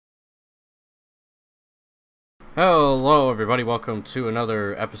Hello, everybody. Welcome to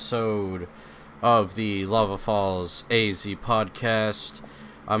another episode of the Lava Falls AZ podcast.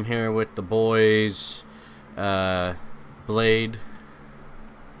 I'm here with the boys, Blade.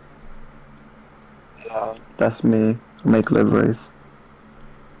 That's me. Make liveries.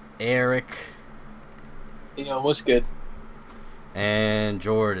 Eric. What's good? And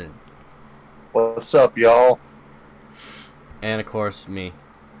Jordan. What's up, y'all? And, of course, me.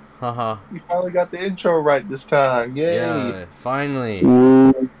 Haha. You finally got the intro right this time. Yay! Yeah, finally.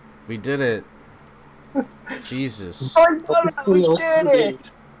 Ooh. We did it. Jesus. We did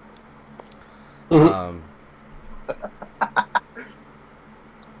it!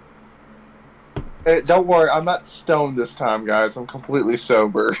 Hey, don't worry, I'm not stoned this time, guys. I'm completely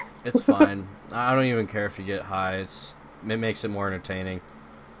sober. It's fine. I don't even care if you get high. It makes it more entertaining.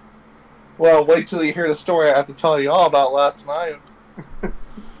 Well, wait till you hear the story I have to tell you all about last night.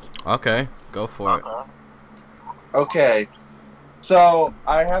 Okay, go for it. Okay, so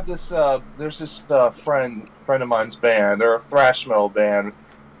I have this. There's this friend of mine's band. They're a thrash metal band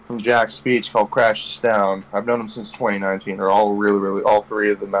from Jack's Beach called Crashes Down. I've known them since 2019. They're all all three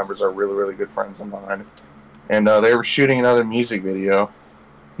of the members are really good friends of mine, and they were shooting another music video.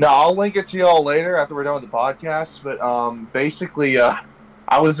 Now I'll link it to y'all later after we're done with the podcast. But basically, I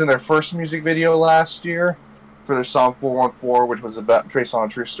was in their first music video last year for their song 414, which was based on a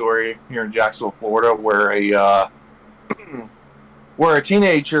true story here in Jacksonville, Florida, where a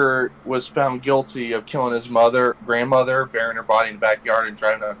teenager was found guilty of killing his grandmother, burying her body in the backyard, and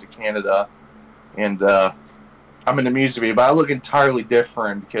driving out to Canada. And I'm in the music video, but I look entirely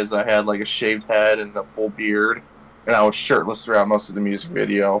different because I had like a shaved head and a full beard, and I was shirtless throughout most of the music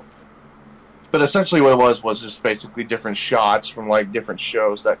video. But essentially what it was just basically different shots from like different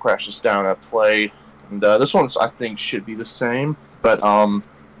shows that Crashes Down have played. And this one, I think, should be the same, but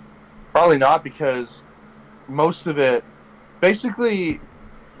probably not, because most of it, basically,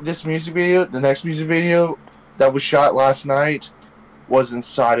 this music video, the next music video that was shot last night, was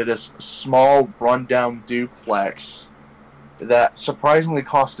inside of this small, rundown duplex that surprisingly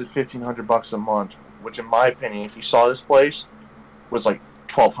costed $1,500 a month, which, in my opinion, if you saw this place, was like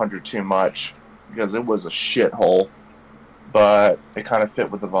 $1,200 too much, because it was a shithole, but it kind of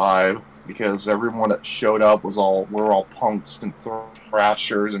fit with the vibe. Because everyone that showed up were all punks and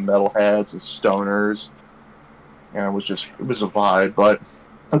thrashers and metalheads and stoners, and it was a vibe. But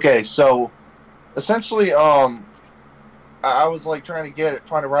okay, so essentially, I was like trying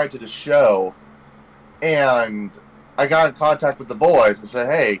to ride to the show, and I got in contact with the boys and said,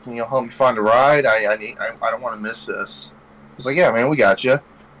 "Hey, can you help me find a ride? I don't want to miss this." I was like, "Yeah, man, we got you."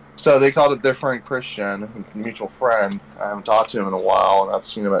 So they called up their friend Christian, a mutual friend. I haven't talked to him in a while, and I've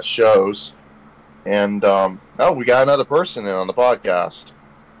seen him at shows. And, we got another person in on the podcast.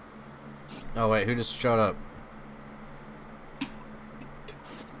 Oh, wait, who just showed up?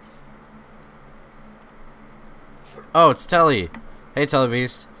 Oh, it's Telly. Hey,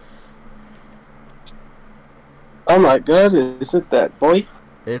 Telebeast. Oh my god, is it that boy?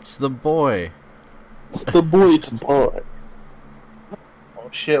 It's the boy. It's the boy to boy.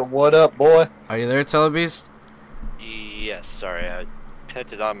 Oh shit, what up, boy? Are you there, Telebeast? Yes, sorry, I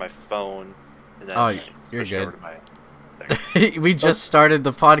had it on my phone. And then Oh, you're pushed good. over to my We just started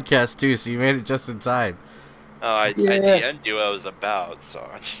the podcast, too, so you made it just in time. Oh, I DM'd you what I was about, so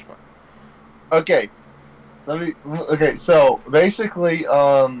I just want... Okay. So basically,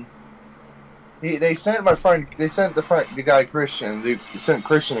 they sent the guy Christian, they sent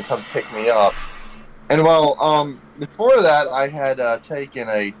Christian to come pick me up. And before that, I had taken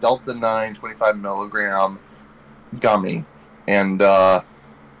a Delta 9 25 milligram gummy, and I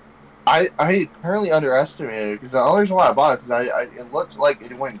apparently underestimated it, because the only reason why I bought it is it looked like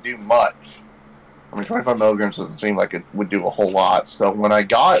it wouldn't do much. I mean, 25 milligrams doesn't seem like it would do a whole lot. So when I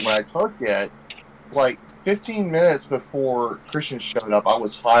took it, like 15 minutes before Christian showed up, I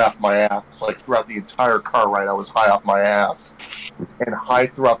was high off my ass. Like throughout the entire car ride, I was high off my ass, and high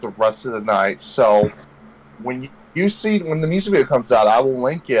throughout the rest of the night. So when when the music video comes out, I will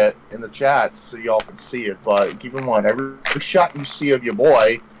link it in the chat so y'all can see it. But keep in mind, every shot you see of your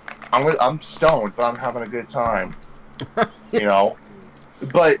boy, I'm stoned, but I'm having a good time. You know?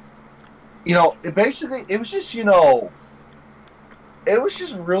 But, it was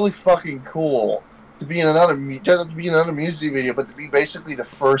just really fucking cool to be in another music video, but to be basically the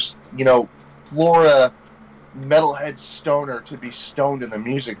first, Florida metalhead stoner to be stoned in a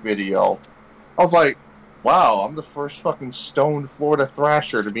music video. I was like, wow, I'm the first fucking stoned Florida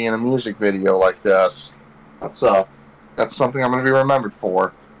thrasher to be in a music video like this. That's something I'm gonna be remembered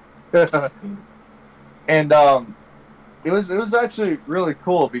for. And it was actually really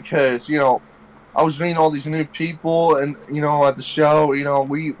cool because I was meeting all these new people, and at the show,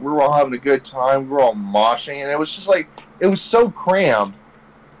 we were all having a good time. We were all moshing, and it was just like it was so crammed.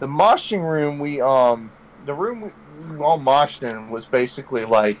 The moshing room, the room we all moshed in was basically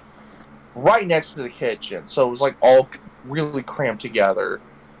like right next to the kitchen, so it was like all really crammed together.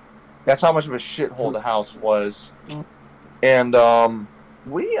 That's how much of a shithole the house was, and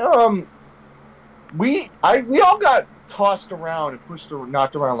we all got tossed around and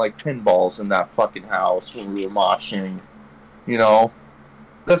knocked around like pinballs in that fucking house when we were moshing.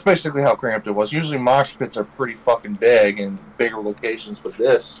 That's basically how cramped it was. Usually mosh pits are pretty fucking big and bigger locations, but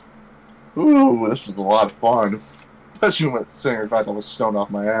this was a lot of fun. Especially when considering the fact I was stoned off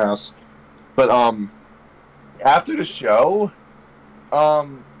my ass. But after the show,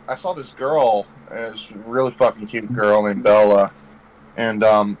 I saw this girl, this really fucking cute girl named Bella,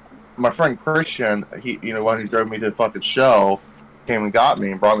 and my friend Christian, when he drove me to the fucking show, came and got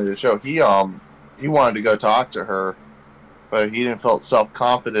me and brought me to the show. He wanted to go talk to her, but he didn't feel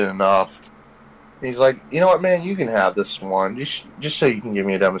self-confident enough. He's like, you know what, man, you can have this one. Just so you can give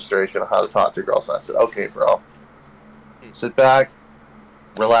me a demonstration of how to talk to girls. And I said, okay, bro. Sit back,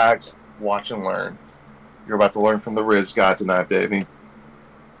 relax, watch and learn. You're about to learn from the Riz God tonight, baby.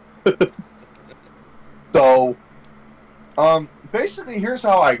 So, basically, here's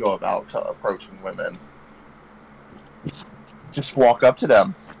how I go about approaching women. Just walk up to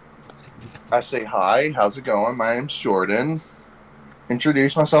them. I say, hi, how's it going? My name's Jordan.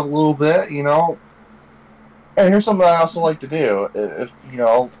 Introduce myself a little bit, And here's something I also like to do,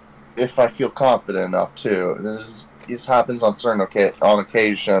 if I feel confident enough, too. This happens on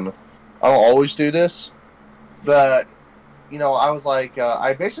occasion. I don't always do this, but, I was like,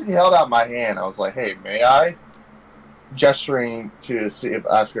 I basically held out my hand. I was like, hey, may I? Gesturing to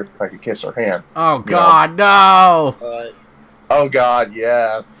ask her if I could kiss her hand. Oh, God, no! Oh, God,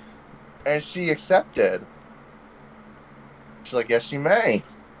 yes. And she accepted. She's like, yes, you may.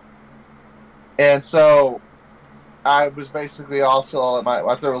 And so, I was basically also,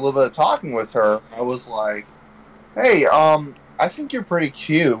 after a little bit of talking with her, I was like, hey, I think you're pretty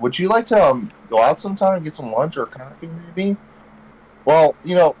cute. Would you like to go out sometime and get some lunch or coffee, maybe? Well,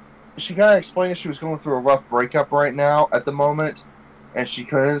 she kind of explained that she was going through a rough breakup right now at the moment, and she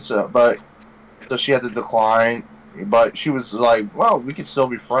couldn't, so she had to decline. But she was like, well, we could still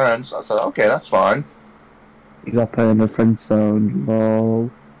be friends. I said, okay, that's fine. You got put in the friend zone, lol.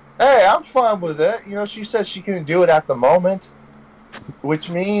 Hey, I'm fine with it. She said she couldn't do it at the moment, which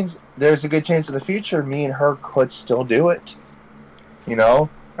means there's a good chance in the future me and her could still do it.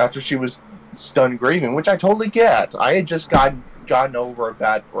 After she was stunned grieving, which I totally get. I had just gotten over a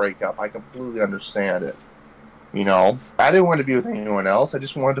bad breakup. I completely understand it. I didn't want to be with anyone else. I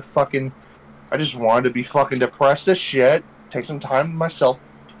just wanted to be fucking depressed as shit, take some time to myself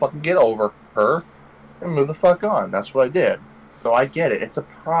to fucking get over her, and move the fuck on. That's what I did. So I get it. It's a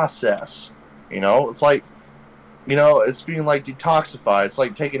process. It's like, it's being like detoxified. It's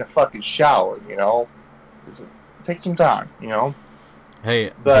like taking a fucking shower, take some time,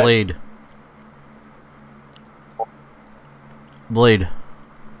 Hey, But- Blade.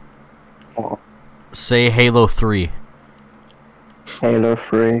 Oh. Say Halo 3. Halo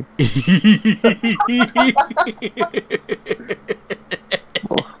 3.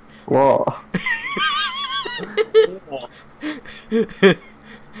 What?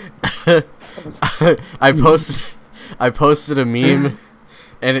 I posted a meme,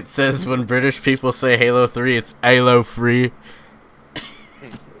 and it says when British people say Halo 3, it's Halo free.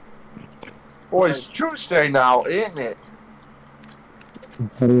 Boy, it's Tuesday now, isn't it?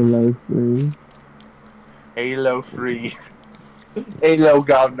 Halo 3. Halo free. Halo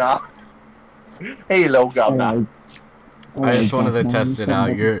governor. Halo governor. I just wanted to test it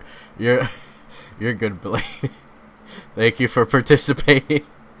out. You're good, Blade. Thank you for participating.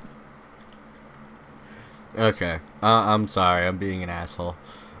 Okay. I'm sorry. I'm being an asshole.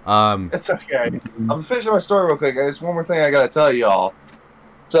 It's okay. I'm finishing my story real quick. There's one more thing I gotta tell y'all.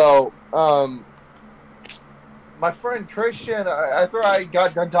 So, my friend Christian, after I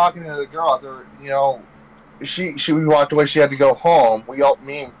got done talking to the girl, after, we walked away, she had to go home. We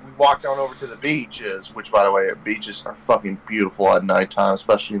walked down over to the beaches, which, by the way, beaches are fucking beautiful at nighttime,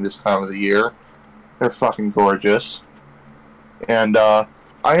 especially this time of the year. They're fucking gorgeous. And,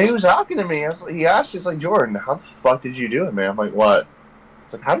 he was talking to me. He asked, he's like, Jordan, how the fuck did you do it, man? I'm like, what?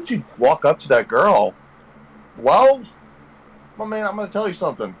 It's like, how did you walk up to that girl? Well, man, I'm going to tell you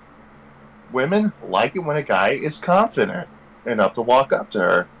something. Women like it when a guy is confident enough to walk up to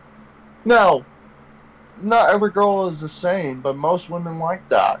her. Now, not every girl is the same, but most women like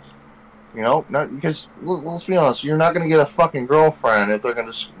that. Not because, let's be honest, you're not going to get a fucking girlfriend if they're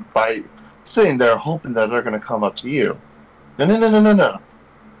going to sitting there hoping that they're going to come up to you. No, no, no, no, no, no.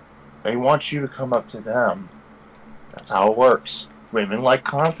 They want you to come up to them. That's how it works. Women like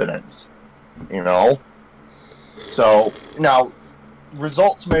confidence, you know? So, now,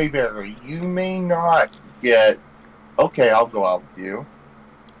 results may vary. You may not get, okay, I'll go out with you.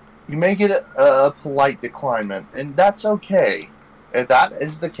 You may get a polite declinement, and that's okay. If that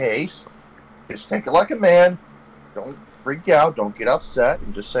is the case, just take it like a man. Don't freak out. Don't get upset,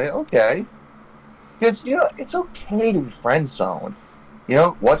 and just say, okay. Because, you know, it's okay to be friend-zoned. You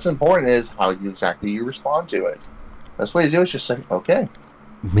know, what's important is how exactly you respond to it. Best way to do it is just say, okay.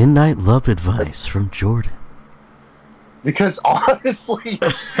 Midnight love advice from Jordan. Because honestly,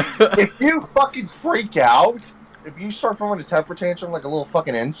 if you fucking freak out, if you start throwing a temper tantrum like a little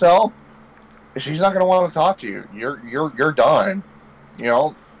fucking incel, she's not gonna want to talk to you. You're done. You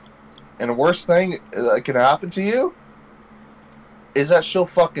know? And the worst thing that can happen to you is that she'll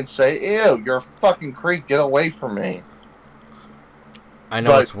fucking say, ew, you're a fucking creep, get away from me. I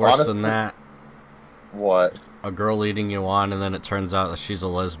know But it's worse honestly- than that. What? A girl leading you on, and then it turns out that she's a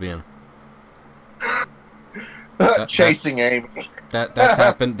lesbian. Chasing Amy. That's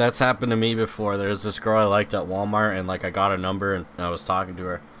happened. That's happened to me before. There's this girl I liked at Walmart, and like I got a number, and I was talking to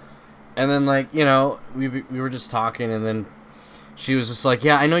her, and then like you know we were just talking, and then she was just like,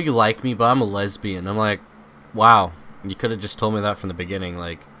 "Yeah, I know you like me, but I'm a lesbian." I'm like, "Wow, you could have just told me that from the beginning.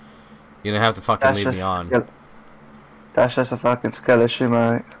 Like, you didn't have to fucking lead me on." That's just a fucking skill issue,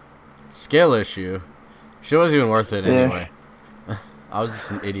 mate. Skill issue. She wasn't even worth it Yeah. anyway. I was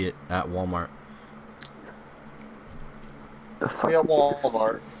just an idiot at Walmart. The fuck Yeah, is this?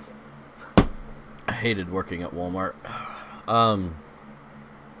 Walmart. I hated working at Walmart.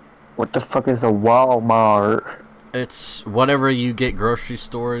 What the fuck is a Walmart? It's whatever you get grocery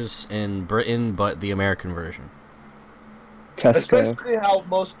stores in Britain, but the American version. That's Tesco. basically how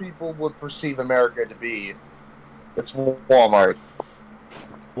most people would perceive America to be. It's Walmart.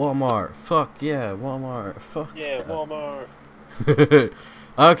 Walmart. Fuck yeah, Walmart. Fuck Yeah, Walmart.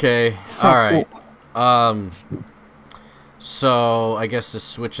 okay, alright. So, I guess to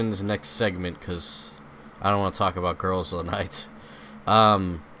switch into the next segment, because I don't want to talk about girls all night.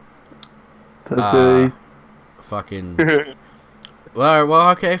 Pussy. Fucking... well,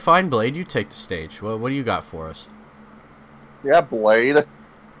 okay, fine, Blade, you take the stage. What do you got for us? Yeah, Blade.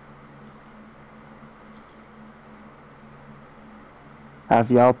 Have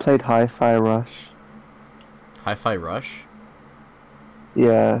y'all played Hi-Fi Rush? Hi-Fi Rush?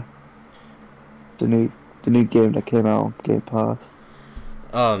 Yeah. The new game that came out on Game Pass.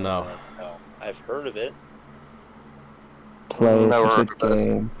 Oh, no. No, I've heard of it. Play it, Never it's a heard good of this.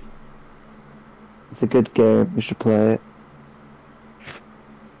 game. It's a good game, you should play it.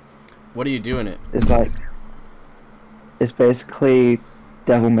 What do you do in it? It's like... It's basically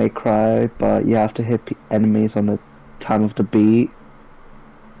Devil May Cry, but you have to hit enemies on the time of the beat.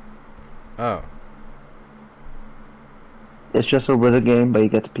 Oh. It's just a rhythm game, but you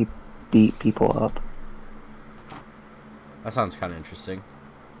get to beat people up. That sounds kind of interesting.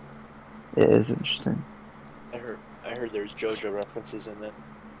 It is interesting. I heard there's JoJo references in it.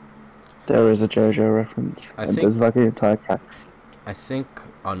 There is a JoJo reference. I and think- there's like an entire pack. I think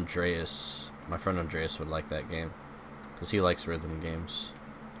Andreas, my friend Andreas, would like that game. Because he likes rhythm games.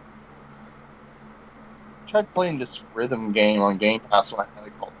 Tried playing this rhythm game on Game Pass when I had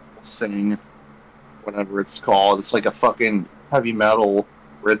it called Sing, whatever it's called. It's like a fucking heavy metal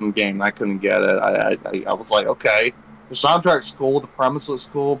rhythm game. I couldn't get it. I was like, okay, the soundtrack's cool, the premise looks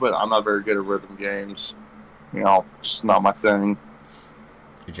cool, but I'm not very good at rhythm games. You know, just not my thing.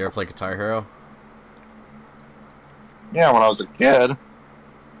 Did you ever play Guitar Hero? Yeah, when I was a kid.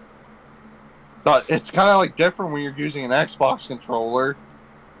 But it's kind of like different when you're using an Xbox controller.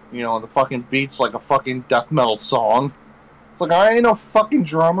 You know, and the fucking beat's like a fucking death metal song. It's like, I ain't no fucking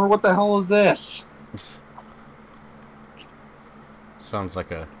drummer. What the hell is this? Sounds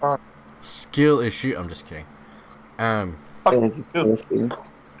like a skill issue. I'm just kidding.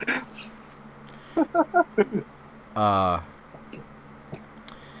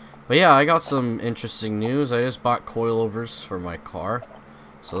 But yeah, I got some interesting news. I just bought coilovers for my car.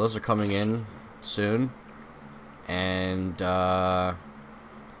 So those are coming in soon. And, yeah,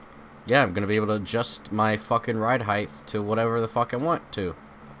 I'm gonna be able to adjust my fucking ride height to whatever the fuck I want to.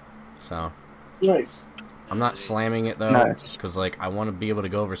 So, Nice. I'm not slamming it though, Nice. because like I want to be able to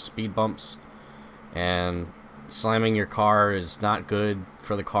go over speed bumps, and slamming your car is not good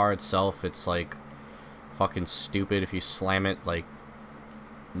for the car itself. It's like fucking stupid if you slam it. Like,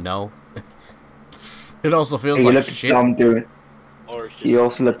 no. It also feels You like look shit. dumb doing. Or it's just You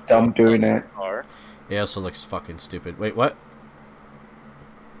also look dumb doing it. Car. It also looks fucking stupid. Wait, what?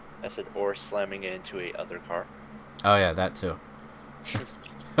 I said, or slamming it into a other car. Oh yeah, that too.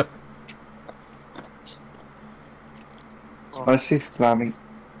 Honestly, slamming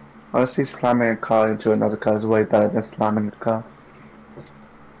a car into another car is way better than slamming a car.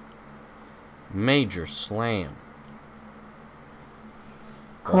 Major slam.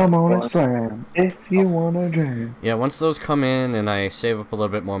 Come on and slam if you wanna jam. Yeah, once those come in and I save up a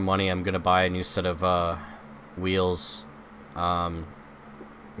little bit more money, I'm gonna buy a new set of wheels.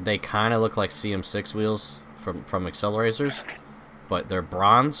 They kind of look like CM6 wheels from Accelerazers, but they're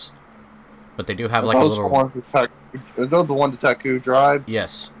bronze. But they do have like a little. Are those the one the Teku drives?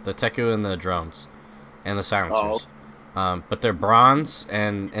 Yes, the Teku and the drones, and the silencers. But they're bronze,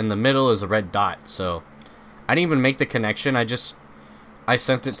 and in the middle is a red dot. So I didn't even make the connection. I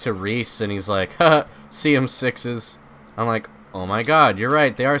sent it to Reese, and he's like, haha, CM6s. I'm like, oh my god, you're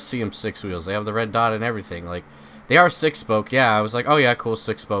right, they are CM6 wheels. They have the red dot and everything. Like, they are 6-spoke, yeah. I was like, oh yeah, cool,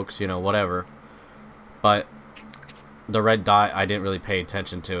 6 spokes, you know, whatever. But the red dot, I didn't really pay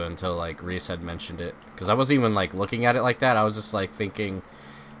attention to until, like, Reese had mentioned it. Because I wasn't even, like, looking at it like that. I was just, like, thinking,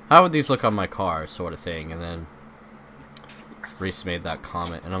 how would these look on my car, sort of thing. And then Reese made that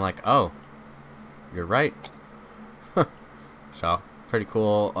comment, and I'm like, oh, you're right. So, pretty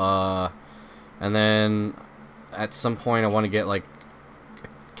cool. And then at some point I want to get like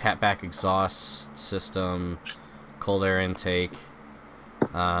a catback exhaust system, cold air intake,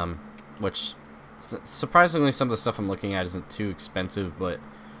 which surprisingly some of the stuff I'm looking at isn't too expensive, but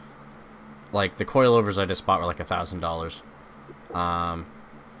like the coilovers I just bought were like $1,000.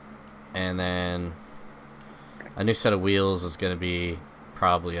 And then a new set of wheels is going to be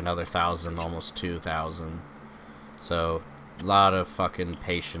probably another 1,000, almost 2,000. So a lot of fucking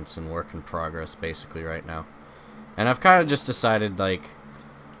patience and work in progress basically right now. And I've kind of just decided, like,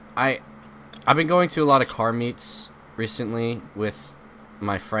 I've been going to a lot of car meets recently with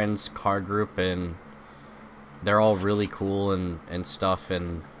my friends' car group, and they're all really cool and stuff,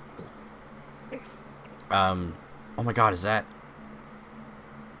 and oh my god, is that,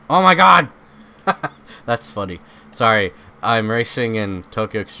 oh my god. That's funny. Sorry, I'm racing in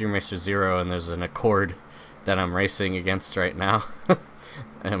Tokyo Extreme Racer Zero, and there's an Accord that I'm racing against right now.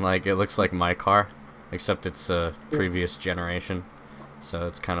 And like, it looks like my car, except it's a previous generation, so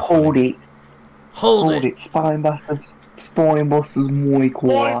it's kind of Hold funny. it. Hold it. Spinebusters. Spinebusters, my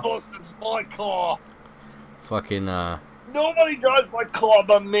car. Spinebusters, my car. Fucking Nobody drives my car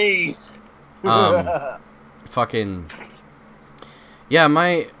but me. fucking, yeah,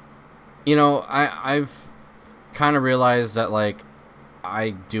 you know, I've kind of realized that, like,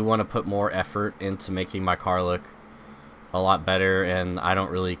 I do want to put more effort into making my car look a lot better, and I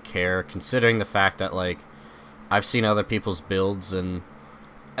don't really care, considering the fact that, like, I've seen other people's builds, and,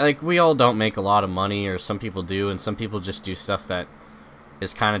 like, we all don't make a lot of money, or some people do, and some people just do stuff that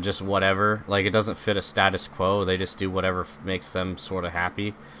is kind of just whatever. Like, it doesn't fit a status quo, they just do whatever makes them sort of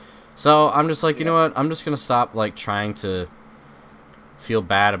happy. So, I'm just like, you know what, I'm just gonna stop, like, trying to feel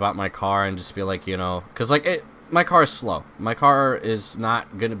bad about my car and just be like, you know, because, like, my car is slow. My car is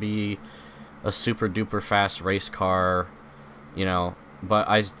not going to be a super duper fast race car, you know, but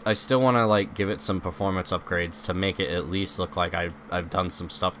I still want to, like, give it some performance upgrades to make it at least look like I've done some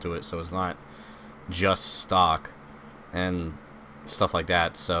stuff to it, so it's not just stock and stuff like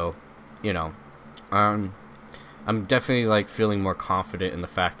that. So, you know, I'm definitely, like, feeling more confident in the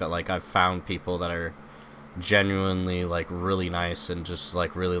fact that, like, I've found people that are genuinely, like, really nice and just,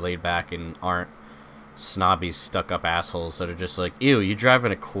 like, really laid back and aren't snobby, stuck-up assholes that are just like, ew, you drive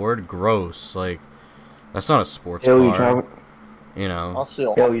an Accord? Gross. Like, that's not a sports car. You know.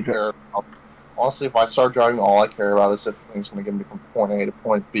 Honestly, if I start driving, all I care about is if things going to get me from point A to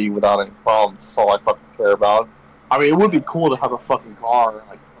point B without any problems. That's all I fucking care about. I mean, it would be cool to have a fucking car,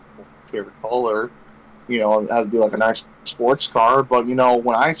 like, favorite color, you know, and have to be like a nice sports car, but, you know,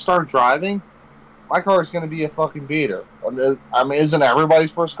 when I start driving, my car is going to be a fucking beater. I mean, isn't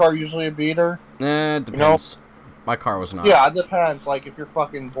everybody's first car usually a beater? It depends. You know? My car was not. Yeah, it depends. Like, if you're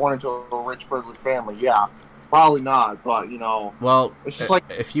fucking born into a rich, privileged family, yeah. Probably not, but, you know. Well, it's just like,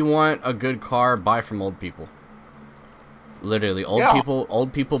 if you want a good car, buy from old people. Literally,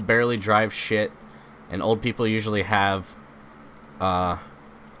 old people barely drive shit, and old people usually have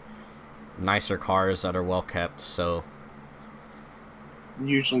nicer cars that are well kept, so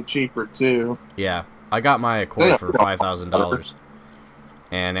usually cheaper too. Yeah, I got my Accord for $5,000,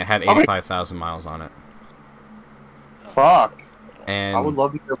 and it had 85,000 miles on it. Fuck. And I would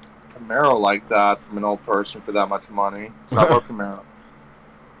love to get a Camaro like that from an old person for that much money. So I love Camaro.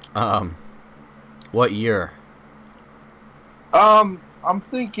 What year? I'm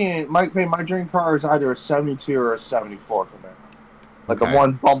thinking my dream car is either a 72 or a 74 Camaro. Like Okay. the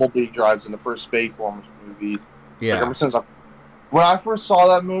one Bumblebee drives in the first Transformers movie. Like Yeah. ever since when I first saw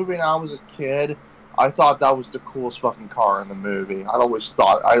that movie and I was a kid, I thought that was the coolest fucking car in the movie. I always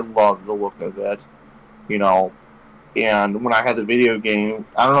thought I loved the look of it, you know. And when I had the video game,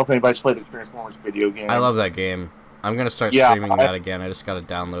 I don't know if anybody's played the Transformers video game. I love that game. I'm gonna start Yeah, streaming that again. I just gotta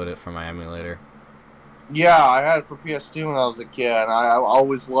download it from my emulator. Yeah, I had it for PS2 when I was a kid, and I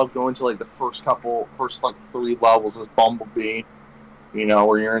always loved going to like the first like 3 levels as Bumblebee, you know,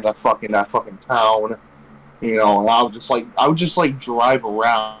 where you're in that fucking town, you know, and I would just like drive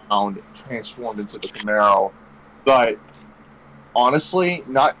around transformed into the Camaro, but honestly,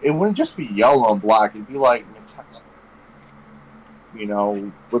 it wouldn't just be yellow and black, it'd be like metallic, you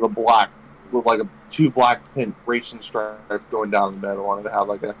know, with like a 2 black pin racing stripes going down the middle, and it'd have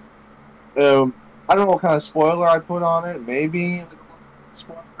like a I don't know what kind of spoiler I put on it. Maybe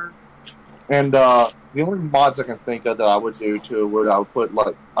spoiler. And the only mods I can think of that I would do to it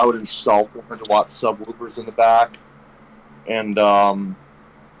I would install 400-watt subwoofers in the back, and of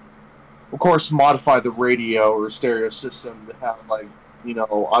course modify the radio or stereo system to have like, you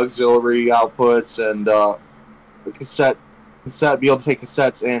know, auxiliary outputs and the cassette be able to take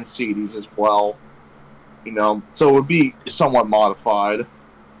cassettes and CDs as well. You know, so it would be somewhat modified.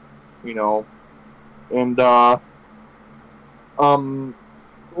 You know. And, what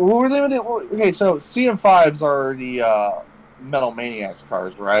were they? Okay, so CM5s are the, Metal Maniacs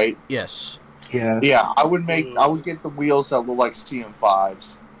cars, right? Yes. Yeah. Yeah, I would get the wheels that look like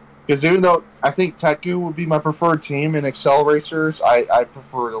CM5s. Because even though I think Teku would be my preferred team in Excel Racers, I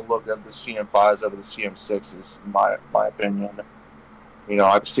prefer the look of the CM5s over the CM6s, in my opinion. You know,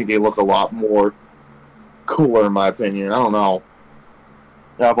 I just think they look a lot more cooler, in my opinion. I don't know.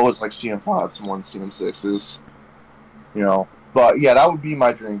 Yeah, I've always liked CM5s more than CM6s. You know. But yeah, that would be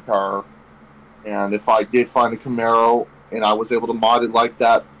my dream car. And if I did find a Camaro and I was able to mod it like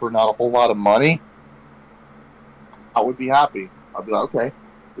that for not a whole lot of money, I would be happy. I'd be like, okay,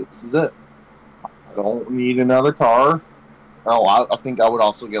 this is it. I don't need another car. Oh, I think I would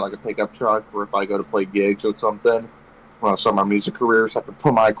also get like a pickup truck, or if I go to play gigs or something, when I start my music career, so I could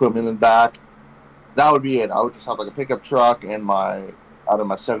put my equipment in the back. That would be it. I would just have like a pickup truck and either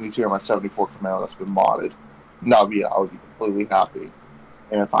my 72 or my 74 Camaro that's been modded. And that would be it. I would be completely happy.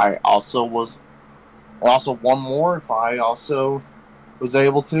 And if I also was, and also one more, if I also was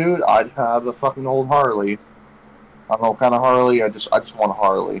able to, I'd have a fucking old Harley. I don't know what kind of Harley. I just want a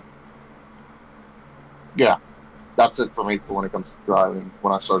Harley. Yeah, that's it for me when it comes to driving.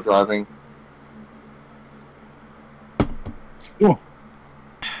 When I start driving. Yeah.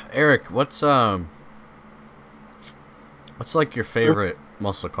 Eric, what's like your favorite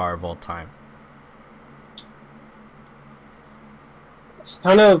muscle car of all time? It's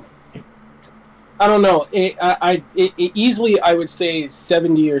kind of, I don't know. Easily I would say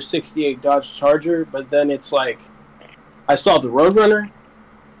 70 or 68 Dodge Charger, but then it's like I saw the Roadrunner,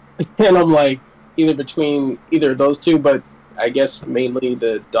 and I'm like either of those two, but I guess mainly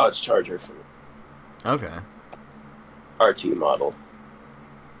the Dodge Charger for Okay. RT model.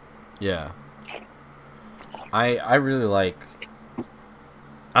 Yeah. I really like,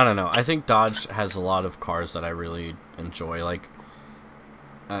 I don't know, I think Dodge has a lot of cars that I really enjoy, like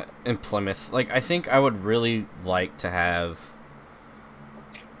in Plymouth. Like, I think I would really like to have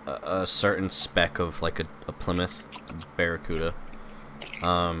a certain spec of like a Plymouth Barracuda.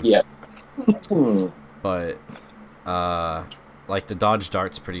 Yeah. But like the Dodge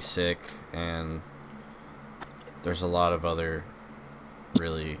Dart's pretty sick, and there's a lot of other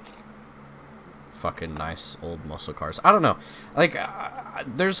really fucking nice old muscle cars. I don't know, like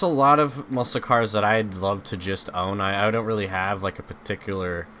there's a lot of muscle cars that I'd love to just own. I don't really have like a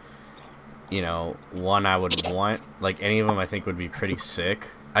particular, you know, one I would want. Like any of them I think would be pretty sick.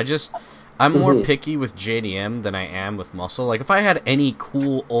 I'm more picky with JDM than I am with muscle. Like if I had any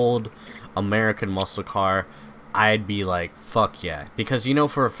cool old American muscle car, I'd be like, fuck yeah, because you know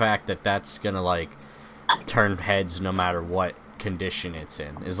for a fact that that's gonna like turn heads no matter what condition it's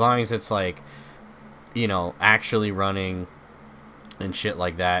in, as long as it's like, you know, actually running and shit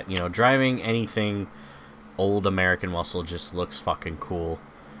like that. You know, driving anything old American muscle just looks fucking cool.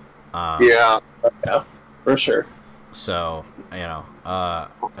 Yeah, for sure. So, you know, I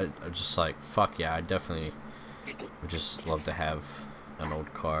just like, fuck yeah, I definitely would just love to have an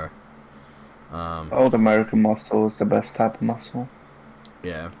old car. Old American muscle is the best type of muscle.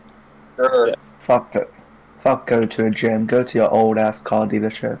 Yeah. Sure. Yeah. Fuck it. Fuck go to a gym. Go to your old ass car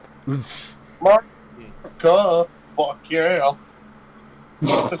dealership. Mark, fuck yeah.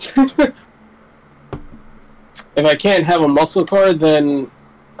 If I can't have a muscle car, then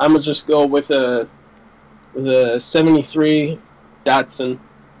I'm gonna just go with a 73 Datsun.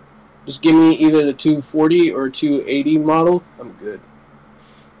 Just give me either the 240 or 280 model. I'm good.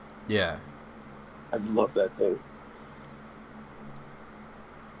 Yeah. I love that thing.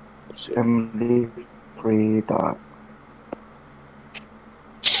 Let's see. 73 dark.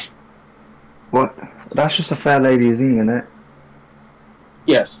 What? That's just a Fair Lady Z, isn't it?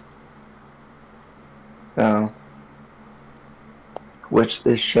 Yes. Which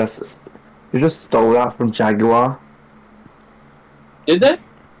is just... You just stole that from Jaguar. Did they?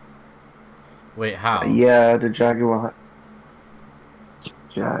 Wait, how? Yeah, the Jaguar.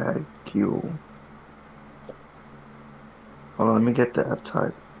 Jaguar. Hold on, let me get the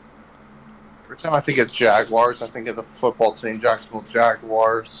F-Type. Every time I think of Jaguars, I think of the football team, Jacksonville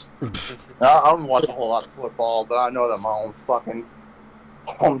Jaguars. I don't watch a whole lot of football, but I know that my own fucking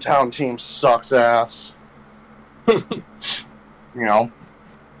hometown team sucks ass. You know?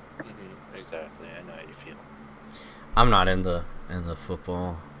 Exactly, I know how you feel. I'm not in the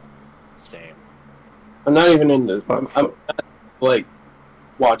football. Same. I'm not even into. I'm like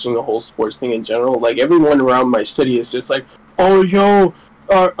watching the whole sports thing in general. Like everyone around my city is just like, "Oh, yo,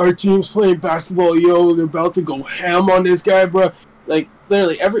 our team's playing basketball. Yo, they're about to go ham on this guy, bro." Like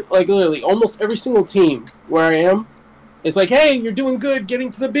literally, almost every single team where I am, it's like, "Hey, you're doing good,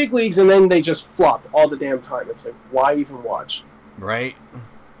 getting to the big leagues," and then they just flop all the damn time. It's like, why even watch? Right?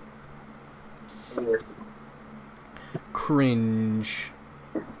 Cringe.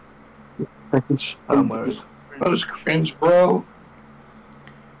 That was cringe, bro.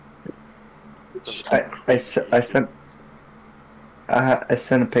 I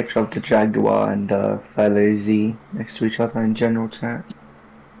sent a picture of the Jaguar and the Fair Lady Z next to each other in general chat.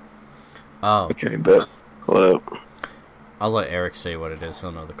 Oh. Okay, but hold up. I'll let Eric say what it is.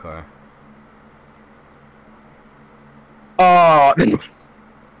 He'll know the car. Oh,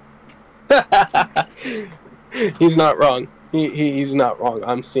 he's not wrong. He's not wrong.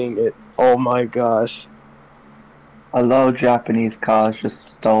 I'm seeing it. Oh my gosh. A lot of Japanese cars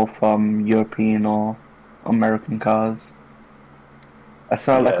just stole from European or American cars. I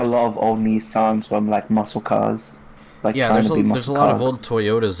saw like a Yes. lot of old Nissans from like muscle cars. Like Yeah, trying there's to be there's muscle a lot of cars. old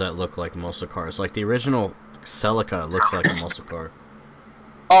Toyotas that look like muscle cars. Like the original Celica looks like a muscle car.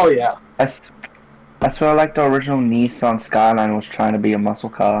 Oh yeah. I swear like the original Nissan Skyline was trying to be a muscle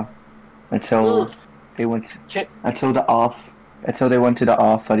car until they went Can't- until they went to the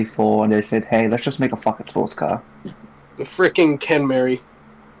R34 and they said, "Hey, let's just make a fucking sports car." The freaking Ken Mary.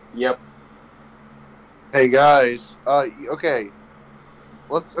 Yep. Hey guys, okay.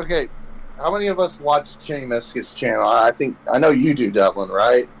 Okay. How many of us watch Cheney Misket's channel? I know you do, Devlin,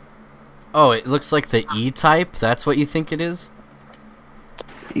 right? Oh, it looks like the E-Type? That's what you think it is?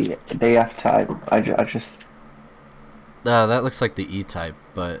 Yeah, the F-Type. I just That looks like the E-Type,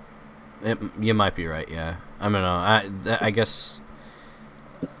 but you might be right, yeah. I don't know. I guess...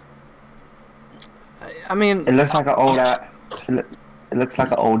 I mean... it looks like an old it looks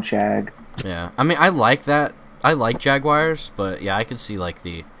like an old Jag. Yeah. I mean, I like that. I like Jaguars, but yeah, I could see, like,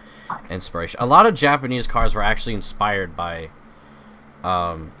 the inspiration. A lot of Japanese cars were actually inspired by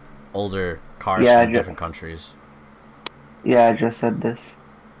older cars from different countries. Yeah, I just said this.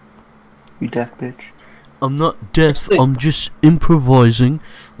 You deaf bitch. I'm not deaf, I'm just improvising.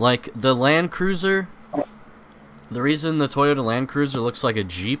 Like, the Land Cruiser, the reason the Toyota Land Cruiser looks like a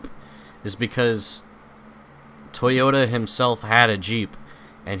Jeep is because Toyota himself had a Jeep,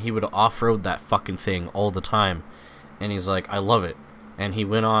 and he would off-road that fucking thing all the time. And he's like, I love it. And he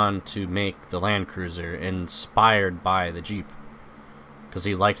went on to make the Land Cruiser, inspired by the Jeep. Because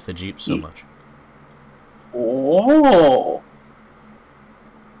he liked the Jeep so much. Oh.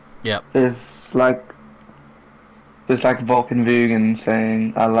 Yep. There's like Volkswagen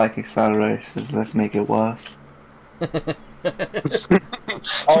saying, "I like accelerators, let's make it worse."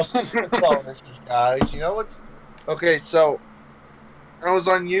 Also, guys, you know what? Okay, so I was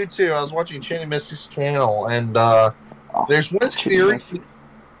on YouTube. I was watching Cheney Misket's channel, and there's one theory.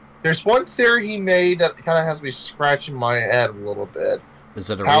 There's one theory he made that kind of has me scratching my head a little bit. Is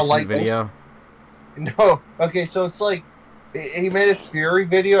it a recent video? No. Okay, so it's like he made a theory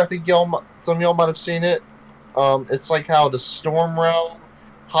video. I think some of y'all might have seen it. It's like how the Storm Realm,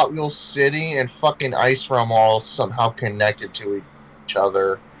 Hot Wheels City, and fucking Ice Realm are all somehow connected to each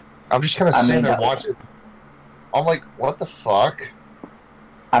other. I'm just kind of sitting there watching. I'm like, what the fuck?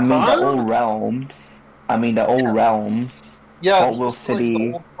 I mean, the old realms. Yeah, Hot Wheels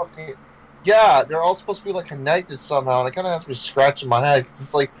City. Yeah, they're all supposed to be like connected somehow, and it kind of has me scratching my head because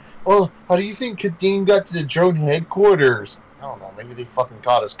it's like, well, how do you think Kadeem got to the drone headquarters? I don't know. Maybe they fucking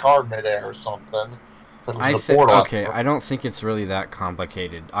caught his car midair or something. I don't think it's really that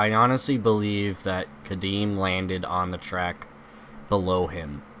complicated. I honestly believe that Kadeem landed on the track below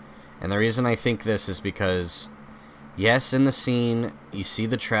him. And the reason I think this is because, yes, in the scene, you see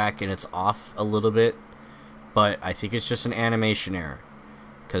the track and it's off a little bit, but I think it's just an animation error.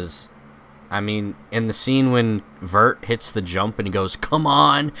 Because, I mean, in the scene when Vert hits the jump and he goes, come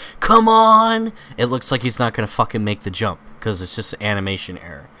on, come on, it looks like he's not going to fucking make the jump, because it's just an animation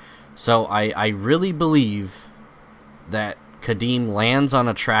error. So I really believe that Kadeem lands on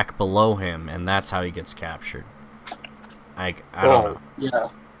a track below him, and that's how he gets captured. I don't know. Yeah.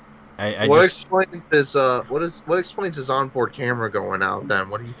 What explains his onboard camera going out then?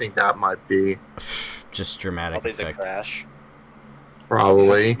 What do you think that might be? Just dramatic Probably the effect. crash.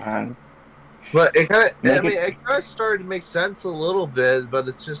 Probably. Man. But it kind of, Maybe- it kind of started to make sense a little bit, but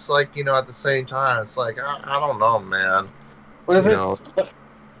it's just like, you know, at the same time, it's like, I don't know, man. What if You know.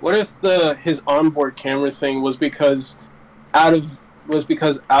 what if his onboard camera thing was because out of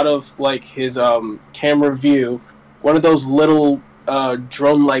like his camera view, one of those little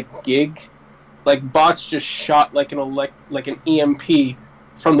drone like gig, like bots just shot like an EMP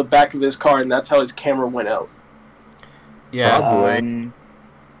from the back of his car, and that's how his camera went out. Yeah. Probably.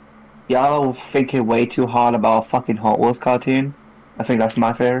 Y'all thinking way too hard about a fucking Hot Wheels cartoon. I think that's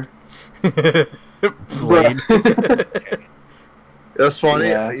my favorite. Blade. That's funny,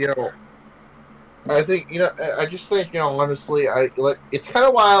 Yeah. you know. I think, you know, I just think, you know, honestly, it's kind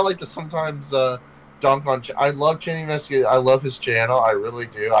of why I like to sometimes dunk on. I love Chinny Mesquite. I love his channel. I really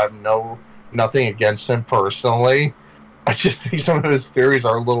do. I have nothing against him personally. I just think some of his theories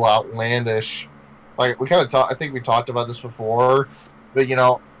are a little outlandish. Like we kind of I think we talked about this before, but you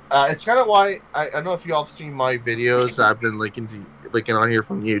know, it's kind of why I don't know if you all have seen my videos that I've been linking on here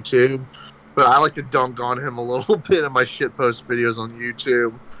from YouTube, but I like to dunk on him a little bit in my shitpost videos on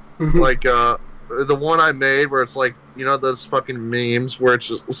YouTube. Like the one I made where it's like, you know, those fucking memes where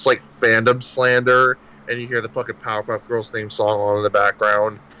it's like fandom slander and you hear the fucking Powerpuff Girls theme song on in the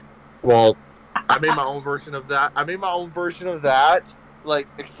background. Well, I made my own version of that. Like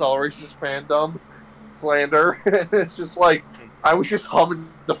accelerations fandom slander. And it's just like I was just humming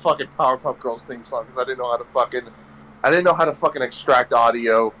the fucking Powerpuff Girls theme song because I didn't know how to fucking extract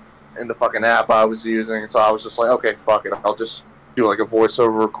audio in the fucking app I was using. So I was just like, okay, fuck it, I'll just do like a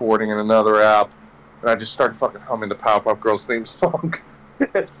voiceover recording in another app. And I just started fucking humming the Powerpuff Girls theme song.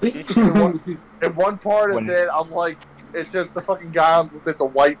 in one part of it, I'm like, it's just the fucking guy at the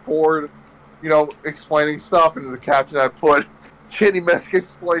whiteboard, you know, explaining stuff, and in the caption I put, Chinny Mesquite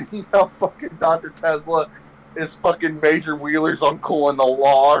explaining how fucking Dr. Tesla is fucking Major Wheeler's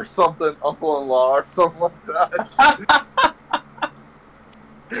uncle-in-law or something like that.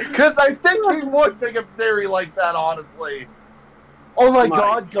 Because I think he would make a theory like that, honestly. Oh my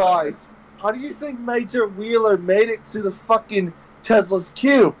god, guys. How do you think Major Wheeler made it to the fucking Tesla's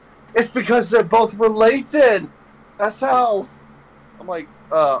cube? It's because they're both related. That's how. I'm like,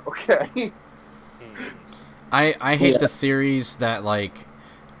 okay. I hate the theories that, like,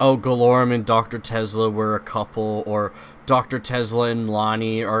 oh, Galorem and Dr. Tesla were a couple, or Dr. Tesla and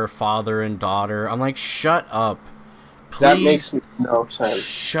Lonnie are father and daughter. I'm like, shut up. Please, That makes no sense.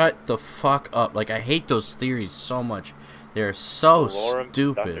 shut the fuck up. Like, I hate those theories so much. They're so Dr.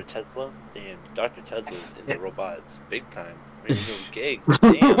 stupid. Tesla? Damn, Dr. Tesla's in the robots. Big time. He's doing gig.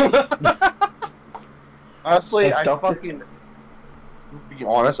 Damn. Honestly, If I Dr. fucking. To be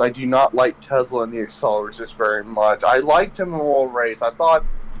honest, I do not like Tesla and the Accelerators very much. I liked him in World Race. I thought,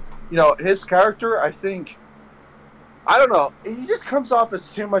 you know, his character. I think. I don't know. He just comes off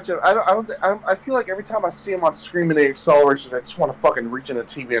as too much of. I feel like every time I see him on screen in the Accelerators, I just want to fucking reach in the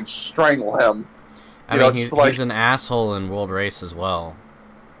TV and strangle him. I mean, he's an asshole in World Race as well.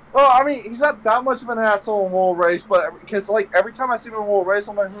 Well, I mean, he's not that much of an asshole in World Race, but because like every time I see him in World Race,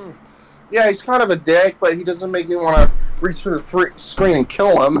 I'm like, yeah, he's kind of a dick, but he doesn't make me want to reach through the screen and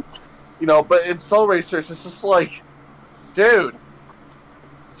kill him, you know. But in Soul Racers, it's just like, dude,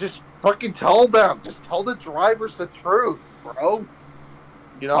 just fucking tell them, just tell the drivers the truth, bro.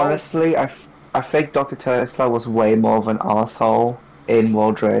 You know. Honestly, I think Dr. Tesla was way more of an asshole in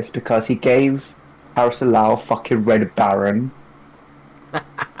World Race because he gave Harrison Lau fucking Red Baron.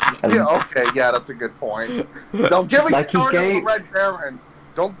 Yeah, okay, yeah, that's a good point. Don't get me Like he started on gave- the Red Baron.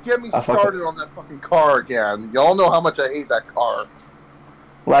 Don't get me I fucking- started on that fucking car again. Y'all know how much I hate that car.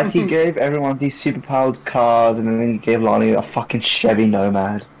 Like, he gave everyone these superpowered cars, and then he gave Lonnie a fucking Chevy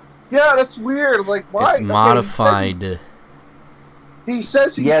Nomad. Yeah, that's weird. Like, why? It's Okay, modified. He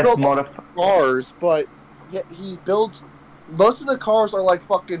says he's Yes, built modified. cars, but yet he builds. Most of the cars are like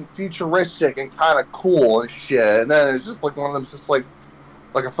fucking futuristic and kind of cool and shit. And then it's just like one of them's just like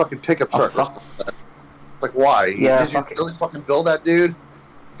a fucking pickup truck or fuck. something. Like, why? Yeah, Did you fuck it. really fucking build that, dude?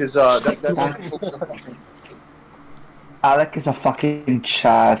 Because that Alec is a fucking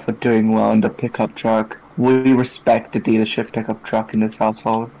Chad for doing well in the pickup truck. We respect the dealership pickup truck in this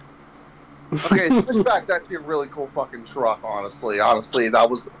household. Okay, Switchback's actually a really cool fucking truck, honestly. Honestly, that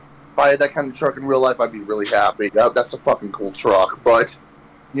was... If I had that kind of truck in real life, I'd be really happy. That's a fucking cool truck. But,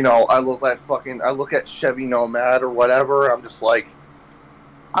 you know, I look at Chevy Nomad or whatever, I'm just like...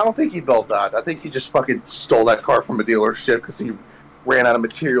 I don't think he built that. I think he just fucking stole that car from a dealership because he ran out of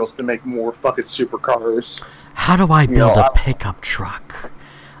materials to make more fucking supercars. How do I build a pickup truck?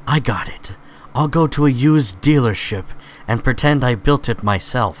 I got it. I'll go to a used dealership and pretend I built it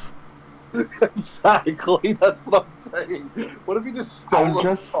myself. Exactly, that's what I'm saying. What if you just stole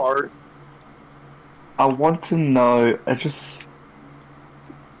those cars? I want to know,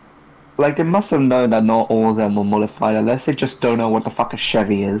 like, they must have known that not all of them were modified, unless they just don't know what the fuck a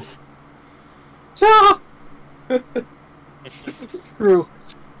Chevy is. True.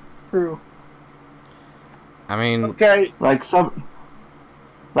 True. I mean... Okay.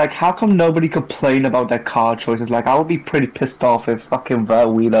 Like, how come nobody complained about their car choices? Like, I would be pretty pissed off if fucking Vert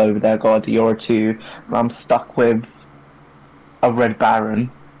Wheeler over there got a Euro 2, and I'm stuck with a Red Baron.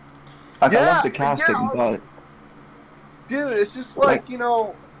 Like, I love the casting, but... Dude, it's just like, you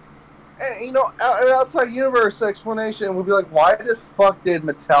know... And, you know, outside universe explanation would be like, why the fuck did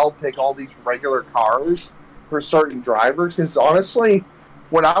Mattel pick all these regular cars for certain drivers? Because honestly,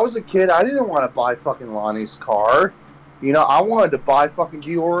 when I was a kid, I didn't want to buy fucking Lonnie's car. You know, I wanted to buy fucking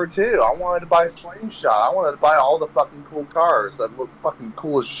Dior too. I wanted to buy Slingshot. I wanted to buy all the fucking cool cars that look fucking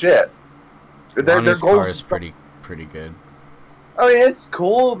cool as shit. Lonnie's car is pretty good. I mean, it's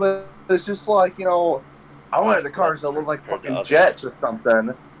cool, but it's just like, you know, I wanted the cars that look like fucking jets or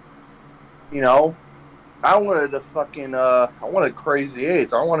something. You know, I wanted I wanted Crazy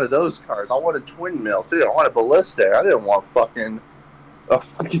 8s. I wanted those cars. I wanted Twin Mill too. I wanted Ballistic. I didn't want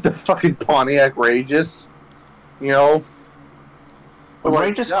the fucking Pontiac Rageous. You know, but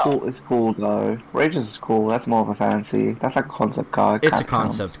Rage is cool though. Rage is cool. That's more of a fancy. That's like a concept car. It's a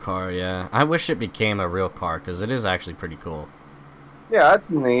concept car, yeah. I wish it became a real car because it is actually pretty cool. Yeah, that's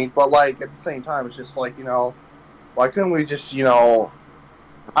neat. But like at the same time, it's just like, you know, why couldn't we just, you know,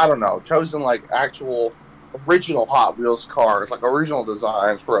 I don't know, chosen like actual original Hot Wheels cars, like original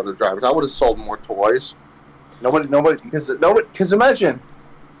designs for other drivers? I would have sold more toys. Because imagine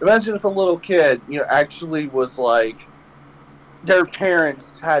if a little kid, you know, actually was like, their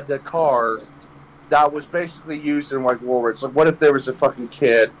parents had the car that was basically used in like World War. It's like, what if there was a fucking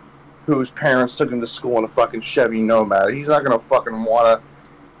kid whose parents took him to school in a fucking Chevy Nomad? He's not gonna fucking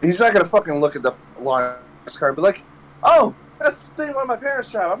look at the line car and be like, oh, that's the same one my parents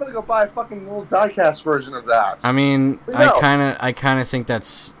drive. I'm gonna go buy a fucking little diecast version of that. I mean, I kind of think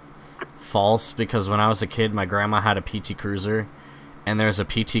that's false because when I was a kid, my grandma had a PT Cruiser. And there's a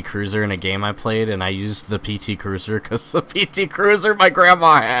PT Cruiser in a game I played, and I used the PT Cruiser because the PT Cruiser my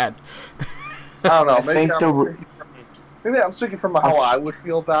grandma had. I don't know. Maybe I'm speaking from how I would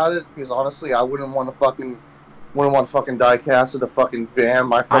feel about it, because honestly, I wouldn't want to fucking diecast at a fucking van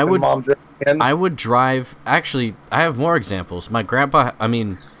my fucking mom drove in. I would drive. Actually, I have more examples. My grandpa. I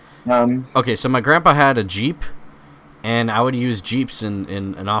mean, okay, so my grandpa had a Jeep, and I would use Jeeps in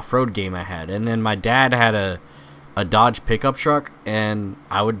an off-road game I had, and then my dad had a Dodge pickup truck, and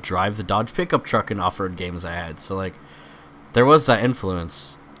I would drive the Dodge pickup truck in off-road games I had. So like, there was that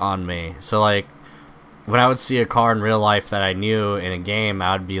influence on me. So like, when I would see a car in real life that I knew in a game,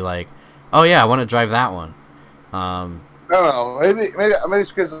 I would be like, oh yeah, I want to drive that one. I don't know. Maybe it's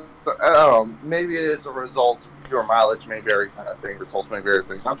because I don't know. Maybe it is a result of pure mileage may vary kind of thing. Results may vary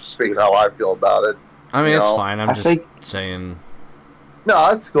things. I'm just speaking how I feel about it. I mean, it's fine. I'm just saying.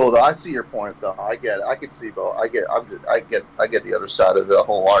 No, that's cool though. I see your point though. I get it. I can see both. I get the other side of the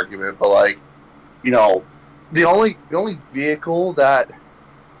whole argument. But like, you know, the only vehicle that,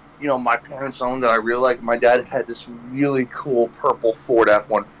 you know, my parents owned that I really like, my dad had this really cool purple Ford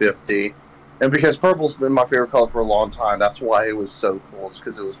F-150, and because purple's been my favorite color for a long time, that's why it was so cool. It's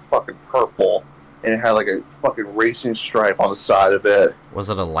because it was fucking purple and it had like a fucking racing stripe on the side of it. Was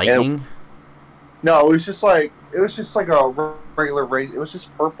it a Lightning? No, it was just like a regular race. It was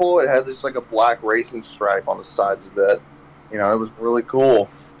just purple. It had just like a black racing stripe on the sides of it. You know, it was really cool.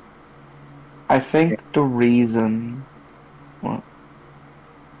 I think the reason.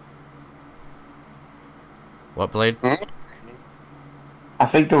 What, Blade? I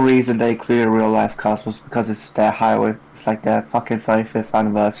think the reason they included real life cars was because it's their highway. It's like their fucking 35th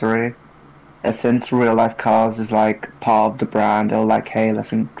anniversary. And since real life cars is like part of the brand, they're like, hey,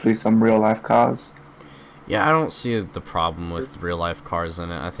 let's include some real life cars. Yeah, I don't see the problem with real life cars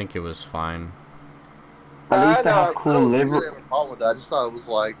in it. I think it was fine. At least they have cool livery. I have a problem with that. I just thought it was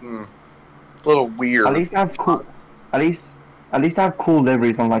like a little weird. At least they have cool. At least I have cool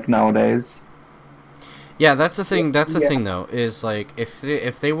liveries unlike nowadays. Yeah, that's the thing. That's the Yeah. thing, though, is like if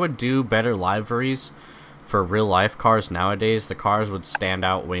they would do better liveries for real life cars nowadays, the cars would stand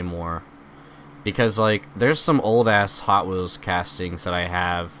out way more. Because like there's some old ass Hot Wheels castings that I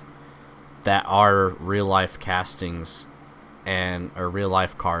have that are real life castings and or real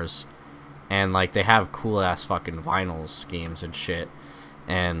life cars, and like they have cool ass fucking vinyl schemes and shit,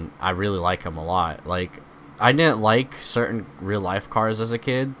 and I really like them a lot. Like I didn't like certain real life cars as a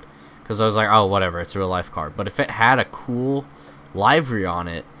kid. Because I was like, oh, whatever, it's a real life car. But if it had a cool livery on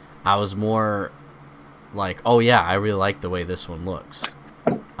it, I was more like, oh yeah, I really like the way this one looks.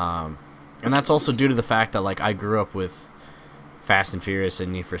 And that's also due to the fact that like I grew up with Fast and Furious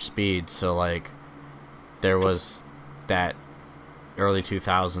and Need for Speed, so like there was that early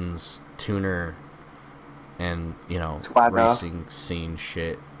 2000s tuner and Swagger. racing scene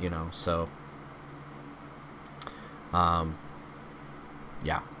shit, so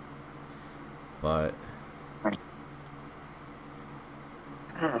yeah. But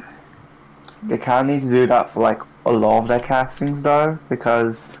They kind of need to do that for like a lot of their castings though,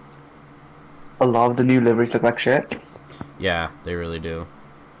 because a lot of the new liveries look like shit. yeah, they really do.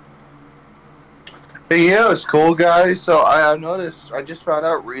 Hey, yeah, it's cool, guys. So I noticed, I just found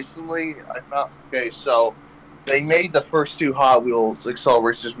out recently, so they made the first two Hot Wheels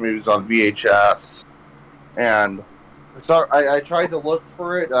Accelerators movies on VHS, and so I tried to look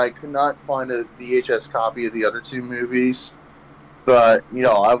for it. I could not find a VHS copy of the other two movies, but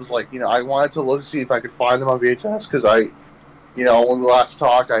I was like, I wanted to look to see if I could find them on VHS because when we last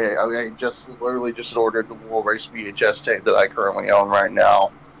talked, I just literally just ordered the World Race VHS tape that I currently own right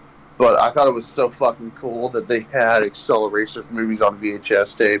now. But I thought it was so fucking cool that they had Acceleracers movies on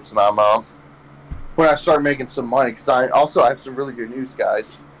VHS tapes, and when I started making some money, because I have some really good news,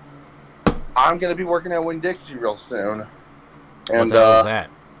 guys. I'm gonna be working at Winn-Dixie real soon. And What the hell is that?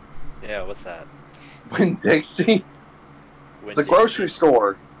 Yeah, what's that? Winn-Dixie? It's a Windex. grocery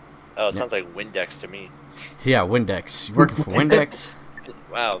store. Oh, it sounds like Windex to me. Yeah, Windex. You working for Windex?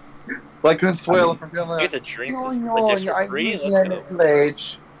 Wow. Like Consuelo from You Finland. get to drink with Windex for free? Let's go.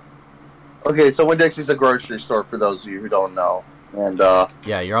 Age. Okay, so Winn-Dixie's a grocery store for those of you who don't know. And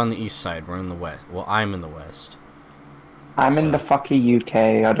Yeah, you're on the east side. We're in the west. Well, I'm in the west. I'm in So- the fucking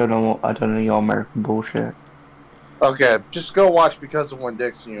UK. I don't know your American bullshit. okay, just go watch Because of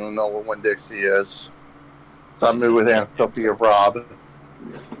Winn-Dixie. You'll know what Winn-Dixie is. So I moved with Aunt Sophia Robb.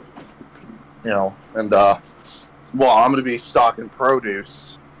 And well, I'm gonna be stocking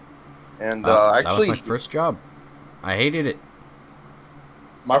produce. And that actually, was my first job. I hated it.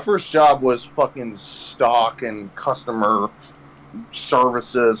 my first job was fucking stock and customer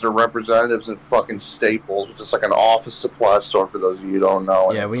services or representatives in fucking Staples, which is like an office supply store for those of you who don't know.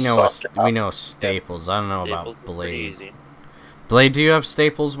 and Yeah, it we know. sucked. We know Staples. I don't know Staples about is pretty Blade. easy. Blade, do you have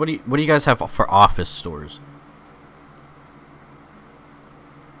Staples? What do you guys have for office stores?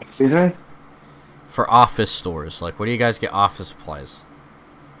 Excuse me? For office stores, like what do you guys get office supplies?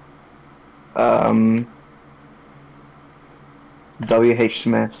 WH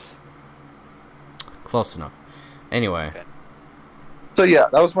Smiths. Close enough. Anyway, So yeah,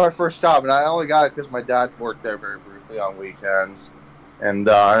 that was my first job, and I only got it because my dad worked there very briefly on weekends, and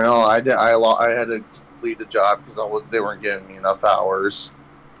I had to leave the job because they weren't giving me enough hours.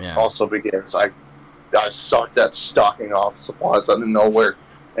 yeah. Also because I sucked at stocking off supplies. I didn't know where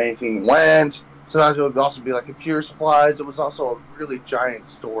anything went. Sometimes it would also be like computer supplies. It was also a really giant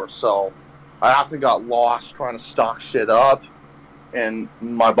store, so I often got lost trying to stock shit up. And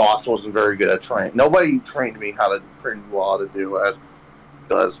my boss wasn't very good at training. Nobody trained me how to do it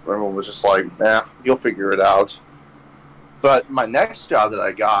because everyone was just like, "Nah, you'll figure it out." But my next job that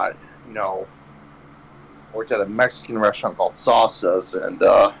I got, worked at a Mexican restaurant called Sauces, and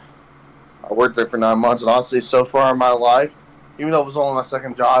I worked there for 9 months. And honestly, so far in my life, even though it was only my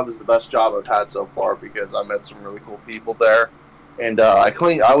second job, it was the best job I've had so far because I met some really cool people there. And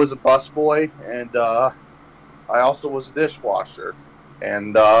I was a busboy, and I also was a dishwasher.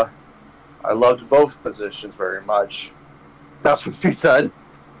 And I loved both positions very much. That's what she said.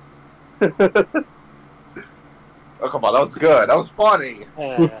 Oh, come on, that was good. That was funny.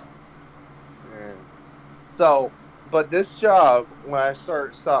 So, but this job, when I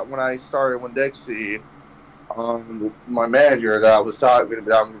started Winn-Dixie, my manager that I was talking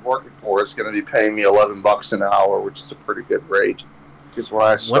about working for is going to be paying me $11 an hour, which is a pretty good rate. Because when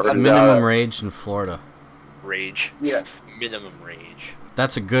I started, What's minimum wage in Florida? Rage. Yeah, Minimum rage.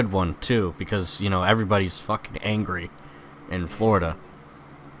 That's a good one too, because everybody's fucking angry in Florida.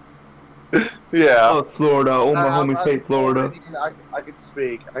 yeah. Oh, Florida. Oh, my homies hate Florida. I could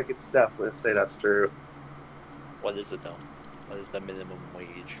speak. I could definitely say that's true. What is it though? What is the minimum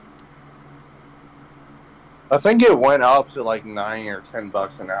wage? I think it went up to like $9 or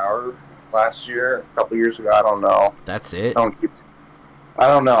 $10 an hour last year, a couple years ago. I don't know. That's it. I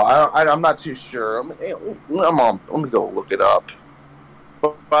don't know. I'm not too sure. Let me go look it up.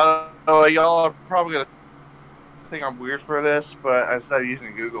 But y'all are probably gonna think I'm weird for this, but instead of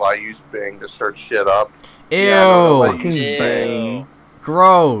using Google, I use Bing to search shit up. Ew. Yeah, I don't know what Fucking you- Bing.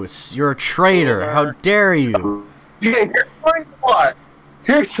 Gross. You're a traitor. How dare you? Yeah, here's the reason why.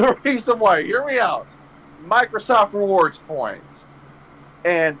 Here's the reason why. Hear me out. Microsoft rewards points.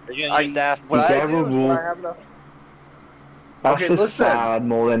 And Are you gonna use that? what You I get do is when reward- I have enough. That's Okay, just listen. sad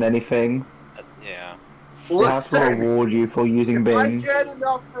more than anything. Yeah. They have to Listen, reward you for using if I Bing. get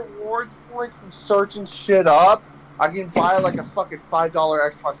enough rewards points from searching shit up, I can buy like a fucking $5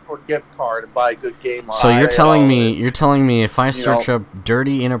 Xbox Store gift card and buy a good game on So it. you're telling me if I You search know. up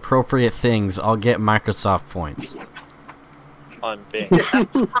dirty, inappropriate things, I'll get Microsoft points. On Bing. That's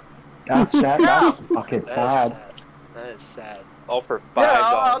fucking That sad. is sad. That is sad. All for $5. Yeah,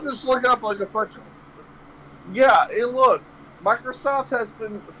 I'll just look up like a purchase. Yeah, look, Microsoft has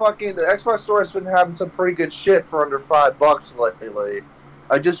been fucking. The Xbox Store has been having some pretty good shit for under $5 lately.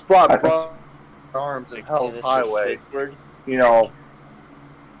 I just bought Bug Arms and Hell's Highway. You know.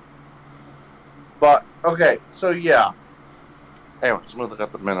 But okay, so yeah. Anyways, let me look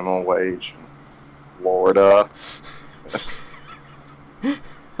at the minimum wage in Florida.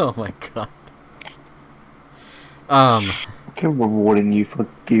 Oh my god. Fucking rewarding you for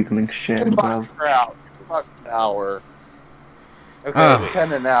googling shit, $10 bro. per hour. $10 an hour. Okay, Ugh. it's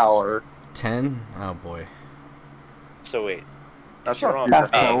 10 an hour. 10? Oh boy. So wait, That's You're not on too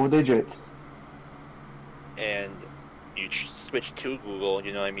That's Bing. bad. double digits. and you switch to Google,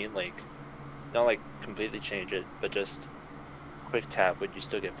 you know what I mean? Like, not like completely change it, but just quick tap, would you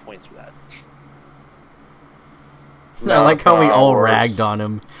still get points for that? I No, like it's how not we how it all works. ragged on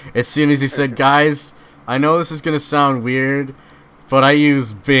him as soon as he said, "Guys, I know this is gonna sound weird, but I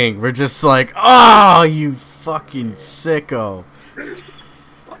use Bing." We're just like, "Oh, you fucking sicko!"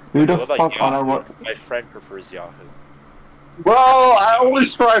 Who the What about fuck on Yahoo? what? My friend prefers Yahoo. Well, I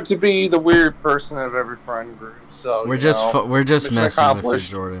always strive to be the weird person of every friend group, so We're you just know. we're just mission messing with you, accomplished.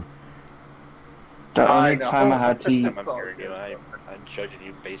 Jordan. The I only know. time I had to use, I'm hearing you. I'm judging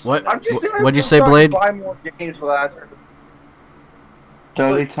you based What? on that. I'm just doing What'd you it say, so I can Blade? Buy more games for that. the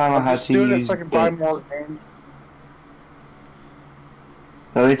only time I I'm had just to doing it use so I can buy Bing, more games.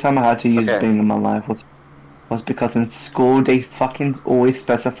 the only time I had to use Okay. Bing in my life was because in school they fucking always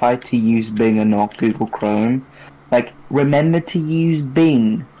specified to use Bing and not Google Chrome. Like, remember to use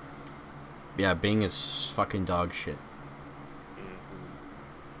Bing. Yeah, Bing is fucking dog shit.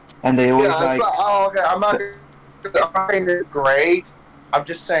 And they always Yeah, like, it's not, oh, okay. I'm not saying it's great. I'm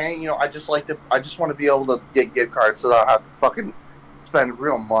just saying, you know, I just want to be able to get gift cards so that I don't have to fucking spend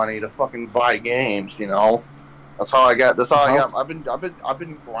real money to fucking buy games. You know, that's how I got. That's how I got. I've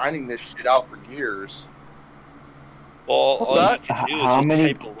been grinding this shit out for years. Well, all that? you can do is How just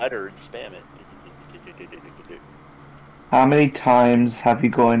many- type a letter and spam it. how many times have you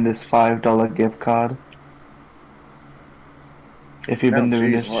gotten this $5 gift card? If you've been Oh,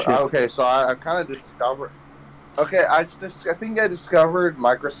 doing geez. this Well, shit. okay, so I kind of discovered. Okay, I think I discovered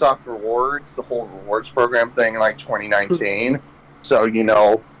Microsoft Rewards, the whole rewards program thing in like 2019. So you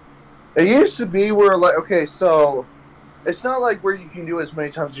know, it used to be where like okay, so it's not like where you can do as many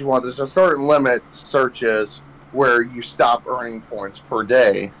times as you want. There's a certain limit to searches where you stop earning points per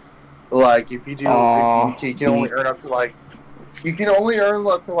day. Like if you do, if you can only earn up to like you can only earn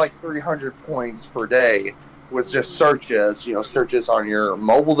up to like 300 points per day with just searches. You know, searches on your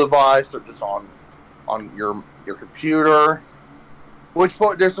mobile device, searches on your computer. Which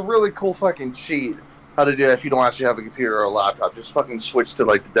there's a really cool fucking cheat how to do it if you don't actually have a computer or a laptop. Just fucking switch to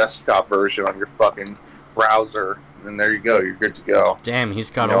like the desktop version on your fucking browser, and there you go. You're good to go. Damn, he's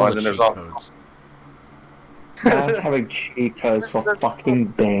got You know, all and the then cheat there's codes. Guys having cheat codes for fucking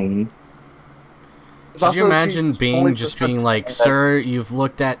Bing. Could you imagine only Bing just being like, and- "Sir, you've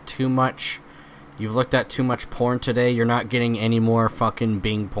looked at too much porn today. You're not getting any more fucking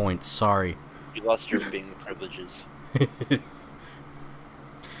Bing points. Sorry." You lost your Bing privileges.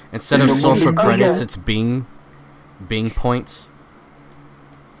 Instead of Yeah, social well, credits, yeah. it's Bing points.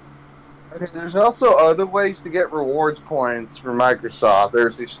 Okay, there's also other ways to get rewards points for Microsoft.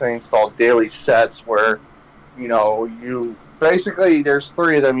 There's these things called daily sets where, you know, you basically there's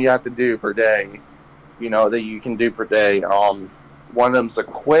 3 of them you have to do per day. You know that you can do per day. One of them's a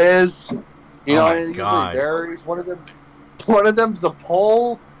quiz. You know, Oh my and it usually God. varies. One of them's a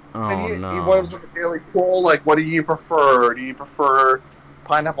poll. Oh And one of no. them's like a daily poll. Like, what do you prefer? Do you prefer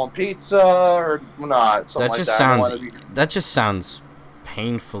pineapple on pizza or not. Something That like just that. sounds. That just sounds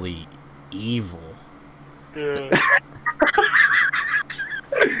painfully evil. Hey,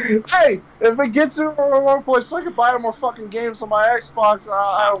 if it gets to one point, so I can buy more fucking games on my Xbox.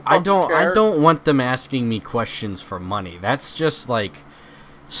 I don't care. I don't want them asking me questions for money. That's just like,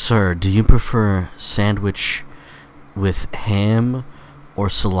 sir, do you prefer sandwich with ham or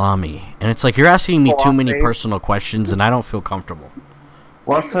salami? And it's like you're asking me too many personal questions, and I don't feel comfortable.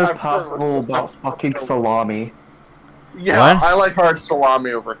 What's so powerful about fucking salami? Yeah, What? I like hard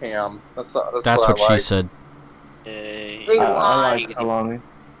salami over ham. That's what I she like. said. I like salami.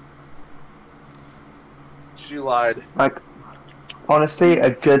 She lied. Like, honestly, a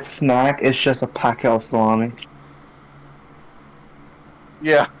good snack is just a packet of salami.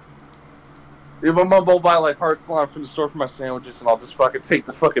 Yeah. Yeah, my mom will buy like hard salami from the store for my sandwiches, and I'll just fucking take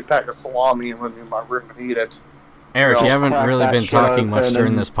the fucking pack of salami and run in my room and eat it. Eric, No, you haven't crack really that been shit talking much open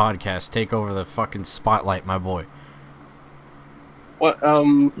during and- this podcast. Take over the fucking spotlight, my boy. What?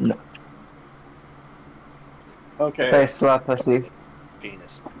 No. Okay. Say slap pussy.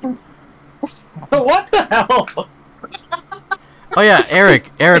 Penis. What the hell? Oh yeah,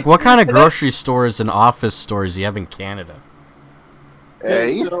 Eric, what kind of grocery stores and office stores do you have in Canada?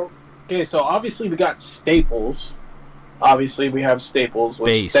 Hey? So obviously we got Staples. Obviously we have Staples,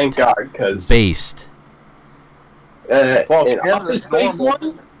 which Based. thank God, because Based. Well, and Canada's office-based normal.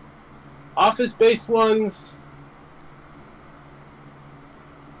 ones. Office-based ones.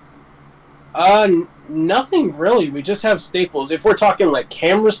 Nothing really. We just have Staples. If we're talking like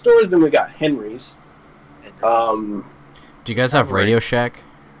camera stores, then we got Henry's. Do you guys have Radio Shack?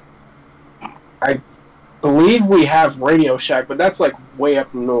 Believe we have Radio Shack, but that's like way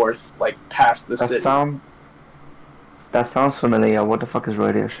up north, like past the city. That sounds familiar. What the fuck is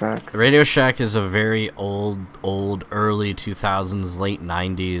Radio Shack? Radio Shack is a very old, early 2000s, late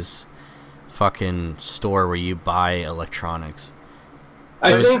 90s fucking store where you buy electronics.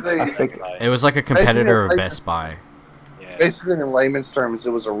 I Basically, think It was like a competitor of Basically, Best Buy. Yeah. basically, in layman's terms,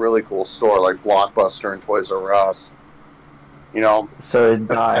 it was a really cool store, like Blockbuster and Toys R Us. You know, So it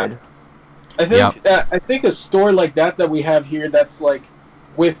died. I think a store like that we have here that's like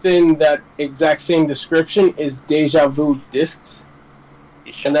within that exact same description is Deja Vu Discs.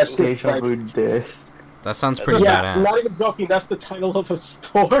 And that's Deja like, vu disc. That sounds pretty yeah, I'm not badass. even joking. That's the title of a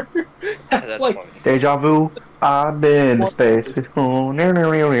store. that's That's like funny. Deja vu. I've been to space. of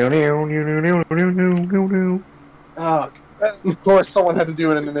course, someone had to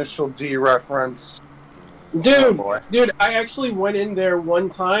do an initial D reference. Oh, dude, boy. I actually went in there one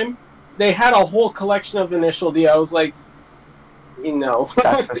time. They had a whole collection of Initial D. I was like, you know,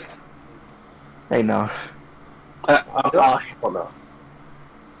 That's just... Hey, no. I don't know.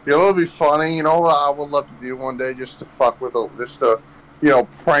 You know what would be funny? You know what I would love to do one day, just to fuck with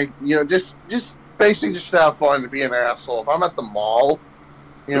prank. Just basically just to have fun, to be an asshole. If I'm at the mall,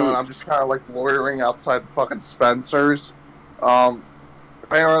 and I'm just kind of like loitering outside the fucking Spencer's.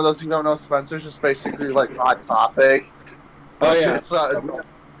 If anyone of those who don't know Spencer's, just basically like Hot Topic. Oh yeah.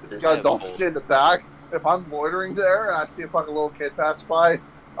 It's got adult shit in the back. If I'm loitering there and I see a fucking little kid pass by,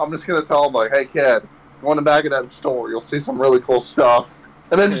 I'm just gonna tell him like, "Hey kid, go in the back of that store. You'll see some really cool stuff."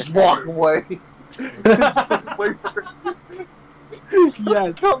 And then just walk away. Just wait for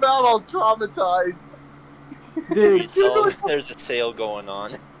Yes, come out all traumatized. dude. So there's a sale going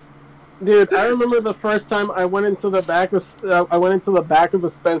on. Dude, I remember the first time I went into the back of the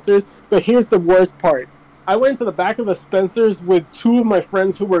Spencer's. But here's the worst part: I went into the back of the Spencer's with two of my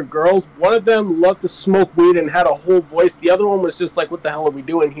friends who were girls. One of them loved to smoke weed and had a whole voice. The other one was just like, "What the hell are we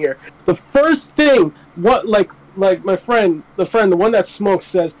doing here?" The first thing, like my friend, the one that smokes,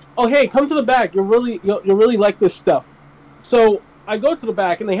 says, "Oh hey, come to the back. You'll really like this stuff." So I go to the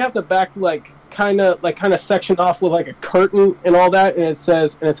back, and they have the back kind of sectioned off with like a curtain and all that, and it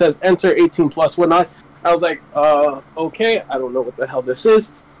says enter 18 plus whatnot. I was like, okay, I don't know what the hell this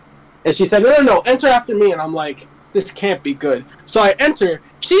is. And she said, no, enter after me. And I'm like, this can't be good. So I enter.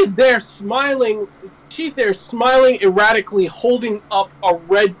 She's there smiling erratically, holding up a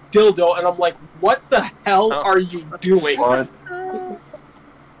red dildo, and I'm like, what the hell are you doing? What?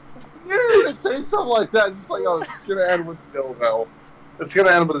 You're gonna say something like that, just like, "Oh, it's gonna end with a dildo." It's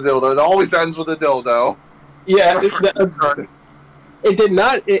gonna end with a dildo. It always ends with a dildo. Yeah, it did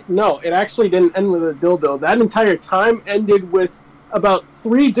not. It actually didn't end with a dildo. That entire time ended with about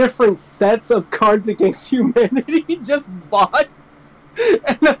 3 different sets of Cards Against Humanity just bought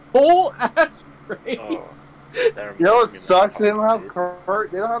and a whole ashtray. Oh, You know what sucks? They don't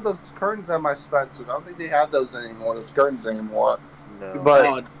have those curtains at my Spencer's. I don't think they have those anymore. Those curtains anymore. No.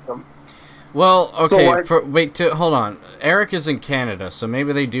 But Well, okay. So, like- Hold on. Eric is in Canada, so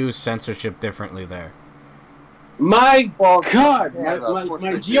maybe they do censorship differently there. My Well, God, yeah, my of course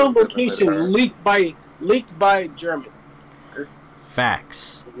they do, geolocation but- leaked by German.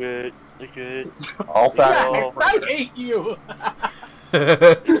 Facts. Good. Good. All facts. Oh. I hate you.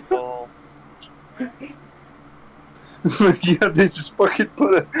 Oh. Yeah, they just fucking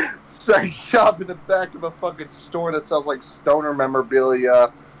put a sex shop in the back of a fucking store that sells like stoner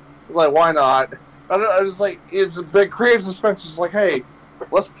memorabilia. Like, why not? I was like, it's a big creative suspense. It's like, hey,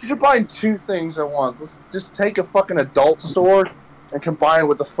 let's combine two things at once. Let's just take a fucking adult store and combine it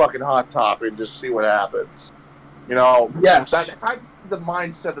with the fucking Hot Topic and just see what happens. You know, Yes. that's the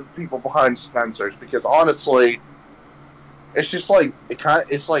mindset of the people behind Spencer's, because honestly, it's just like it kind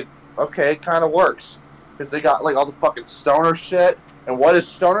of works because they got like all the fucking stoner shit, and what is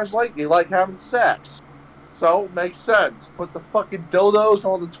stoners like? They like having sex, so it makes sense. Put the fucking dildos,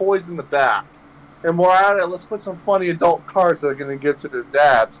 all the toys in the back, and more at it. Let's put some funny adult cards that are gonna give to their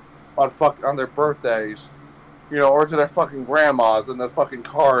dads on their birthdays. You know, or to their fucking grandmas, and the fucking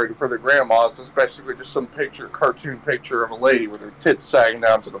card for their grandmas, especially with just some cartoon picture of a lady with her tits sagging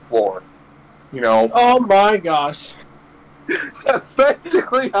down to the floor. You know, Oh my gosh. that's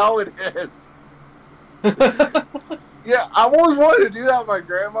basically how it is. Yeah, I always wanted to do that with my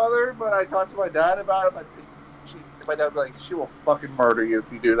grandmother, but I talked to my dad about it. But my dad was like, "She will fucking murder you if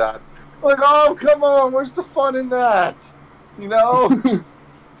you do that." I'm like, oh, come on, where's the fun in that? You know.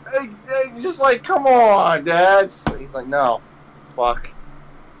 Just like, come on, Dad. He's like, no. Fuck.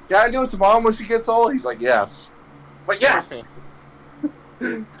 Gotta do it to Mom when she gets old? He's like, yes. But yes!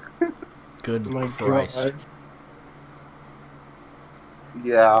 Good My Christ. God.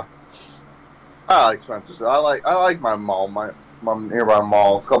 Yeah. I like Spencer's. I like my mall, my nearby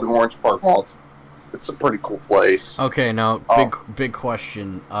mall. It's called the Orange Park Mall. It's a pretty cool place. Okay, now, big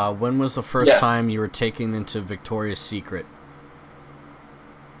question. When was the first Yes. time you were taken into Victoria's Secret?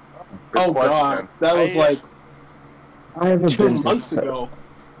 Good Oh God, that was like I haven't 2 been to months so- ago.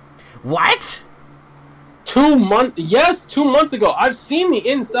 What? 2 months? Yes, 2 months ago. I've seen the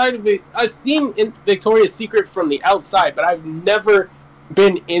inside of it. I've seen Victoria's Secret from the outside, but I've never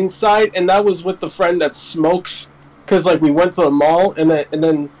been inside. And that was with the friend that smokes. Because like we went to the mall, and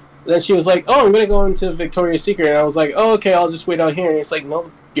then she was like, "Oh, I'm gonna go into Victoria's Secret," and I was like, "Oh, okay, I'll just wait out here." And it's like,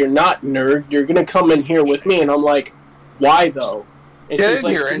 "No, you're not, nerd. You're gonna come in here with me." And I'm like, "Why though?" And Get she's in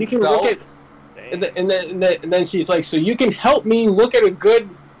like, here, "You can incel." look at." And then she's like, "So you can help me look at a good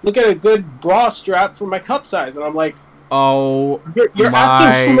bra strap for my cup size." And I'm like, Oh, "You're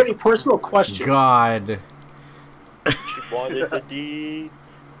asking too my many personal questions." God. She wanted the D.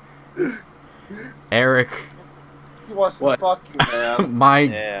 Eric, He wants to What? fuck you,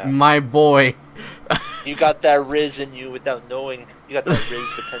 man. Yeah. my boy. You got that Riz in you without knowing. You got that Riz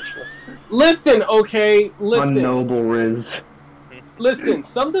potential. Listen, okay, listen, Unknowable Riz. listen.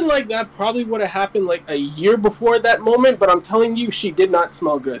 Something like that probably would have happened like a year before that moment. But I'm telling you, she did not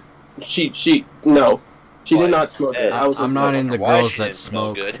smell good. She did not smell good. I was I'm like, not no, into Why girls she that didn't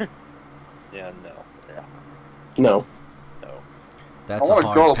smell smoke. good. Yeah, no. Yeah, no. no. That's I a want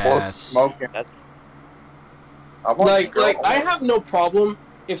a girl hard that blows pass. smoking. That's I want a Like girl I have no problem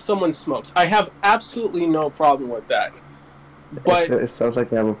if someone smokes. I have absolutely no problem with that. But It sounds like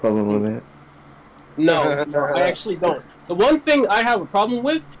you have a problem with it. no, I actually don't. The one thing I have a problem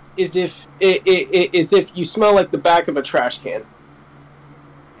with is if you smell like the back of a trash can.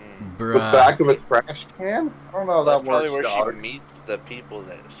 The Bruh. back of a trash can? I don't know if that's that probably works, where dog. she meets the people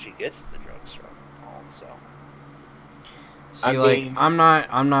that she gets the drugs from. Also, See, I like, mean- I'm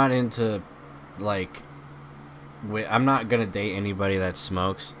not into, like, I'm not gonna date anybody that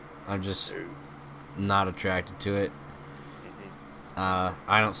smokes. I'm just not attracted to it.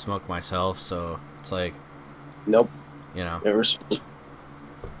 I don't smoke myself, so it's like, Nope. you know. Never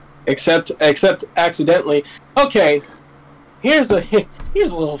except accidentally. Okay, here's a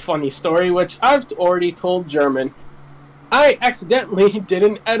little funny story which I've already told German. I accidentally did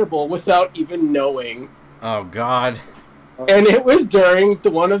an edible without even knowing, Oh God. and it was during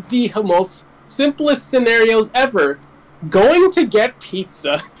one of the most simplest scenarios ever: going to get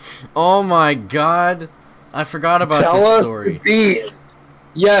pizza. Oh my God. I forgot about Tell this us story. the deets.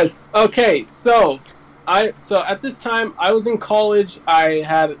 Yes. Okay. So at this time I was in college. I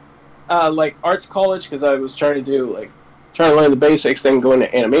had like arts college because I was trying to learn the basics, then go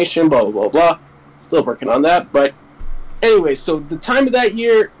into animation. Blah blah blah blah. Still working on that. But anyway, so the time of that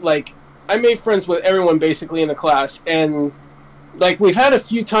year, like I made friends with everyone basically in the class, and like we've had a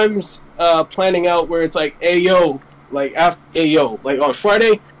few times planning out where it's like, hey yo, like on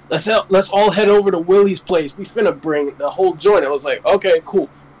Friday. Let's all head over to Willie's place. We finna bring the whole joint. I was like, okay, cool.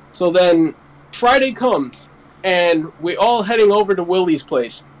 So then Friday comes, and we all heading over to Willie's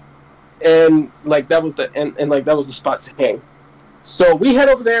place, and like that was the and like that was the spot to hang. So we head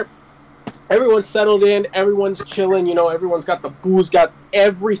over there. Everyone's settled in. Everyone's chilling. You know, everyone's got the booze, got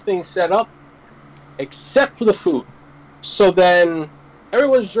everything set up, except for the food. So then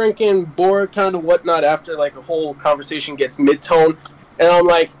everyone's drinking, bored, kind of whatnot. After like a whole conversation gets mid-tone, and I'm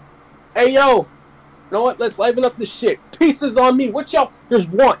like, "Hey yo, you know what? Let's liven up this shit. Pizza's on me. What y'all fuckers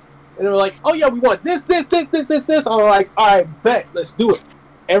want?" And they're like, "Oh yeah, we want this. I'm like, "All right, bet. Let's do it."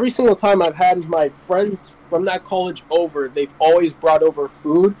 Every single time I've had my friends from that college over, they've always brought over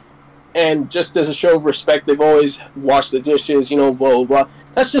food. And just as a show of respect, they've always washed the dishes, you know, blah, blah, blah.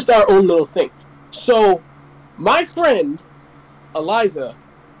 That's just our own little thing. So, my friend, Eliza,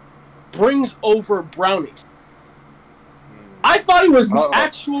 brings over brownies. I thought it was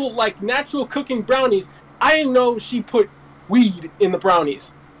actual, like, natural cooking brownies. I didn't know she put weed in the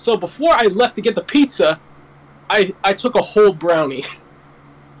brownies. So, before I left to get the pizza, I took a whole brownie.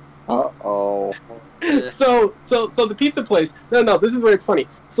 Uh-oh. So the pizza place. No, this is where it's funny.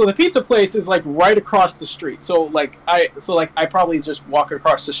 So the pizza place is like right across the street. So I probably just walk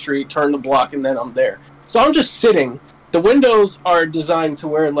across the street, turn the block, and then I'm there. So I'm just sitting. The windows are designed to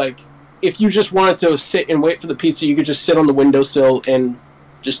where like if you just wanted to sit and wait for the pizza, you could just sit on the windowsill and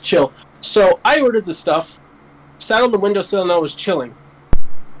just chill. So I ordered the stuff, sat on the windowsill, and I was chilling.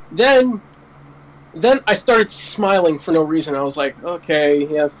 Then I started smiling for no reason. I was like, okay,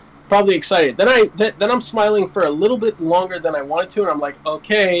 yeah. Probably excited. Then I'm smiling for a little bit longer than I wanted to, and I'm like,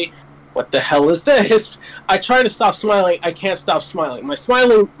 okay, what the hell is this? I try to stop smiling. I can't stop smiling. My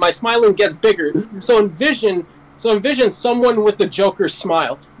smiling gets bigger. So envision someone with the Joker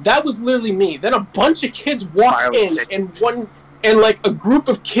smile. That was literally me. Then a bunch of kids walk in, and like a group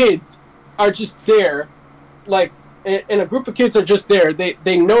of kids are just there, like, and a group of kids are just there.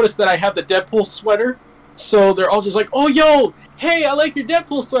 They notice that I have the Deadpool sweater, so they're all just like, oh yo. Hey, I like your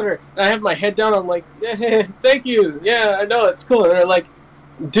Deadpool sweater. And I have my head down. I'm like, yeah, thank you. Yeah, I know, it's cool. And they're like,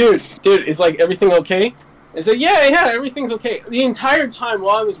 dude, is like everything okay? I said, yeah, everything's okay. The entire time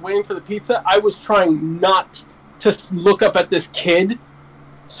while I was waiting for the pizza, I was trying not to look up at this kid.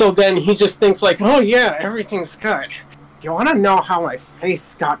 So then he just thinks like, oh yeah, everything's good. Do you want to know how my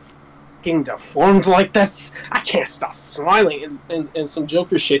face got fucking deformed like this? I can't stop smiling and some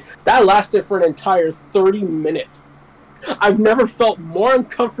Joker shit. That lasted for an entire 30 minutes. I've never felt more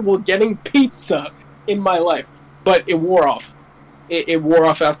uncomfortable getting pizza in my life, but it wore off. It wore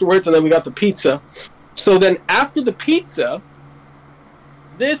off afterwards, and then we got the pizza. So then after the pizza,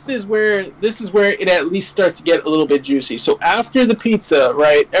 this is where it at least starts to get a little bit juicy. So after the pizza,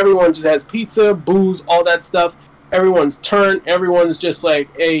 right, everyone just has pizza, booze, all that stuff. Everyone's turn. Everyone's just like,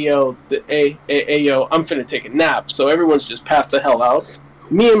 hey yo, I'm finna take a nap. So everyone's just passed the hell out.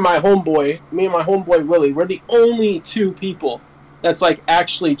 Me and my homeboy Willie, we're the only two people that's like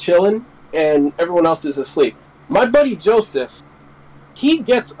actually chilling, and everyone else is asleep. My buddy Joseph, he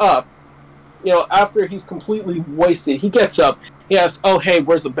gets up, you know, after he's completely wasted. He gets up. He asks, "Oh hey,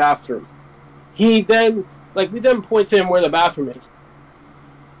 where's the bathroom?" We then point to him where the bathroom is.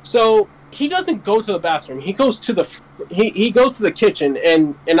 So he doesn't go to the bathroom. He goes to the kitchen,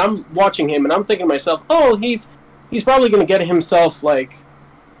 and I'm watching him, and I'm thinking to myself, "Oh, he's probably gonna get himself like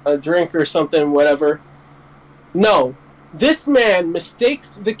a drink or something, whatever." No, this man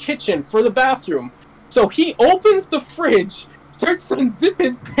mistakes the kitchen for the bathroom. So he opens the fridge, starts to unzip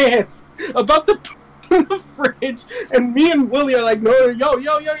his pants, about to put in the fridge, and me and Willie are like, no, no.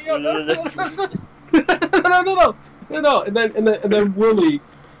 And then Willie,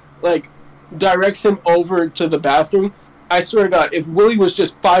 like, directs him over to the bathroom. I swear to God, if Willie was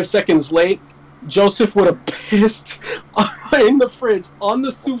just 5 seconds late, Joseph would have pissed in the fridge on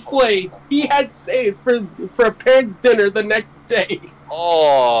the souffle he had saved for a parent's dinner the next day.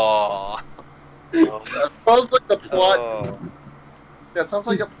 Oh. That sounds like the plot. That sounds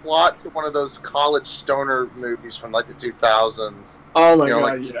like a plot to one of those college stoner movies from like the 2000s. Oh my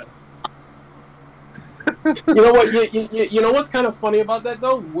God, yes. You know what? You know what's kind of funny about that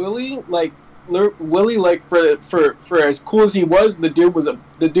though? Willie, for as cool as he was, the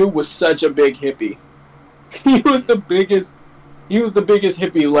dude was such a big hippie. He was the biggest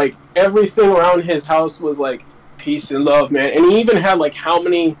hippie. Like everything around his house was like peace and love, man. And he even had like how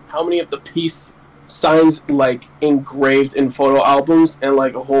many of the peace signs like engraved in photo albums and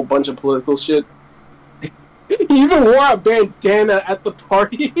like a whole bunch of political shit. He even wore a bandana at the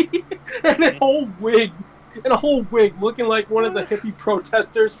party and a whole wig, looking like one of the hippie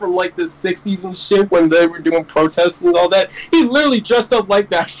protesters from like the 60s and shit when they were doing protests and all that. He literally dressed up like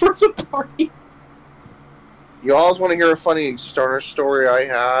that for the party. You always want to hear a funny stoner story I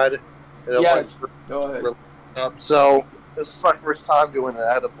had? Yes, go ahead. So this is my first time doing an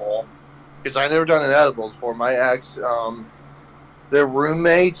edible because I never done an edible before. My ex, their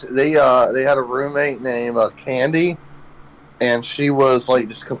roommate, they had a roommate named Candy, and she was like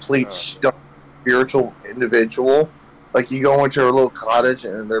this complete spiritual individual. Like you go into her little cottage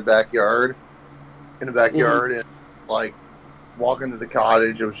in their backyard, and like walk into the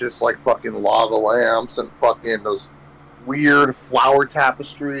cottage, it was just like fucking lava lamps and fucking those weird flower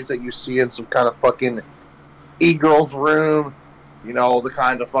tapestries that you see in some kind of fucking e-girl's room. You know, the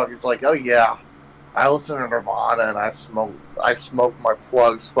kind of fucking, it's like, oh yeah, I listen to Nirvana and I smoke my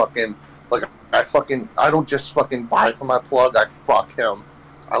plugs fucking, like, I don't just fucking buy from my plug, I fuck him.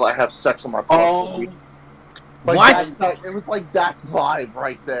 I have sex with my plug. Like what? It was like that vibe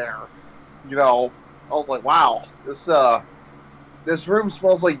right there. You know, I was like, wow, this room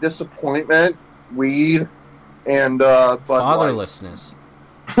smells like disappointment, weed, and fatherlessness.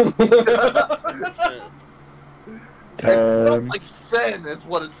 It smelled like sin is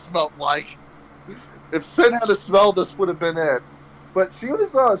what it smelled like. If sin had a smell, this would have been it. But she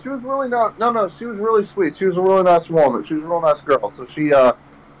was really not. No, she was really sweet. She was a really nice woman. She was a real nice girl. So she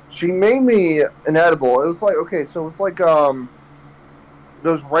made me an edible. It was like, okay, so it's like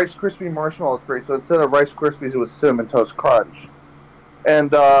those Rice Krispie marshmallow trays. So instead of Rice Krispies, it was Cinnamon Toast Crunch.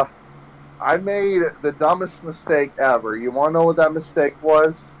 And I made the dumbest mistake ever. You want to know what that mistake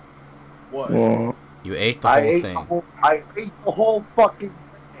was? What? Yeah. You ate the whole thing. I ate the whole fucking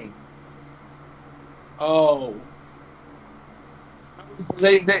thing. Oh.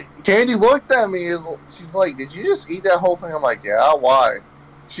 Candy looked at me. She's like, "Did you just eat that whole thing?" I'm like, "Yeah, why?"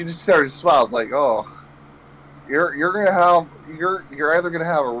 She just started to smile. I was like, "Oh, you're either gonna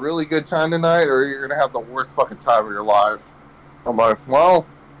have a really good time tonight, or you're gonna have the worst fucking time of your life." I'm like, "Well,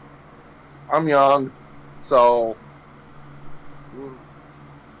 I'm young, so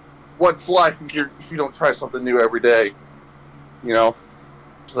what's life if you don't try something new every day?" You know?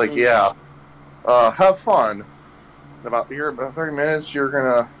 She's like, "Yeah, have fun. About 30 minutes, you're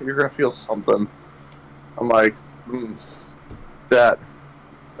gonna feel something." I'm like, that.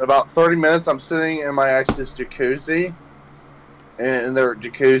 About 30 minutes, I'm sitting in my ex's jacuzzi, in their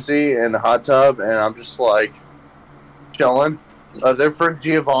jacuzzi and the hot tub, and I'm just like chilling. Their friend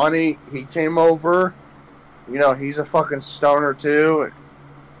Giovanni, he came over. You know, he's a fucking stoner too.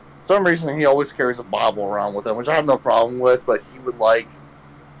 For some reason, he always carries a Bible around with him, which I have no problem with. But he would like,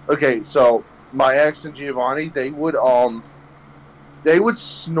 okay, so my ex and Giovanni, they would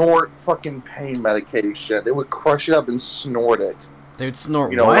snort fucking pain medication. They would crush it up and snort it. They'd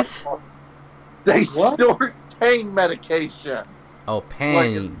snort what? They What? snort pain medication. Oh,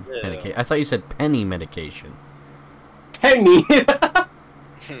 pain medication. I thought you said penny medication. Penny.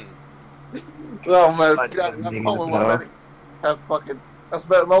 Oh man, that's the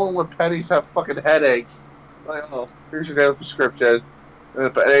moment when pennies have fucking headaches. Like, oh, here's your daily prescription.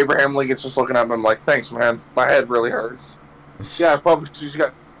 But Abraham Lincoln's just looking at me. I'm like, thanks, man. My head really hurts. Yeah, probably she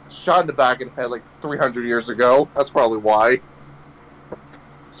got shot in the back of the head like 300 years ago. That's probably why.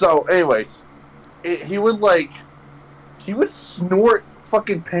 So, anyways, he would snort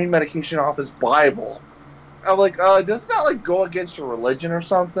fucking pain medication off his Bible. I'm like, doesn't that like go against your religion or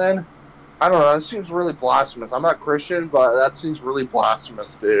something? I don't know. It seems really blasphemous. I'm not Christian, but that seems really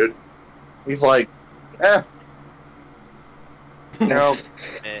blasphemous, dude. He's like, you know.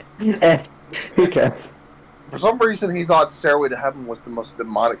 Okay. For some reason, he thought "Stairway to Heaven" was the most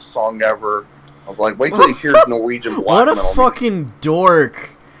demonic song ever. I was like, wait till he hears Norwegian black What a metal. fucking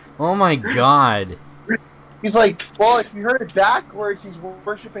dork! Oh my god. He's like, well, if you heard it backwards, he's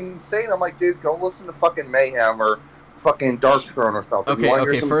worshiping Satan. I'm like, dude, go listen to fucking Mayhem or fucking Dark Throne or something.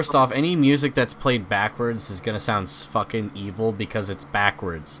 Okay, first off, any music that's played backwards is gonna sound fucking evil because it's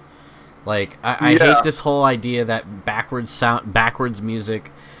backwards. Like, I hate this whole idea that backwards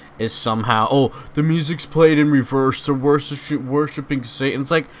music is somehow, oh, the music's played in reverse, they're worshipping Satan. It's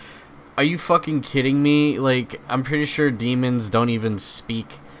like, are you fucking kidding me? Like, I'm pretty sure demons don't even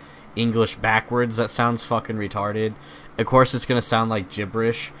speak English backwards. That sounds fucking retarded. Of course it's gonna sound like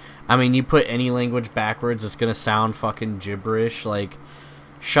gibberish. I mean, you put any language backwards, it's gonna sound fucking gibberish. Like,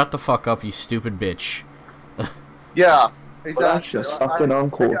 shut the fuck up, you stupid bitch. Yeah, exactly. Well, that's just fucking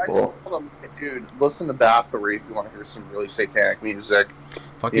uncalled for. Dude, listen to Bathory if you want to hear some really satanic music.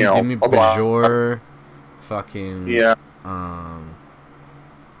 Fucking give me Bajor. Fucking you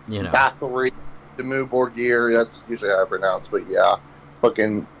know, Bathory, Dimmu Borgir. That's usually how I pronounce, but yeah,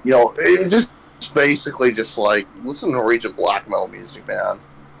 fucking, you know, it just basically just like listen to Norwegian black metal music, man.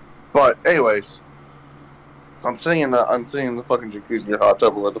 But anyways, I'm sitting in the fucking jacuzzi or hot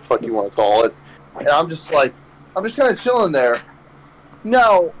tub or what the fuck you want to call it, and I'm just kind of chilling there.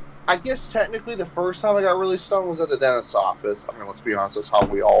 Now, I guess technically the first time I got really stoned was at the dentist's office. I mean, let's be honest, that's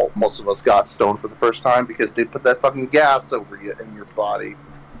how most of us got stoned for the first time, because they put that fucking gas over you in your body,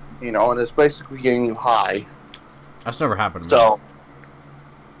 you know, and it's basically getting you high. That's never happened to me. So,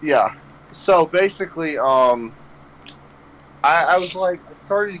 yeah. So basically, I was like, I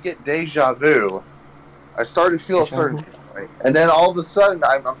started to get deja vu. I started to feel a certain way. And then all of a sudden,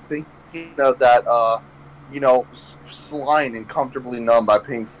 I'm thinking of that, you know, Slime and Comfortably Numb by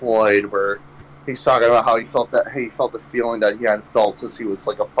Pink Floyd, where he's talking about how he felt the feeling that he hadn't felt since he was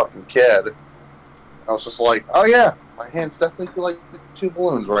like a fucking kid. I was just like, oh yeah, my hands definitely feel like 2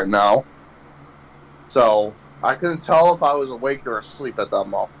 balloons right now. So I couldn't tell if I was awake or asleep at that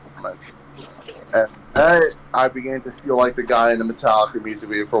moment. And I began to feel like the guy in the Metallica music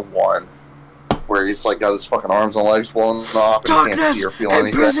video for one, where he's like got his fucking arms and legs blown off and he can't see or feel anything.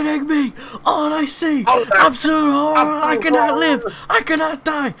 Imprisoning me, all I see, absolute horror, I cannot live, I cannot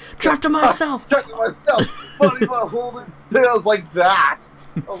die, trapped in myself. Trapped in myself, funny about holding stills like that.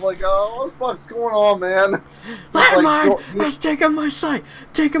 I was like, oh, what the fuck's going on, man? Landmine has taken my sight,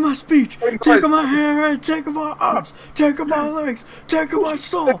 taken my speech, taken my hair, taken my arms, taken my legs, taken my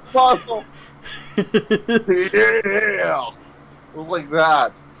soul. Possible. Yeah, it was like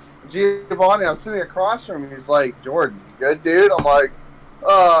that. Giovanni, I'm sitting across from him. He's like, Jordan, you good, dude? I'm like,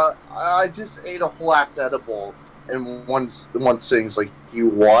 I just ate a whole ass edible. And one sings like, you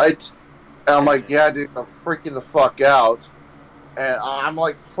what? And I'm like, yeah, dude, I'm freaking the fuck out. And I'm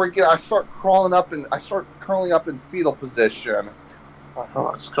like freaking. I start curling up in fetal position. Oh,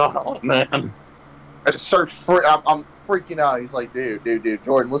 what's going on, man? I just start. I'm freaking out. He's like, dude,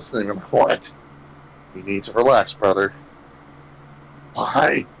 Jordan, listen to me. I'm like, what? You need to relax, brother.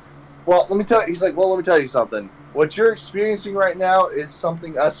 Why? Well, let me tell you. He's like, well, let me tell you something. What you're experiencing right now is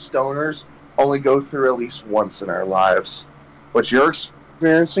something us stoners only go through at least once in our lives. What you're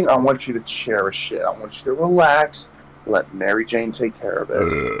experiencing, I want you to cherish it. I want you to relax. Let Mary Jane take care of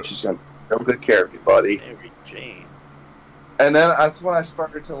it. She's going to take real good care of you, buddy. Mary Jane. And then that's when I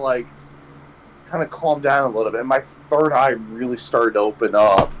started to, like, kind of calm down a little bit. My third eye really started to open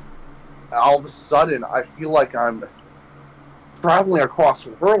up. And all of a sudden, I feel like I'm traveling across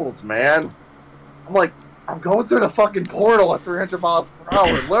worlds, man. I'm like, I'm going through the fucking portal at 300 miles per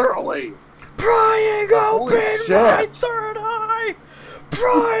hour, literally. Prying open my third eye!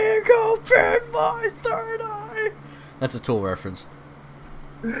 Prying open my third eye! That's a Tool reference.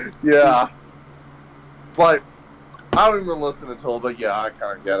 Yeah. But I don't even listen to Tool, but yeah, I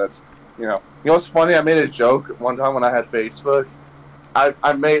kind of get it. You know what's funny? I made a joke one time when I had Facebook.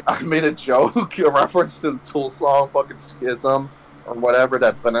 I made a joke, a reference to the Tool song, fucking Schism, or whatever,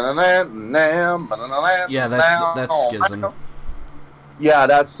 that yeah, that's Schism. Yeah,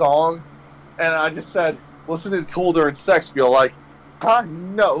 that song. And I just said, listen to Tool during sex, you're like, I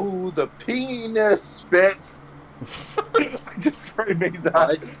know the penis spits. I just made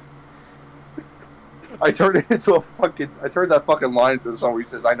that. I turned that fucking line into the song where he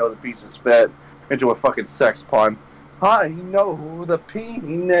says, I know the piece of spit, into a fucking sex pun. I know the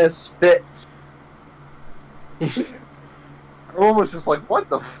penis fits. Everyone was just like,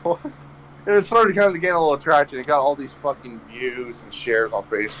 what the fuck? And it started kind of getting a little traction. It got all these fucking views and shares on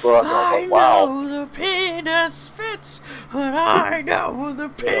Facebook. And I was like, wow. I know the penis fits, but I know the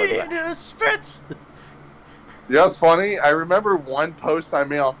penis fits. You know what's funny? I remember one post I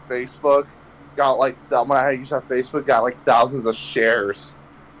made on Facebook got like, when I used to have Facebook, got like thousands of shares.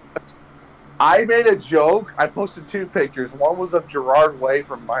 I made a joke. I posted 2 pictures. One was of Gerard Way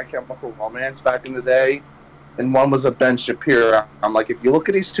from My Chemical Romance back in the day, and one was of Ben Shapiro. I'm like, if you look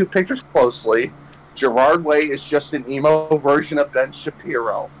at these 2 pictures closely, Gerard Way is just an emo version of Ben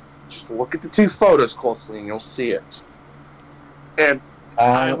Shapiro. Just look at the 2 photos closely and you'll see it. And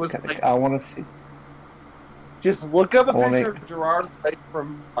I was like, I want to see. Just look up a picture of Gerard Way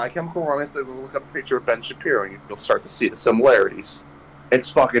from My Chemical Romance and look up a picture of Ben Shapiro and you'll start to see the similarities. It's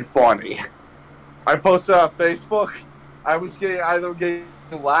fucking funny. I posted on Facebook. I was getting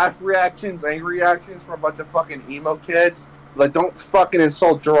laugh reactions, angry reactions from a bunch of fucking emo kids. Like, don't fucking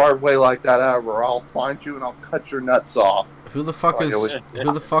insult Gerard Way like that ever, or I'll find you and I'll cut your nuts off. Who the fuck who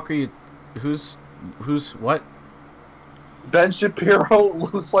the fuck are you? Who's what? Ben Shapiro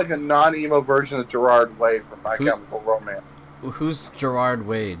looks like a non-emo version of Gerard Way from My Chemical Romance. Who's Gerard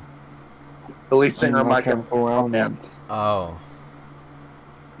Wade? The lead singer of My Chemical Romance. Oh.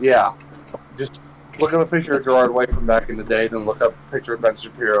 Yeah. Just look up a picture of Gerard Way from back in the day, then look up a picture of Ben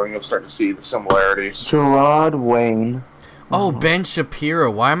Shapiro, and you'll start to see the similarities. Gerard Wayne. Oh, Ben Shapiro.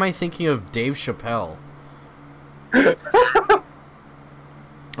 Why am I thinking of Dave Chappelle?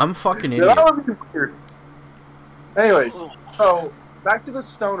 I'm a fucking idiot. Anyways, so back to the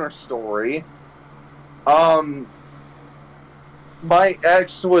stoner story. My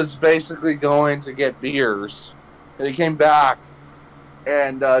ex was basically going to get beers. And he came back,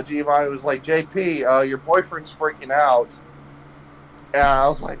 and Giovanni was like, JP, your boyfriend's freaking out. And I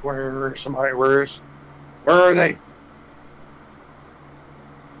was like, where are they?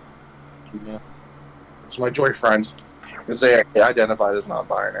 Yeah. It's my boyfriend. Because they identified as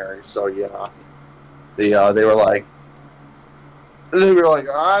non-binary, so yeah. They were like,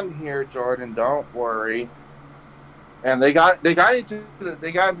 I'm here, Jordan, don't worry. And they got into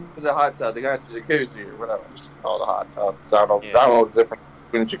the hot tub. They got into the jacuzzi or whatever it's called, a hot tub. So I don't know the difference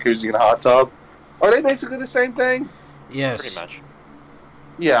between a jacuzzi and a hot tub. Are they basically the same thing? Yes. Pretty much.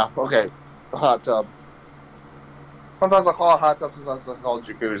 Yeah, okay. The hot tub. Sometimes I'll call it hot tub, sometimes I'll call it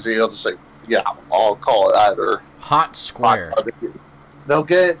jacuzzi. I'll just say, yeah, I'll call it either. Hot square.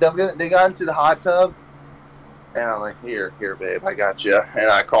 They got into the hot tub, and I'm like, here, babe, I got you.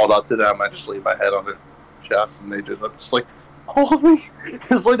 And I crawled up to them. I just laid my head on their chest, and I'm just like, holy.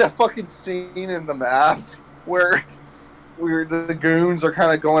 It's like that fucking scene in The Mask where the goons are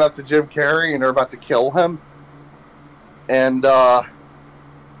kind of going up to Jim Carrey, and they're about to kill him. And,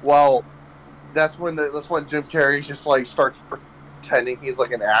 well, that's when Jim Carrey just, like, starts pretending he's,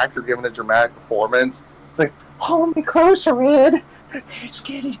 like, an actor giving a dramatic performance. It's like, hold me closer, Ed. It's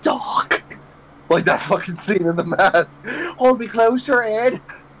Skinny Dog. Like that fucking scene in The Mask. Hold me closer, Ed.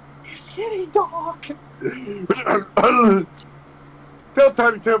 It's Skinny Dog. Tell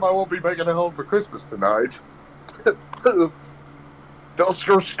Tiny Tim I won't be making it home for Christmas tonight. Tell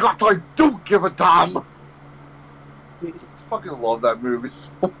Scott I don't give a damn. I fucking love that movie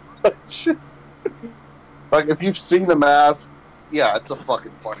so much. Like, if you've seen The Mask, yeah, it's a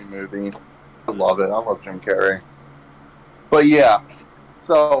fucking funny movie. I love it. I love Jim Carrey. But yeah,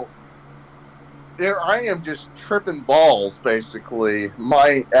 so there I am just tripping balls, basically.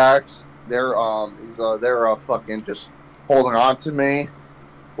 My ex, they're fucking just holding on to me.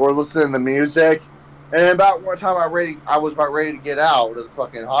 We're listening to music. And about one time I was about ready to get out of the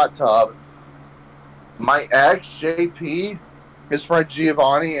fucking hot tub. My ex, JP, his friend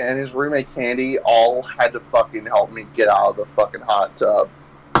Giovanni, and his roommate Candy all had to fucking help me get out of the fucking hot tub.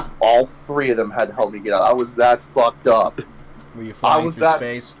 All three of them had to help me get out. I was that fucked up. Were you flying through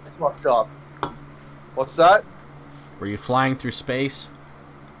space? Fucked up. What's that? Were you flying through space?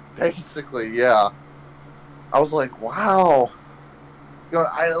 Basically, yeah. I was like, wow.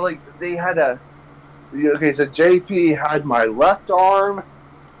 They had a... Okay, so JP had my left arm,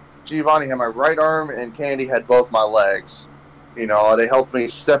 Giovanni had my right arm, and Candy had both my legs. You know, they helped me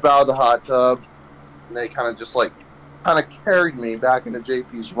step out of the hot tub, and they kind of carried me back into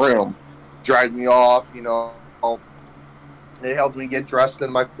JP's room, dragged me off, you know. They helped me get dressed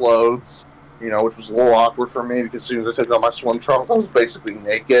in my clothes, you know, which was a little awkward for me because as soon as I took off my swim trunks, I was basically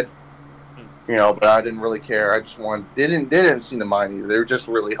naked. You know, but I didn't really care. I just they didn't seem to mind either. They were just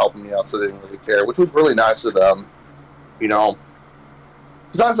really helping me out, so they didn't really care, which was really nice of them. You know,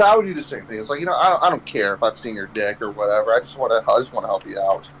 because I would do the same thing. It's like, you know, I don't care if I've seen your dick or whatever. I just want to help you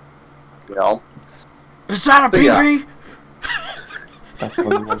out. You know. Is that a pee-pee? Yeah. That's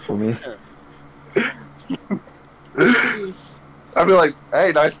funny one for me. I'd be like,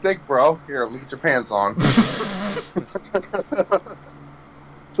 hey, nice steak, bro. Here, let me get your pants on.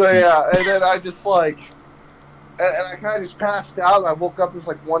 So, yeah, and then I just, like, and I kind of just passed out, and I woke up, it was,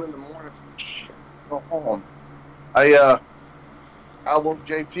 like, 1 in the morning. It's like, shit, go home. I woke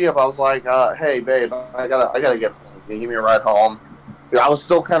JP up. I was like, hey, babe, I gotta get home. Can you give me a ride home? I was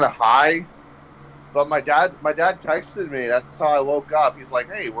still kind of high, but my dad texted me. That's how I woke up. He's like,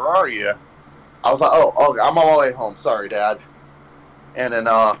 hey, where are you? I was like, oh, I'm on my way home. Sorry, Dad. And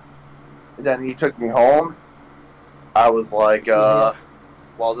then he took me home. I was like,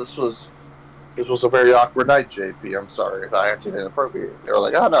 well, this was a very awkward night, JP. I'm sorry if I acted inappropriate. They were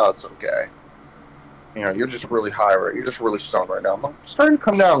like, oh, no, it's okay. You know, you're just really high, right? You're just really stoned right now. I'm starting to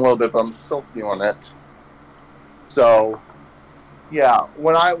come down a little bit, but I'm still feeling it. So, yeah,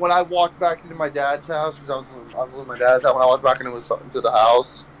 when I walked back into my dad's house, because I was living with my dad's house, when I walked back into the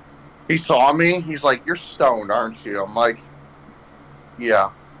house, he saw me. He's like, you're stoned, aren't you? I'm like, yeah.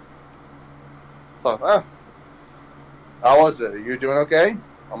 So, how was it? Are you doing okay?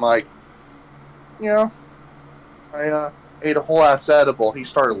 I'm like, yeah. I ate a whole ass edible. He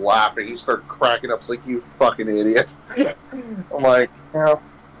started laughing. He started cracking up. It's like, you fucking idiot. I'm like, yeah.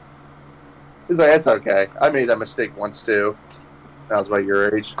 He's like, it's okay. I made that mistake once too. I was about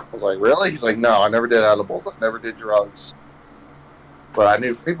your age. I was like, really? He's like, no, I never did edibles. I never did drugs. But I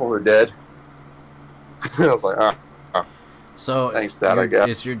knew people who did. I was like, So, thanks, Dad, I guess.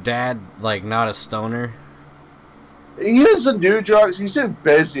 Is your dad, like, not a stoner? He doesn't do drugs. He's too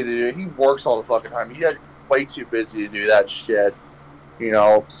busy to do it. He works all the fucking time. He's way too busy to do that shit. You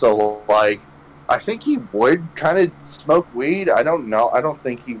know, so, like, I think he would kind of smoke weed. I don't know. I don't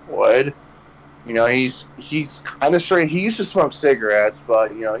think he would. You know, he's kind of straight. He used to smoke cigarettes,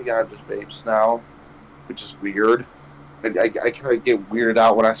 but, you know, he got just vapes now, which is weird. I kind of get weirded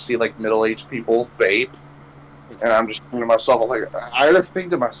out when I see, like, middle-aged people vape. And I'm just thinking to myself, like, I either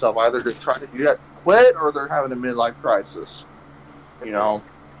think to myself, either they're trying to do that to quit or they're having a midlife crisis. You know?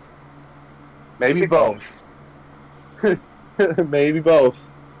 Maybe both. Maybe both.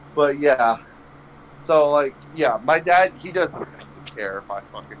 But, yeah. So, like, yeah, my dad, he doesn't care if I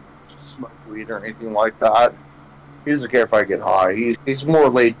fucking smoke weed or anything like that. He doesn't care if I get high. He's more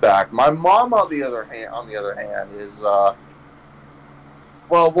laid back. My mom, on the other hand, is well,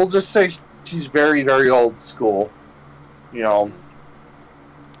 we'll just say she's very, very old school. You know,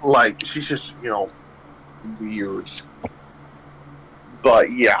 like she's just, you know, weird.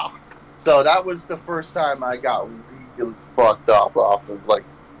 But yeah, so that was the first time I got really fucked up off of like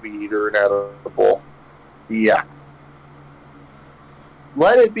weed or an edible. Yeah.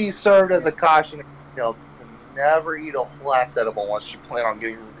 Let it be served as a cautionary tale to never eat a whole ass edible unless you plan on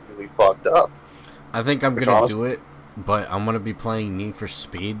getting really fucked up. I think I'm gonna do it, but I'm gonna be playing Need for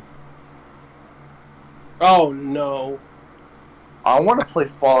Speed. Oh no. I want to play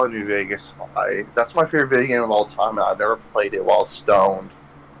Fallout New Vegas. That's my favorite video game of all time, and I've never played it while stoned.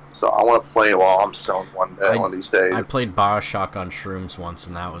 So I want to play it while I'm stoned one of these days. I played Bioshock on shrooms once,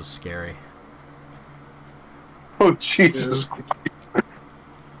 and that was scary. Oh, Jesus Christ.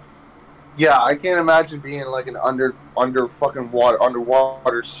 Yeah, I can't imagine being like an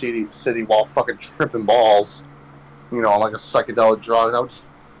underwater city while fucking tripping balls. You know, like a psychedelic drug. That was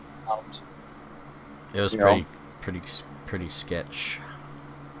out. It was pretty sketch.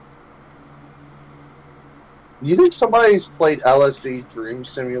 Do you think somebody's played LSD Dream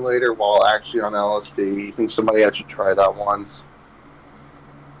Simulator while actually on LSD? You think somebody actually tried that once?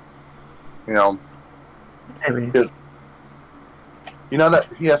 You know, Maybe. you know that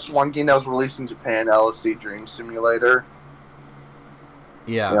he has one game that was released in Japan, LSD Dream Simulator.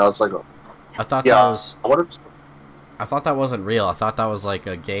 Yeah, you know, it's like I thought that was. I thought that wasn't real. I thought that was like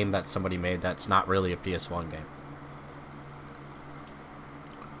a game that somebody made that's not really a PS1 game.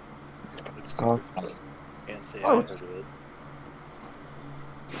 God. Can't say I heard of it.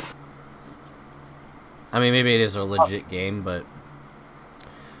 I mean, maybe it is a legit game, but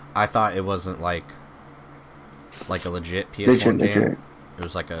I thought it wasn't like a legit PS1 game. It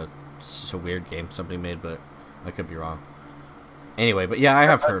was like just a weird game somebody made, but I could be wrong. Anyway, but yeah, I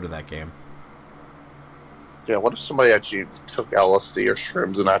have heard of that game. Yeah, what if somebody actually took LSD or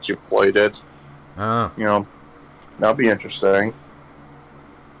shrooms and actually played it? Oh. You know, that'd be interesting.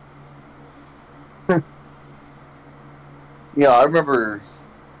 Yeah, I remember.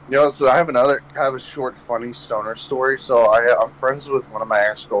 You know, so I have a short, funny stoner story. So I'm friends with one of my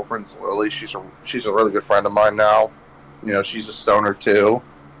ex-girlfriends, Lily. She's a really good friend of mine now. You know, she's a stoner too.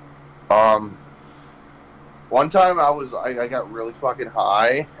 One time I got really fucking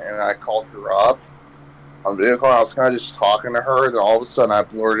high and I called her up on video call. I was kind of just talking to her, and all of a sudden I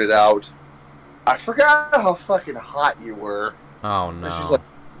blurted out, "I forgot how fucking hot you were." Oh no! And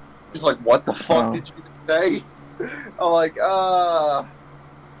she's like, "What the fuck did you say?" I'm like, I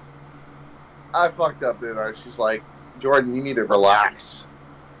fucked up, didn't I? She's like, "Jordan, you need to relax."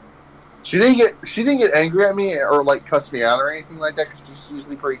 She didn't get angry at me or like cuss me out or anything like that, because she's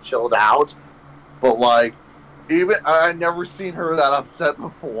usually pretty chilled out. But like, even I'd never seen her that upset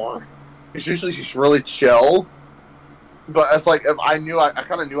before. Because usually she's really chill. But it's like, if I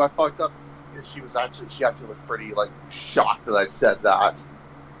kind of knew I fucked up, because she actually looked pretty like shocked that I said that.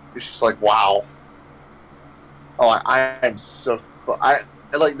 She's like, "Wow." Oh, I am so.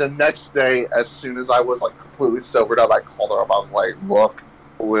 Like the next day, as soon as I was like completely sobered up, I called her up. I was like, "Look,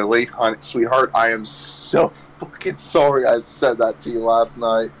 Lily, honey, sweetheart, I am so fucking sorry I said that to you last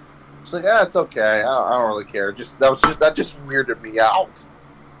night." She's like, "Yeah, it's okay. I don't really care. That just weirded me out.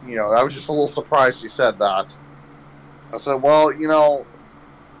 You know, I was just a little surprised you said that." I said, "Well, you know,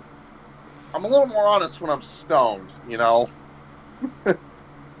 I'm a little more honest when I'm stoned. You know,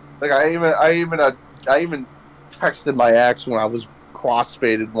 like I even texted my ex when I was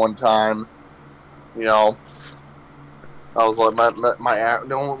crossfaded one time. You know, I was like,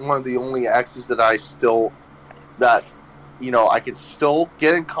 one of the only exes that you know, I can still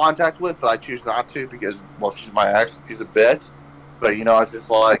get in contact with, but I choose not to because, well, she's my ex. She's a bitch. But, you know, I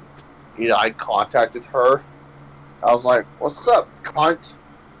just like, you know, I contacted her. I was like, "What's up, cunt?"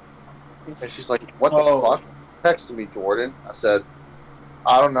 And she's like, "What the fuck?" Texted me, Jordan. I said,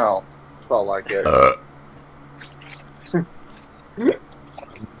 "I don't know. Felt like it."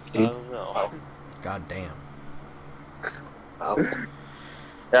 God damn.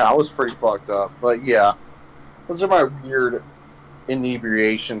 Yeah, I was pretty fucked up. But yeah, those are my weird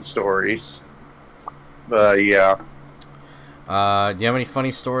inebriation stories. But yeah. Do you have any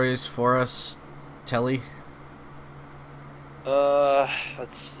funny stories for us, Telly?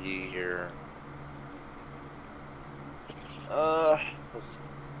 Let's see here. Let's see.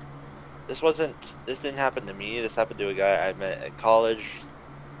 This didn't happen to me. This happened to a guy I met at college.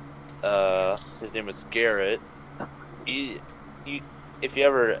 His name was Garrett. If you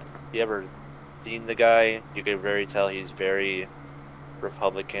ever seen the guy, you could tell he's very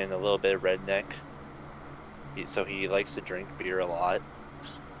Republican, a little bit redneck. So he likes to drink beer a lot.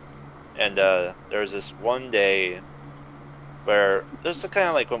 And there was this one day where this is kind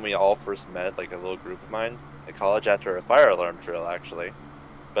of like when we all first met, like a little group of mine at college after a fire alarm drill, actually.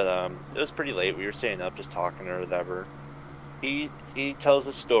 But it was pretty late. We were staying up just talking or whatever. He tells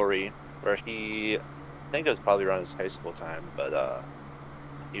a story where I think it was probably around his high school time, but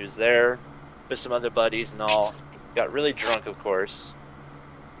he was there with some other buddies and all. Got really drunk, of course.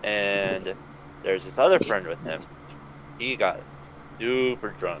 And there's this other friend with him. He got super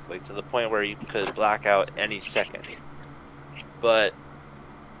drunk, like to the point where he could black out any second. But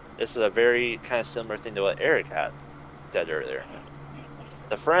this is a very kind of similar thing to what Eric had said earlier.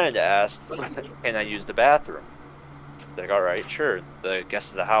 The friend asked, "Can I use the bathroom?" Like, all right, sure. The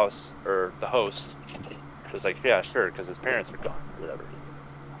guest of the house, or the host, was like, yeah, sure, because his parents are gone, or whatever.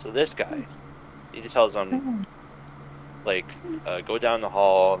 So this guy, he just tells him, like, go down the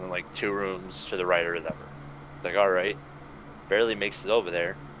hall and like 2 rooms to the right or whatever. Like, all right. Barely makes it over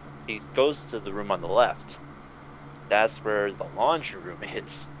there. He goes to the room on the left. That's where the laundry room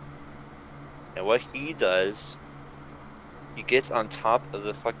is. And what he does, he gets on top of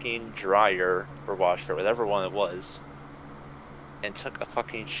the fucking dryer or washer, whatever one it was, and took a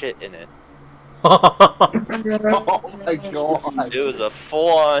fucking shit in it. Oh my god. It was a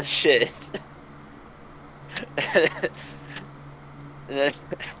full-on shit. and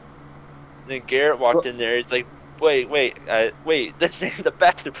then Garrett walked in there. He's like, wait, this ain't the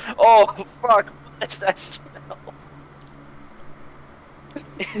bathroom. Oh, fuck, what's that smell?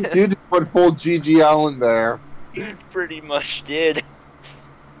 Dude went full G.G. Allen there. He pretty much did.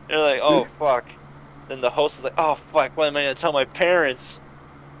 They're like, oh, fuck. Then the host is like, oh, fuck, what am I going to tell my parents?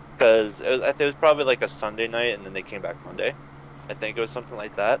 Because it was probably like a Sunday night, and then they came back Monday. I think it was something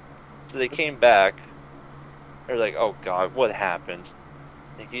like that. So they came back. They're like, oh, God, what happened?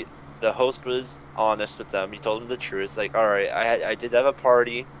 And the host was honest with them. He told them the truth. Like, all right, I did have a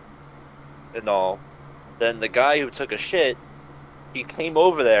party and all. Then the guy who took a shit, he came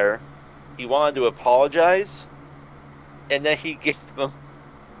over there. He wanted to apologize, and then he gave them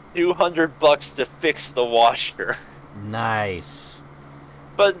 $200 to fix the washer. Nice.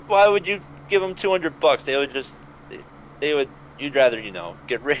 But why would you give them $200? You'd rather,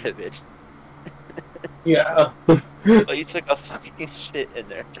 get rid of it. Yeah. But you took a fucking shit in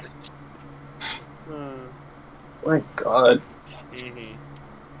there. My god. Mm-hmm.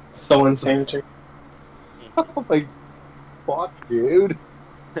 So insanitary. Oh my fuck, dude.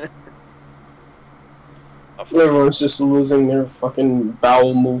 Everyone's just losing their fucking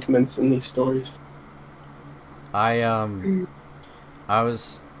bowel movements in these stories. I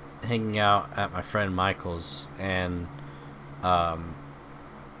was hanging out at my friend Michael's, and my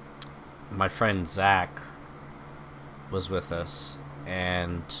friend Zach was with us,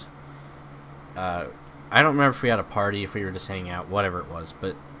 and I don't remember if we had a party, if we were just hanging out, whatever it was,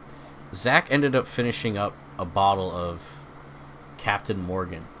 but Zach ended up finishing up a bottle of Captain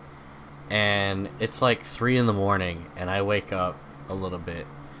Morgan, and it's like 3 in the morning, and I wake up a little bit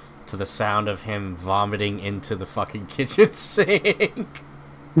to the sound of him vomiting into the fucking kitchen sink.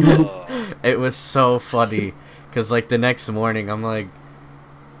 It was so funny, because like the next morning I'm like,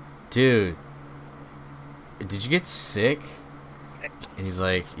 dude, did you get sick? And he's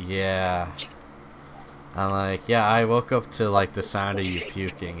like, yeah. I'm like, yeah, I woke up to like the sound of you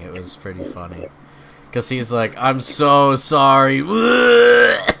puking. It was pretty funny, because he's like, I'm so sorry. I'm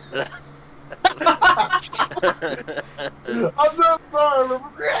so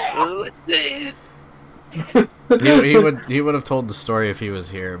sorry. he would have told the story if he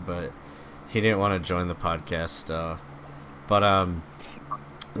was here, but he didn't want to join the podcast. But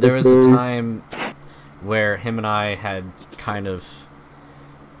there was a time where him and I had kind of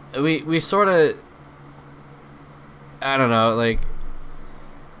we sort of, I don't know, like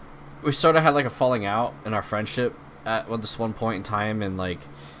we sort of had like a falling out in our friendship at this one point in time, and like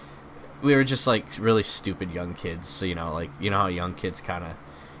we were just like really stupid young kids, so like how young kids kind of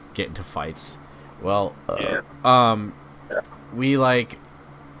get into fights. Well, we like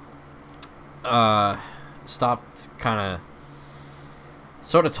stopped kind of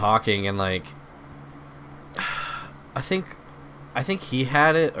sort of talking, and like I think he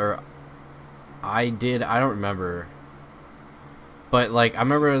had it or I did. I don't remember. But like I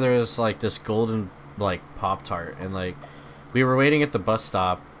remember there was like this golden like Pop-Tart, and like we were waiting at the bus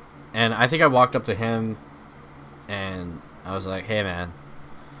stop, and I think I walked up to him and I was like, "Hey man."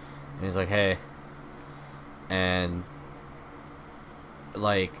 And he's like, "Hey." And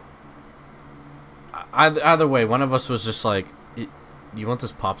like either way, one of us was just like, "You want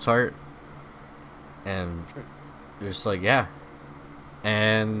this Pop-Tart?" And you're just like, "Yeah."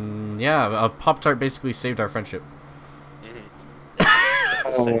 And yeah, a Pop-Tart basically saved our friendship.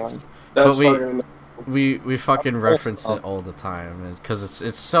 That's But fucking- we fucking reference it all the time because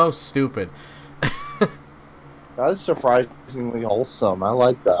it's so stupid. That is surprisingly wholesome. I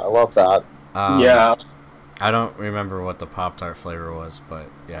like that. I love that. yeah. I don't remember what the Pop-Tart flavor was, but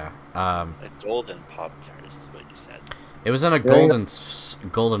yeah. A golden Pop-Tart is what you said. It was in a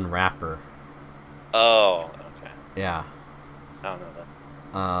golden wrapper. Oh, okay. Yeah. I don't know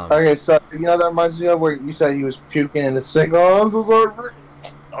that. Okay, so you know that reminds me of where you said he was puking in the sink. Oh, I'm so sorry.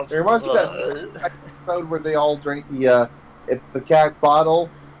 It reminds me of that episode where they all drank the Ipecac bottle,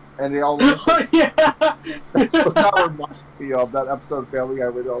 and they all. Yeah. That's what that reminds me of. That episode of Family Guy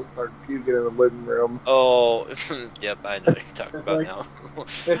where they all started puking in the living room. Oh, yep, I know what you're talking It's about like- now.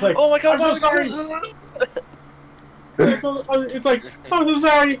 It's like, Oh my god, I'm so sorry. It's like, I'm so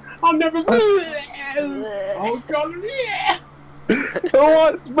sorry. I'll never. Oh god. Yeah. Who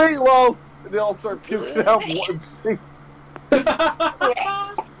wants meatloaf? And they all start puking out one sink.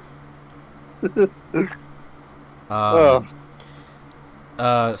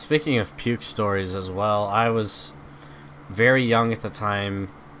 Speaking of puke stories as well, I was very young at the time,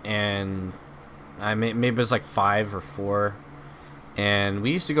 and maybe it was like 5 or 4, and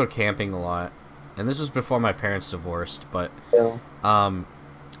we used to go camping a lot, and this was before my parents divorced, but Yeah.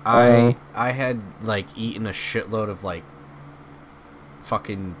 I had like eaten a shitload of like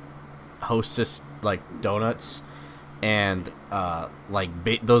fucking Hostess like donuts and like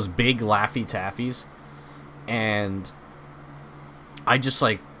those big Laffy Taffies, and I just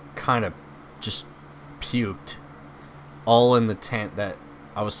like kind of just puked all in the tent that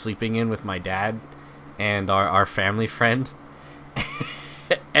I was sleeping in with my dad and our family friend.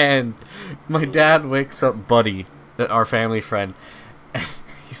 And my dad wakes up Buddy, our family friend, and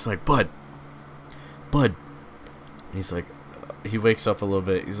he's like, Bud. And he's like, he wakes up a little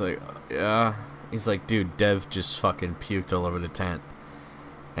bit. He's like, yeah. He's like, dude, Dev just fucking puked all over the tent.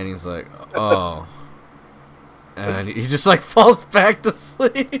 And he's like, oh. And he just like falls back to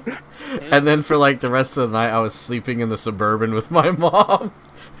sleep. And then for like the rest of the night, I was sleeping in the Suburban with my mom.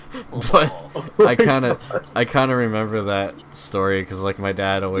 But I kind of remember that story because like my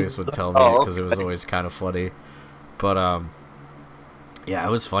dad always would tell me because it was always kind of funny. But yeah,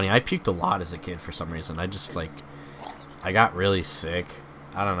 it was funny. I puked a lot as a kid for some reason. I just like I got really sick.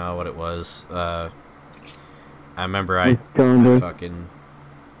 I don't know what it was. I remember I fucking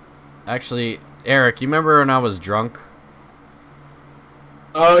actually, Eric, you remember when I was drunk?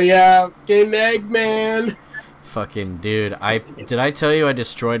 Oh yeah, Game Eggman. Fucking dude, did I tell you I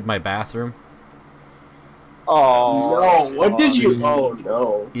destroyed my bathroom? Oh No, what did you? Oh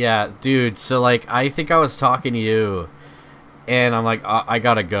no. Yeah, dude. So like, I think I was talking to you, and I'm like, I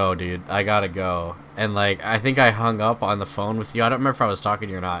gotta go, dude. I gotta go. And like, I think I hung up on the phone with you. I don't remember if I was talking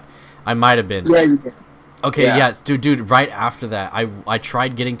to you or not. I might have been. Yeah, you did. Okay, Yeah. yeah, dude. Right after that, I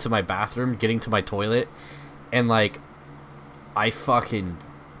tried getting to my bathroom, getting to my toilet, and like, I fucking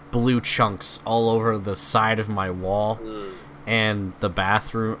blew chunks all over the side of my wall and the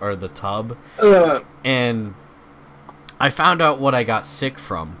bathroom or the tub. And I found out what I got sick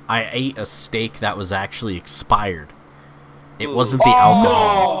from. I ate a steak that was actually expired. It wasn't the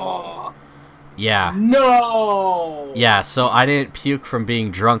alcohol. Oh Yeah. no. Yeah, so I didn't puke from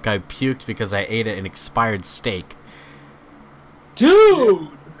being drunk. I puked because I ate an expired steak. Dude.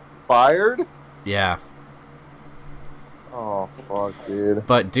 Fired? Yeah. Oh, fuck, dude.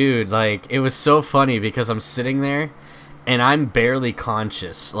 But dude, like, it was so funny because I'm sitting there and I'm barely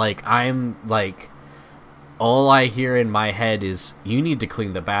conscious. Like, I'm like, all I hear in my head is, you need to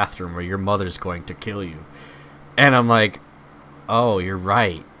clean the bathroom or your mother's going to kill you. And I'm like, oh, you're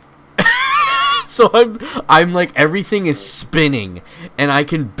right. So I'm like, everything is spinning and I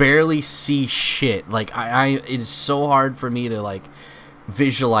can barely see shit. Like, it is so hard for me to like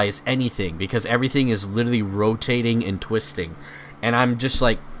visualize anything because everything is literally rotating and twisting, and I'm just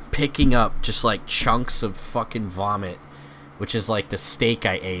like picking up just like chunks of fucking vomit, which is like the steak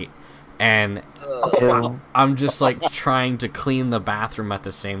I ate, and Ew. I'm just like trying to clean the bathroom at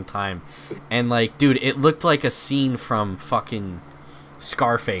the same time, and like, dude, it looked like a scene from fucking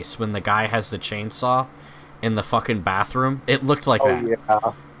Scarface when the guy has the chainsaw in the fucking bathroom. It looked like that.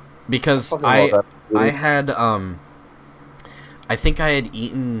 Yeah. Because fucking love that movie. I had I think I had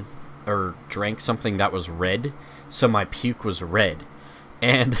eaten or drank something that was red, so my puke was red,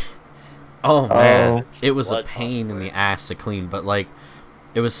 and oh man, it was a blood pain in constantly. the ass to clean. But like,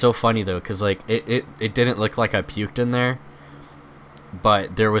 it was so funny though, because like it didn't look like I puked in there,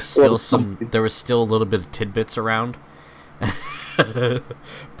 but there was still there was still a little bit of tidbits around.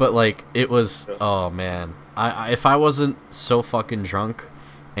 But like, it was, oh man, I if I wasn't so fucking drunk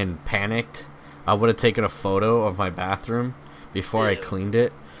and panicked, I would have taken a photo of my bathroom before I Yeah. cleaned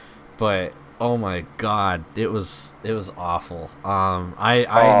it. But oh my god, it was awful. I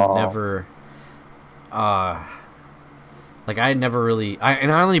Aw. never like, I had never really,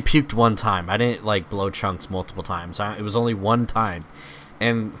 and I only puked one time. I didn't like blow chunks multiple times. It was only one time,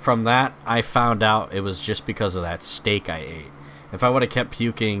 and from that I found out it was just because of that steak I ate. If I would have kept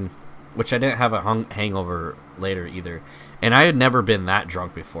puking, which I didn't have a hangover later either, and I had never been that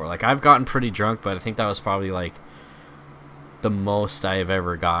drunk before. Like, I've gotten pretty drunk, but I think that was probably like the most I have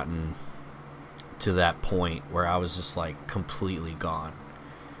ever gotten to that point where I was just like completely gone.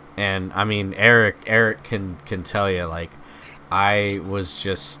 And I mean, Eric can tell you, like, I was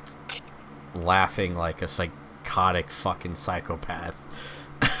just laughing like a psychotic fucking psychopath.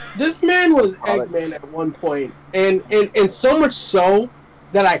 This man was Eggman at one point, and so much so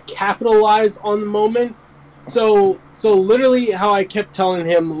that I capitalized on the moment. So literally, how I kept telling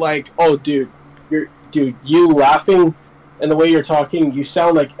him, like, "Oh, dude, you laughing, and the way you're talking, you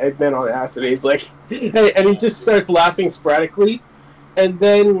sound like Eggman on acid." He's like, and he just starts laughing sporadically, and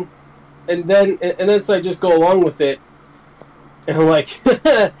then so I just go along with it, and I'm like,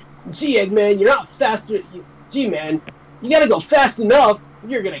 "Gee, Eggman, you're not faster. Gee, man, you gotta go fast enough.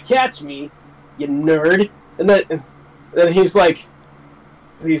 You're gonna catch me, you nerd." And then he's like,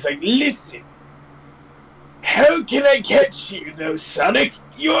 "Listen, how can I catch you though, Sonic?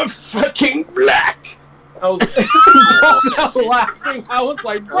 You're fucking black." I was out laughing. I was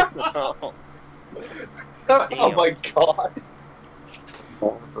like, "Bro." Oh my god.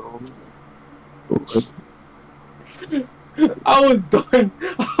 I was done.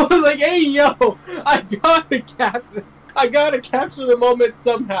 I was like, "Hey, yo, I gotta capture the moment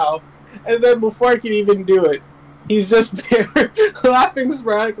somehow." And then before I can even do it, he's just there laughing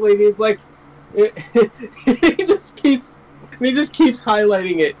sporadically. And he's like, he just keeps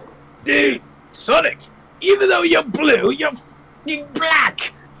highlighting it. "Dude, Sonic, even though you're blue, you're fucking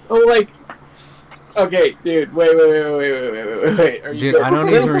black." I'm like, "Okay, dude, wait. Are you Dude, good?" I don't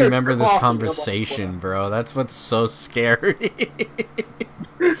even remember this Talking about conversation, bro. That's what's so scary.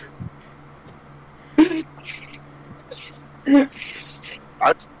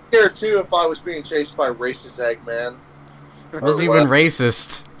 Here too, if I was being chased by racist Eggman. It wasn't even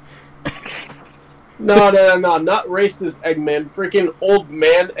racist. No, not racist Eggman. Freaking old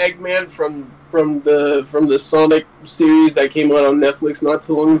man Eggman from the Sonic series that came out on Netflix not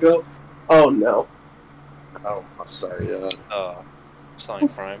too long ago. Oh no. Oh, I'm sorry.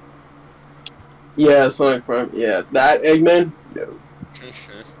 Sonic Prime. Yeah, Sonic Prime. Yeah, that Eggman. No.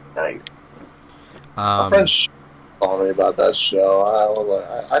 My friend told me about that show. I was like,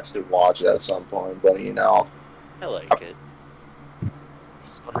 I should watch it at some point, but you know. I like it.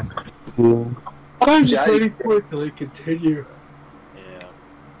 I'm just Yeah, waiting for it to continue. Yeah.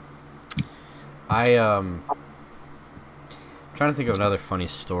 I'm trying to think of another funny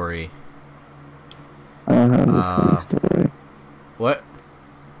story. I have a funny story. What?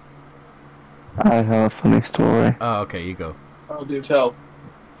 I have a funny story. Oh, okay, you go. I'll do tell.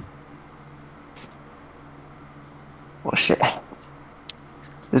 Oh shit.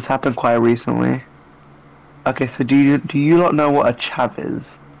 This happened quite recently. Okay, so do you not know what a chav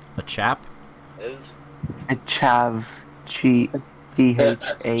is? A chap? A chav, CHAV.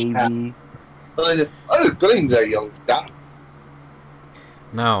 Oh, good there, young guy.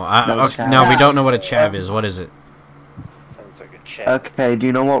 No, No, okay, chav. no, we don't know what a chav is. What is it? Sounds like a chat. Okay, do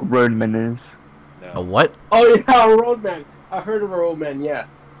you know what roadman is? A No. what? Oh yeah, Roadman. I heard of a Roadman. Yeah.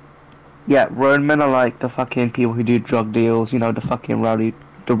 Yeah, roadmen are like the fucking people who do drug deals, you know, the fucking rowdy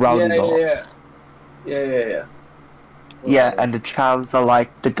lot. Yeah. Yeah, and the chavs are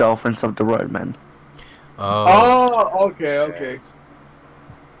like the girlfriends of the roadmen. Oh. Oh, okay.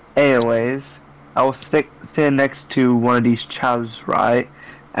 Anyways, I was sitting next to one of these chavs, right?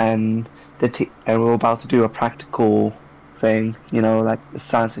 And and we were about to do a practical thing, you know, like a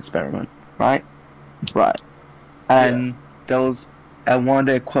science experiment, right? Right. And there was and one of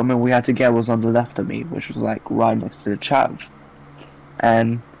the equipment we had to get was on the left of me, which was like right next to the chav.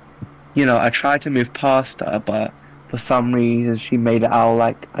 And you know, I tried to move past her, but for some reason she made it out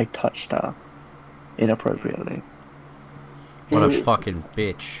like I touched her inappropriately. What a fucking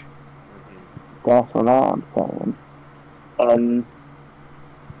bitch. That's what I'm saying. And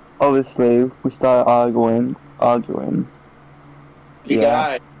obviously we started arguing.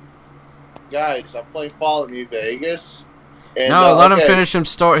 Hey, guys, I'm playing Fallout New Vegas. And, No, let him okay. finish his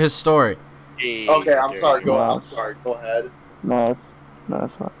story. Hey, Okay, I'm sorry. Go Wow. ahead. I'm sorry. Go ahead. No,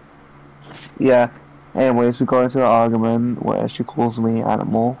 it's fine. Yeah. Anyways, we got into an argument where she calls me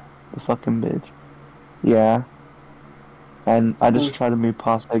animal, the fucking bitch. Yeah. And I just tried to move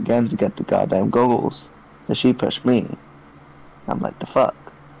past her again to get the goddamn goggles. And she pushed me. I'm like, the fuck.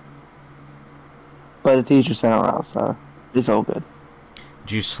 But the teacher sent her out, so it's all good.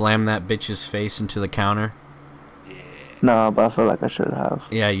 Did you slam that bitch's face into the counter? Yeah. No, but I feel like I should have.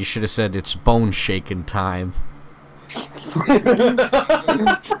 Yeah, you should have said it's bone shaking time.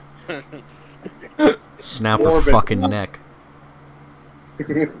 Snap her Morbid. fucking neck.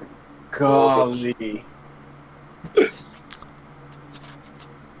 Golly.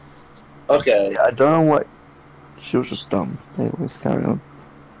 Okay. Yeah, I don't know what. She was just dumb. Anyways, carry on.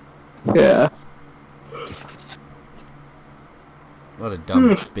 Yeah. What a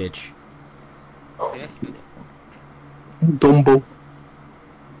dumb bitch. Dumbo.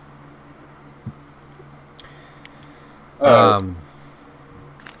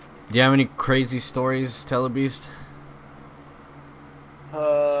 Do you have any crazy stories, Telebeast?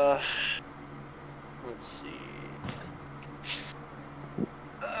 Let's see.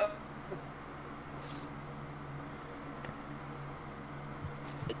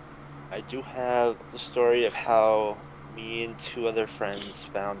 I do have the story of how me and two other friends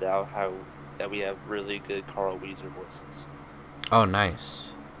found out that we have really good Carl Weezer voices. Oh,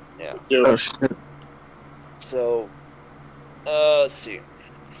 nice. Yeah. Dude, shit. So, let's see.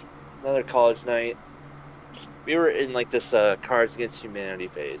 Another college night. We were in like this Cards Against Humanity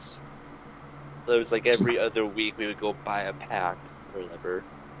phase. So it was like every other week we would go buy a pack or whatever.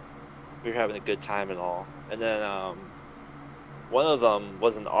 We were having a good time and all. And then one of them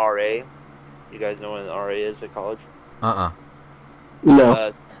was an RA. You guys know what an RA is at college? Uh-uh.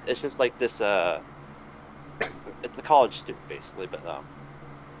 No. It's just like this. It's a college student basically, but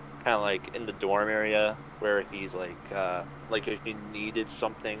kind of like in the dorm area where he's like if you needed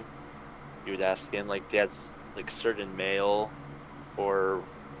something, you would ask him. Like, that's like certain mail, or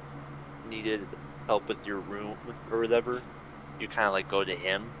needed help with your room or whatever, you kind of like go to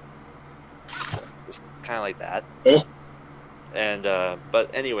him. Just kind of like that. Eh? And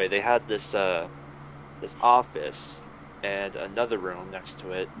but anyway, they had this this office and another room next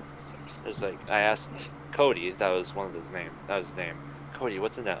to it. There's like, I asked Cody, that was his name. Cody,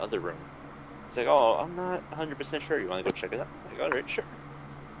 what's in that other room? He's like, oh, I'm not 100% sure. You want to go check it out? I'm like, alright, sure.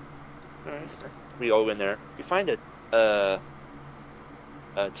 Alright. We go in there. We find a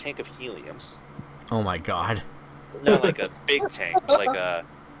tank of helium. Oh my god. Not like a big tank, but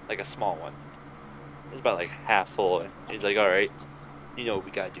like a small one. It's about like half full. He's like, alright, you know what we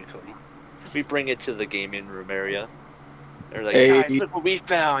gotta do, Cody. We bring it to the gaming room area. They're like, Hey. guys, look what we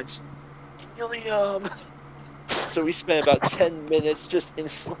found! Helium! So we spent about 10 minutes just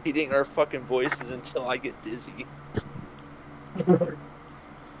inflating our fucking voices until I get dizzy.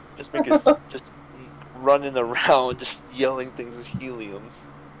 Just running around, just yelling things as helium.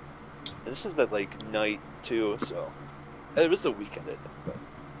 And this is that like night too, so it was the weekend, I think, but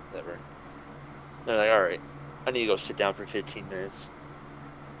whatever. They're like, all right, I need to go sit down for 15 minutes.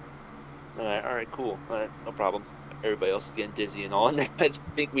 All right, cool, all right, no problem. Everybody else is getting dizzy and all, and I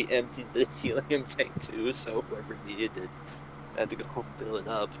think we emptied the helium tank too, so whoever needed it had to go fill it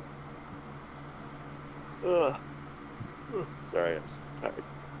up. Ugh. Sorry, I'm tired.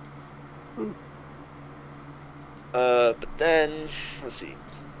 But then, let's see.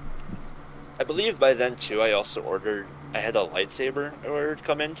 I believe by then too, I had a lightsaber I ordered to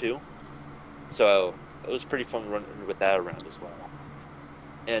come in too. So it was pretty fun running with that around as well.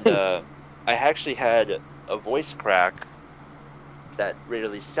 And I actually had a voice crack that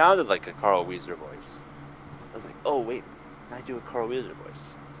really sounded like a Carl Weezer voice. I was like, oh wait, can I do a Carl Weezer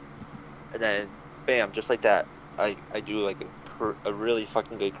voice? And then, bam, just like that, I do like a really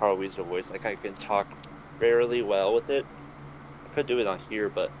fucking good Carl Weezer voice. Like, I can talk fairly well with it. I could do it on here,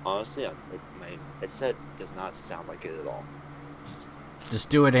 but honestly, my headset does not sound like it at all. Just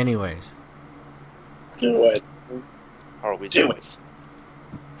do it anyways. do it. Carl Weezer voice.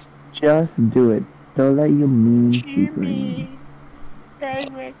 Just do it. Don't let your mean people. I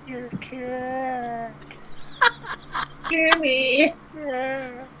want your cat. Jimmy.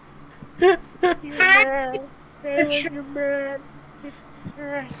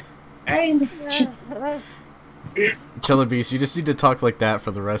 Killer Beast, you just need to talk like that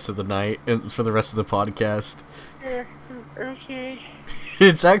for the rest of the night and for the rest of the podcast. Okay.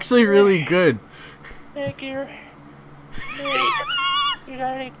 It's actually really good. Thank you. You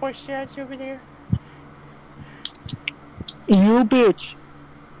got any questions over there? You bitch.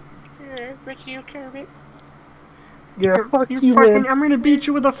 But you, Kermit. Yeah, fuck you, fucking, man. I'm gonna beat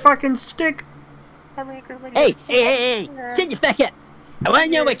you with a fucking stick. I'm gonna go with Hey, it. hey, sit the fuck up. I wanna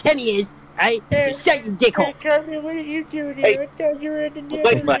know what Kenny is, right? Just shut your dick Hey, hole. Kermit, what are you doing Hey. here? I thought you were in the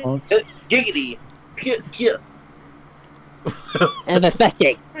Wait, Netherlands. Giggity. Kia. And for fuck's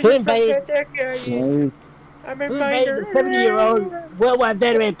sake, who invited, That guy is. I'm who invited. invited the 70-year-old World War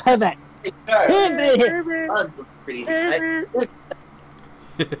veteran pervert? Who invited him? I'm so pretty.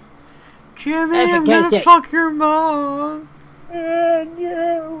 Jimmy, That's I'm a gonna good fuck your mom.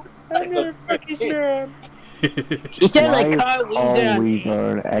 No. I'm gonna fuck his mom. You sound Why like is Carl Carl Weezer.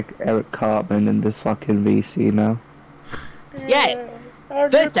 Weezer and Eric Cartman in this fucking VC now? Yeah.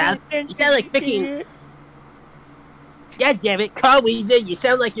 First off, you sound like freaking- God damn it, Carl Weezer, you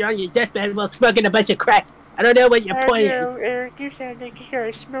sound like you're on your deathbed while smoking a bunch of crack. I don't know what your point is. Eric, you sound like you got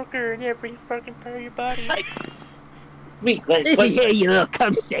a smoker in every fucking part of your body. Me, Listen here, you little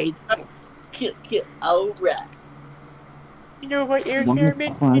cum stain. Alright. You know what, Eric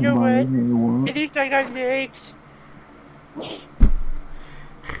Kermit? You know what? At least I got legs.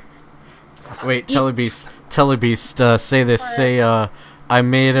 Wait, Telebeast, say this. Say, I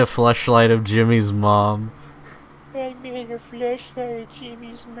made a fleshlight of Jimmy's mom. I made a flashlight of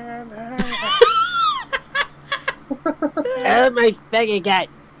Jimmy's mom. Oh my fucking god.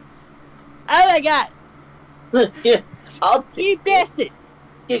 Oh my god, I'll you bastard.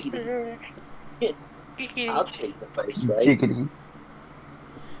 Giggity. I'll take the place, right? Giggity.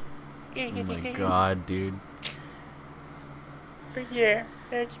 Oh my god, dude. But yeah,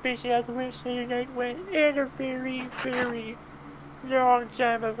 that's basically how the rest of the night went. And a very, very long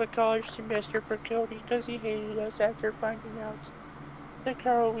time of a college semester for Cody because he hated us after finding out the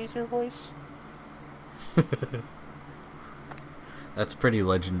Carl Weezer voice. That's pretty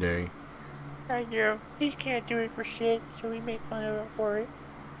legendary. I know. He can't do it for shit, so we make fun of him for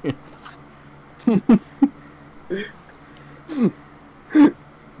it.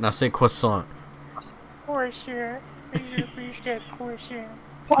 Now say croissant. Croissant. I appreciate that croissant.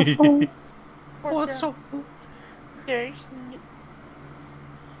 Croissant. Thanks.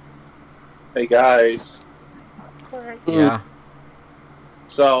 Hey guys. Alright. Yeah.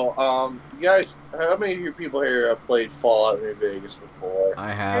 So, you guys, how many of you people here have played Fallout New Vegas before? I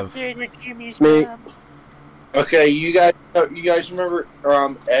I have. played with Jimmy's Me. mom. Okay, you guys remember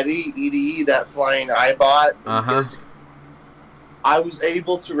Eddie, EDE, that flying iBot? Uh-huh. I was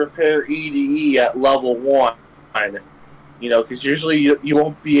able to repair EDE at level 1. You know, because usually you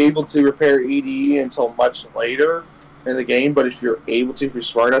won't be able to repair EDE until much later in the game, but if you're able to, if you're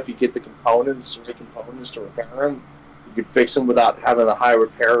smart enough, you get the components to repair them. You can fix them without having a high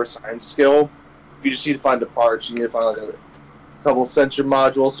repair or science skill. You just need to find the parts. You need to find like a couple sensor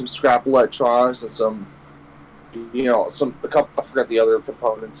modules, some scrap electronics, and some, I forgot the other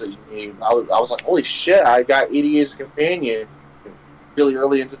components that you need. I was like, holy shit! I got EDE as a companion really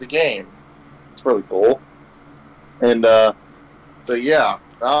early into the game. It's really cool. And so yeah,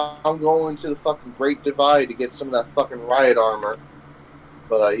 now I'm going to the fucking Great Divide to get some of that fucking riot armor.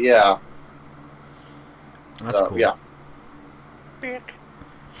 But yeah. That's cool. Yeah. Bick.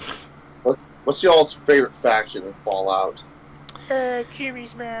 What's y'all's favorite faction in Fallout?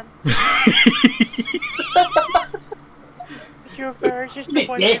 Jimmy's mom. So far, it's just the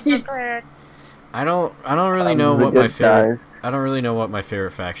one Yes, in the it- crack. I don't really know Those are what my good favorite. guys. I don't really know what my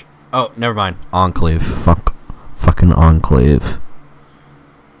favorite faction. Oh, never mind. Enclave. Fucking Enclave.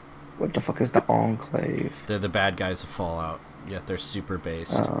 What the fuck is the Enclave? They're the bad guys of Fallout. Yet they're super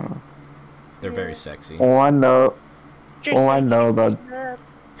based. They're very sexy. All I know Just All I like know about Jimmy's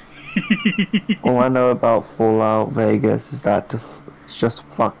mom. all I know about Fallout Vegas is that it's just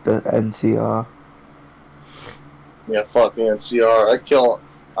fuck the NCR. Yeah, fuck the NCR.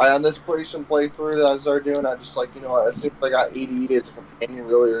 On this PlayStation playthrough that I started doing, I just like, as soon as I got EDE as a companion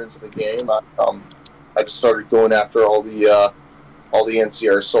really into the game, I just started going after all the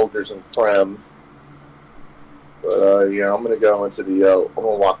NCR soldiers in Clem. But yeah, I'm gonna go into the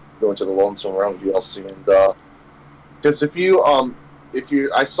go into the Lonesome Realm DLC, and because if you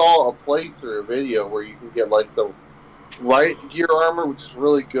I saw a playthrough video where you can get like the right gear armor, which is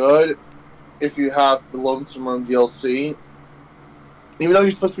really good if you have the Lonesome Realm DLC. Even though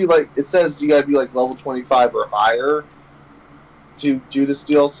you're supposed to be like, it says you gotta be like level 25 or higher, to do this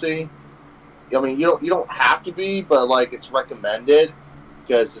DLC. I mean, you don't have to be, but like it's recommended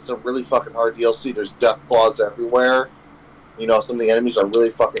because it's a really fucking hard DLC. There's death claws everywhere. You know, some of the enemies are really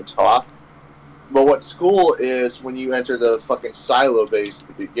fucking tough. But what's cool is when you enter the fucking silo base at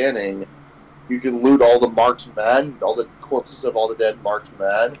the beginning, you can loot all the marked men, all the corpses of all the dead marked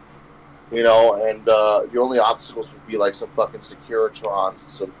men. You know, and the only obstacles would be like some fucking Securitrons,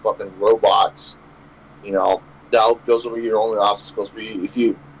 some fucking robots. You know, those will be your only obstacles. But if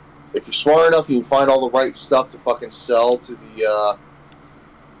you're smart enough, you can find all the right stuff to fucking sell to the.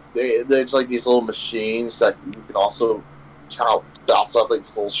 There's like these little machines that you can also have like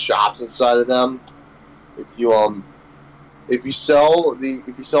these little shops inside of them. If you sell the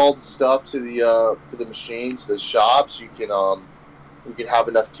stuff to the machines, the shops, you can have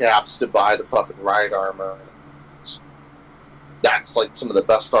enough caps to buy the fucking riot armor. That's like some of the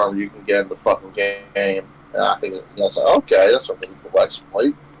best armor you can get in the fucking game. And I think it's like, okay, that's a really cool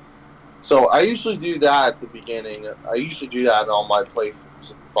exploit. So I usually do that at the beginning. I usually do that in all my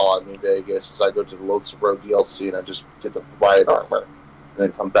playthroughs in Fallout New Vegas. Is I go to the Loads of Road DLC and I just get the riot armor, and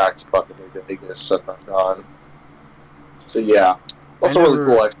then come back to fucking New Vegas and I'm done. So yeah, that's a really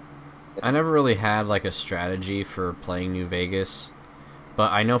cool exploit. I never really had like a strategy for playing New Vegas.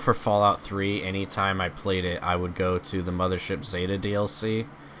 But I know for Fallout 3, anytime I played it, I would go to the Mothership Zeta DLC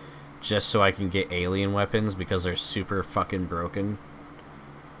just so I can get alien weapons because they're super fucking broken.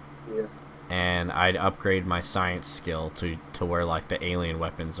 Yeah. And I'd upgrade my science skill to where like the alien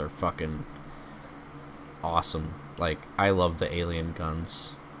weapons are fucking awesome. Like, I love the alien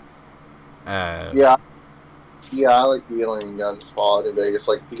guns. Yeah, I like the alien guns Fallout in Vegas.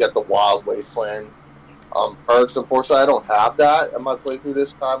 Like, if you got the Wild Wasteland perks, unfortunately, I don't have that in my playthrough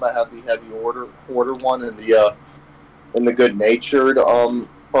this time. I have the Heavy Order one and the Good Natured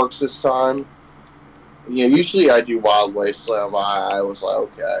perks this time. Yeah, usually I do Wild Wasteland. I was like,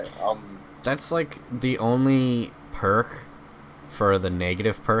 okay. That's like the only perk for the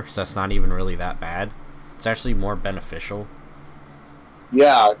negative perks that's not even really that bad. It's actually more beneficial.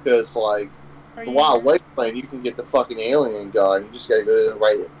 Yeah, because like the Wild Wasteland, you can get the fucking alien gun. You just gotta go to the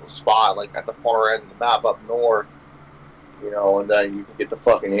right spot, like at the far end of the map up north. You know, and then you can get the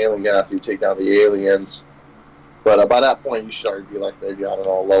fucking alien gun after you take down the aliens. But by that point, you should already be like maybe, I don't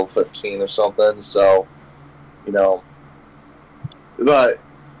know, level 15 or something. So, you know. But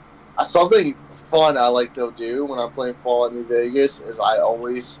something fun I like to do when I'm playing Fallout New Vegas is I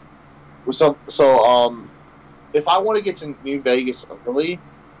always... if I want to get to New Vegas early,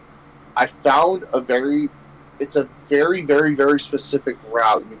 I found it's a very, very, very specific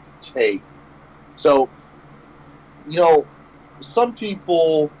route you can take. So, you know, some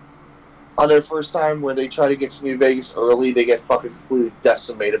people on their first time when they try to get to New Vegas early, they get fucking completely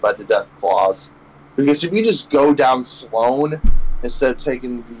decimated by the death claws. Because if you just go down Sloan instead of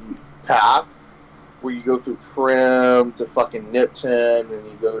taking the path where you go through Prim to fucking Nipton and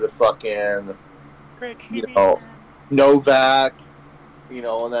you go to fucking, you know, Novak, you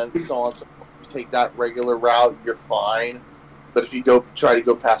know, and then so on. So you take that regular route, you're fine. But if you try to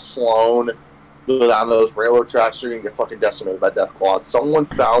go past Sloan, go down those railroad tracks, you're gonna get fucking decimated by death claws. Someone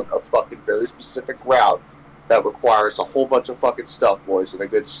found a fucking very specific route that requires a whole bunch of fucking stealth boys and a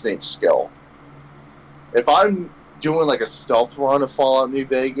good sneak skill. If I'm doing like a stealth run of Fallout New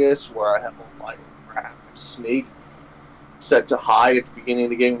Vegas where I have a like sneak set to high at the beginning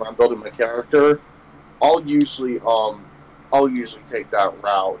of the game where I'm building my character, I'll usually take that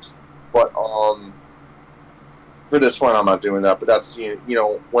route. But for this one I'm not doing that. But that's you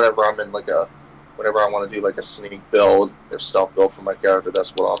know whenever I'm in whenever I want to do like a sneak build or stealth build for my character,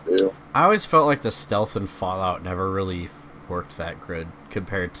 that's what I'll do. I always felt like the stealth in Fallout never really worked that good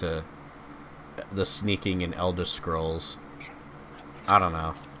compared to the sneaking in Elder Scrolls. I don't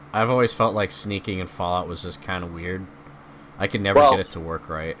know. I've always felt like sneaking in Fallout was just kind of weird. I could never get it to work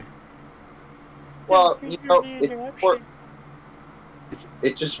right. Well, you know,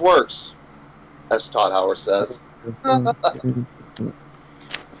 it just works, as Todd Howard says.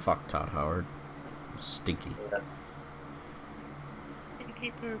 Fuck Todd Howard. Stinky.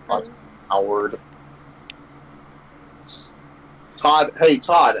 Todd Howard. Todd, hey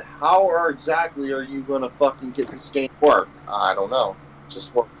Todd, how exactly are you gonna fucking get this game to work? I don't know. It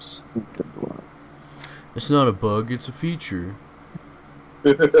just works. It's not a bug, it's a feature.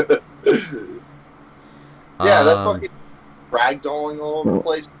 Yeah, that fucking ragdolling all over the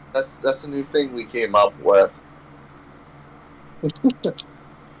place. That's a new thing we came up with.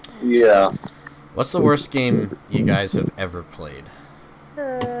 Yeah. What's the worst game you guys have ever played?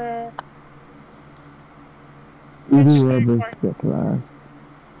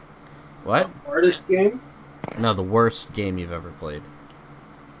 What? Hardest game? No, the worst game you've ever played.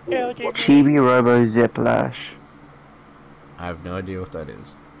 Elden Ring. Chibi Robo Ziplash. I have no idea what that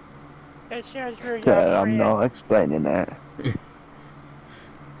is. That sounds very Good, I'm off-brand. not explaining that.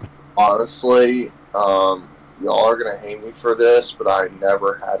 Honestly, y'all are gonna hate me for this, but I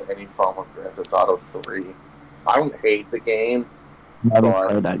never had any fun with Grand Theft Auto 3. I don't hate the game. Never But-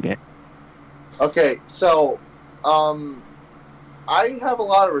 played that game. Okay, so, I have a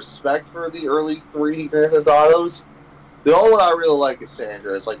lot of respect for the early 3D Grand Theft Autos. The only one I really like is San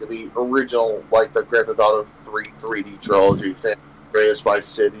Andreas, like the original, like the Grand Theft Auto 3 3D trilogy. San Andreas, Vice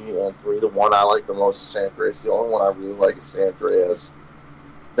City, and 3. The one I like the most is San Andreas. The only one I really like is San Andreas.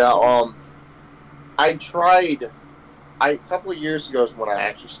 Now, I tried. A couple of years ago is when I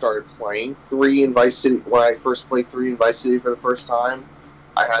actually started playing 3 in Vice City. When I first played 3 in Vice City for the first time,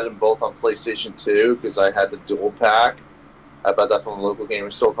 I had them both on PlayStation 2 because I had the dual pack. I bought that from a local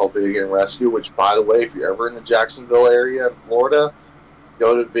gaming store called Video Game Rescue, which, by the way, if you're ever in the Jacksonville area in Florida,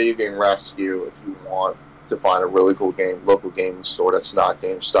 go to Video Game Rescue if you want to find a really cool local gaming store that's not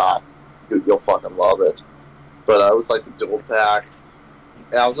GameStop. You'll fucking love it. But I was like the dual pack.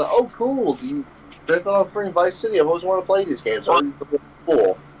 And I was like, oh, cool. The Grand Theft Auto 3 in Vice City. I've always wanted to play these games. They're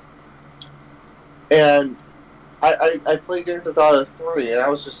cool. And I played Grand Theft Auto 3, and I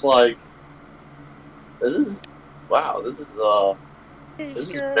was just like, this is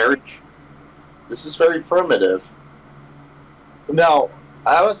very primitive. Now,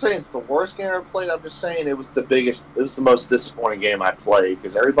 I'm not saying it's the worst game I ever played. I'm just saying it was the most disappointing game I played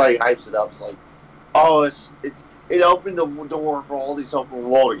because everybody hypes it up. It's like, oh, it opened the door for all these open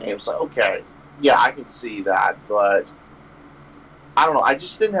world games. Like, okay, yeah, I can see that, but I don't know. I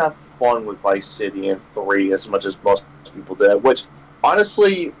just didn't have fun with Vice City and 3 as much as most people did. Which,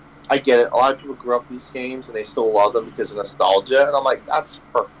 honestly, I get it. A lot of people grew up with these games and they still love them because of nostalgia, and I'm like, that's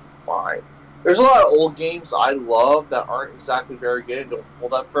perfectly fine. There's a lot of old games I love that aren't exactly very good and don't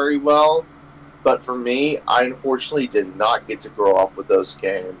hold up very well. But for me, I unfortunately did not get to grow up with those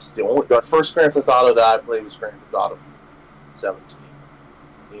games. The first Grand Theft Auto that I played was Grand Theft Auto 17.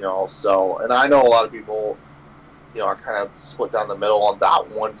 So, and I know a lot of people, are kind of split down the middle on that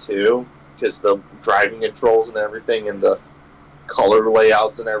one too, because the driving controls and everything, and the color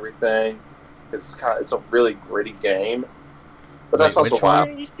layouts and everything, it's a really gritty game. But that's also why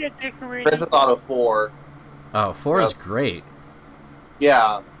Grand Theft Auto 4. Oh, 4 is great.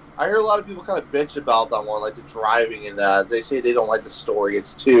 Yeah. I hear a lot of people kind of bitch about that one, like the driving and that. They say they don't like the story.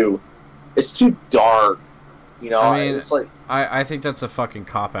 It's too dark. I mean, it's like I think that's a fucking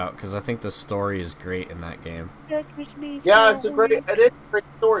cop-out, because I think the story is great in that game. yeah, it is a great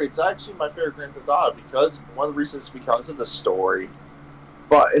story. It's actually my favorite Grand Theft Auto because one of the reasons is because of the story.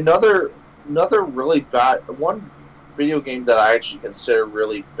 But another really bad video game that I actually consider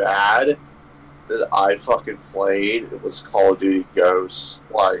really bad that I fucking played, it was Call of Duty Ghosts.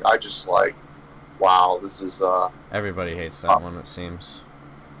 Like, I just wow, this is Everybody hates that one, it seems.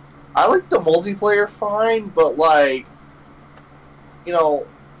 I like the multiplayer fine, but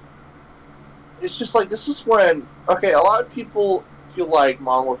it's just like, this is when, okay, a lot of people feel like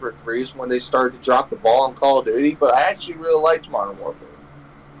Modern Warfare 3 is when they started to drop the ball on Call of Duty, but I actually really liked Modern Warfare.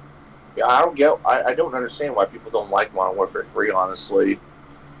 Yeah, I don't understand why people don't like Modern Warfare 3, honestly.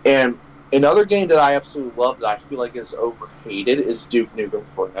 And another game that I absolutely love that I feel like is overhated is Duke Nukem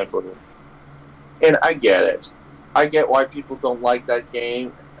Forever. And I get it. I get why people don't like that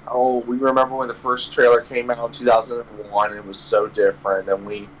game. Oh, we remember when the first trailer came out in 2001 and it was so different. And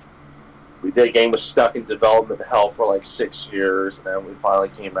the game was stuck in development hell for like 6 years, and then we finally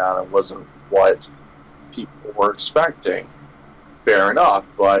came out and it wasn't what people were expecting. Fair enough,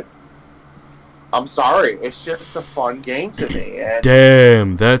 but I'm sorry, it's just a fun game to me. And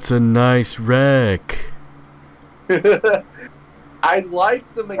damn, that's a nice wreck. I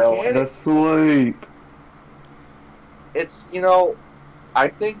like the mechanics. Sleep. It's, I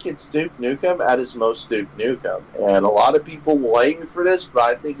think it's Duke Nukem at its most Duke Nukem. And a lot of people will hate me for this, but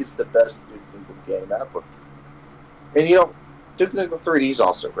I think it's the best Duke Nukem game ever. And, Duke Nukem 3D is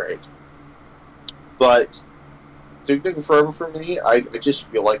also great. But Duke Nukem Forever for me, I just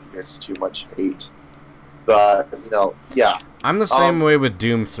feel like it gets too much hate. But, yeah. I'm the same way with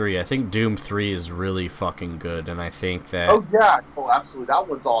Doom 3. I think Doom 3 is really fucking good, and I think that... Oh, yeah. Oh, absolutely. That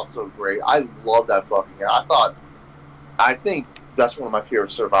one's also great. I love that fucking game. I think that's one of my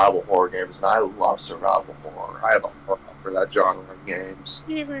favorite survival horror games, and I love survival horror. I have a heart for that genre of games.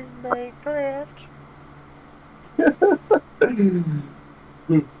 Even Minecraft.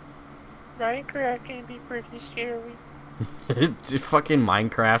 Minecraft can be pretty scary. Fucking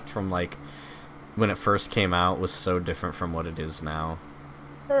Minecraft from, when it first came out was so different from what it is now.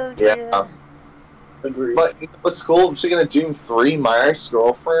 Oh, Yeah. Agreed. But you know what's cool? Speaking of Doom 3, my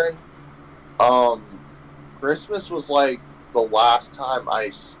ex-girlfriend, Christmas was like the last time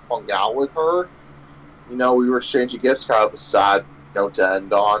I hung out with her. You know, we were exchanging gifts, kind of a sad note to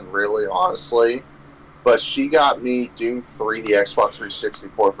end on, really, honestly. But she got me Doom 3, the Xbox 360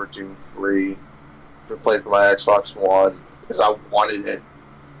 port for Doom 3, for play for my Xbox One, because I wanted it.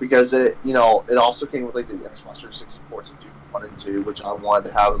 Because it, you know, it also came with like the Xbox 360 ports of Doom 1 and 2, which I wanted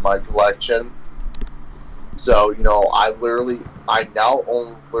to have in my collection. So, you know, I now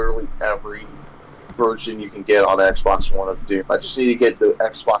own literally every version you can get on Xbox One of Doom. I just need to get the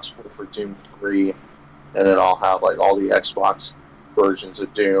Xbox port for Doom 3, and then I'll have like all the Xbox versions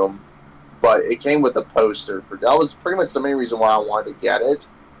of Doom. But it came with a poster that was pretty much the main reason why I wanted to get it.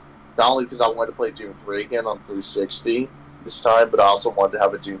 Not only because I wanted to play Doom 3 again on 360 this time, but I also wanted to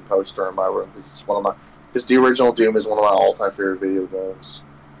have a Doom poster in my room because because the original Doom is one of my all-time favorite video games.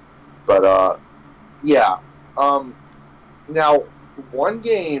 But yeah. Now one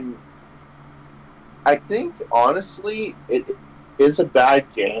game, I think honestly it is a bad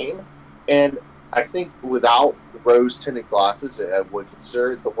game, and I think without rose-tinted glasses, I would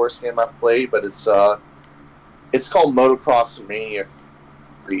consider it the worst game I've played. But it's called Motocross Mania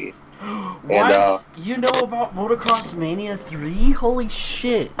 3. What? And, you know about Motocross Mania 3? Holy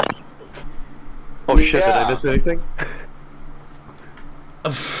shit! Oh shit! Did Yeah. I miss anything?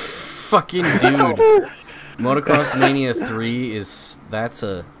 Fucking dude. Motocross Mania 3 is that's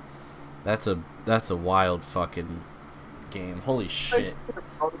a wild fucking game. Holy shit.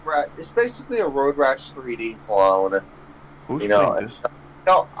 It's basically a Road Rash 3D clone. Who's You know, playing this?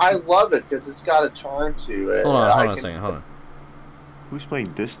 No, I love it because it's got a charm to it. Hold on I a second, hold on. Who's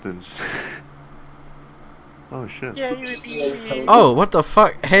playing Distance? Oh shit! Yeah, you would be. Oh, what the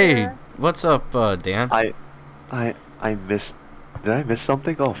fuck? Hey, Yeah. what's up, Dan? I missed. Did I miss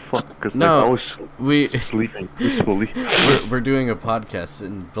something? Oh fuck! Because No, I was we sleeping peacefully. we're doing a podcast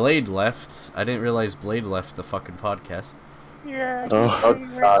and Blade left. I didn't realize Blade left the fucking podcast. Yeah. Oh,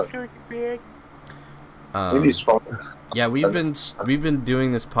 you God. went to bed. Maybe he's fun. Yeah, we've been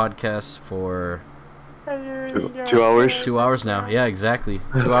doing this podcast for I literally don't 2 hours? know. 2 hours now. Yeah, exactly.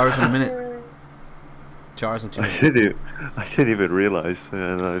 2 hours and a minute. 2 hours and 2 I minutes. I didn't even realize,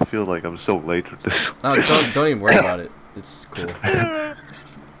 and I feel like I'm so late with this. Oh, don't even worry about it. It's cool.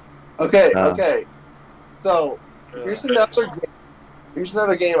 Okay, Uh. okay. So here's another game. Here's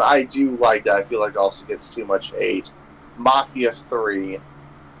another game I do like that I feel like also gets too much hate. Mafia 3.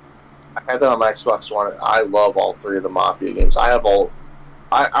 I had that on my Xbox One. I love all three of the Mafia games. I have all.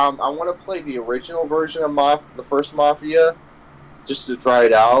 I want to play the original version of the first Mafia, just to try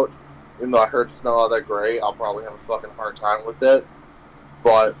it out. Even though I heard it's not all that great, I'll probably have a fucking hard time with it.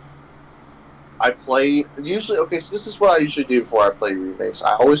 But I play usually. Okay, so this is what I usually do before I play remakes.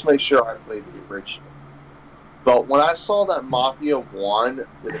 I always make sure I play the original. But when I saw that Mafia 1,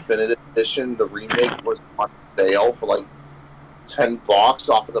 the definitive edition, the remake was on sale for like $10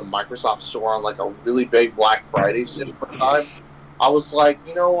 off of the Microsoft Store on like a really big Black Friday sale one time, I was like,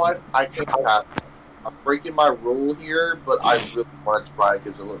 you know what? I can't pass. I'm breaking my rule here, but I really want to try it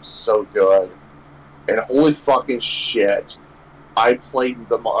because it looks so good. And holy fucking shit, I played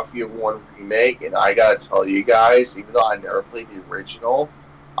the Mafia 1 remake, and I gotta tell you guys, even though I never played the original,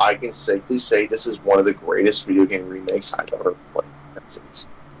 I can safely say this is one of the greatest video game remakes I've ever played. That's it.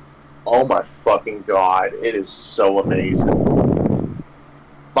 Oh my fucking god, it is so amazing.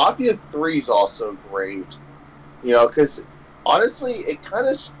 Mafia 3 is also great, you know, because honestly, it kind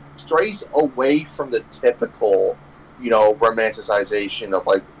of strays away from the typical, you know, romanticization of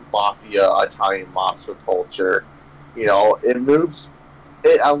like mafia, Italian mobster culture. You know, it moves.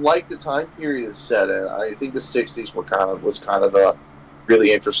 I like the time period it's set in. I think the '60s was kind of a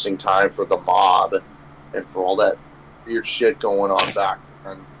really interesting time for the mob and for all that weird shit going on back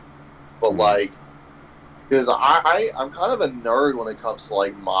then. But like, because I'm kind of a nerd when it comes to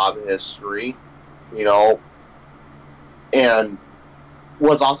like mob history, you know. And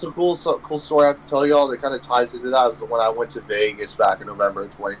what's also cool story I have to tell y'all that kind of ties into that is when I went to Vegas back in November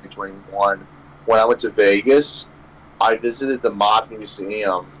of 2021. When I went to Vegas, I visited the Mob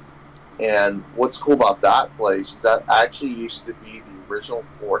Museum, and what's cool about that place is that actually used to be the original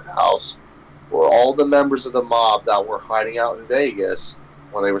courthouse where all the members of the mob that were hiding out in Vegas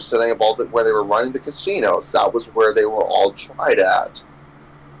when they were setting up when they were running the casinos, that was where they were all tried at.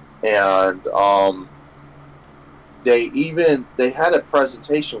 And they had a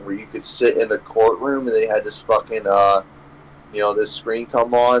presentation where you could sit in the courtroom, and they had this fucking this screen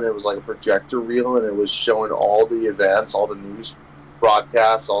come on. It was like a projector reel, and it was showing all the events, all the news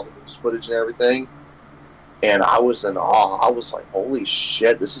broadcasts, all the news footage and everything. And I was in awe. I was like, holy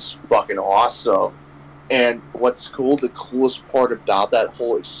shit, this is fucking awesome. And what's cool, the coolest part about that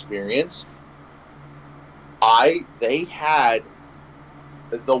whole experience, they had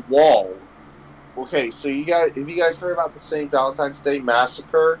the wall. Okay, so have you guys heard about the St. Valentine's Day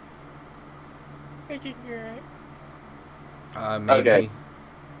Massacre? I didn't hear it. Maybe. Okay.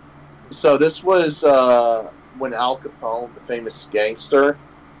 So this was when Al Capone, the famous gangster,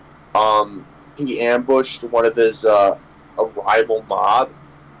 he ambushed one of his a rival mob,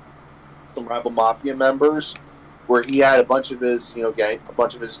 some rival mafia members, where he had a bunch of his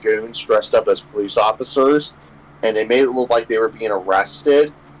goons dressed up as police officers, and they made it look like they were being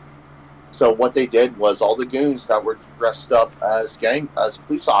arrested. So what they did was all the goons that were dressed up as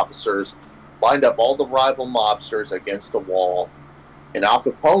police officers lined up all the rival mobsters against the wall, and Al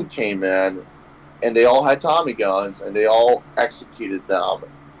Capone came in, and they all had Tommy guns, and they all executed them,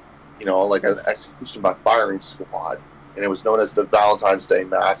 like an execution by firing squad, and it was known as the Valentine's Day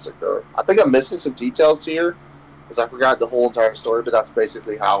Massacre. I think I'm missing some details here, because I forgot the whole entire story, but that's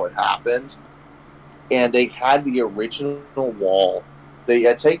basically how it happened. And they had the original wall. They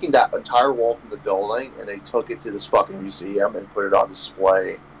had taken that entire wall from the building, and they took it to this fucking museum and put it on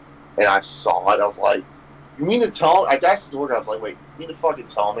display. And I saw it, I was like, you mean to tell me? I asked the door, I was like, wait, you mean to fucking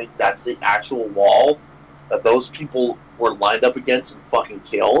tell me that's the actual wall that those people were lined up against and fucking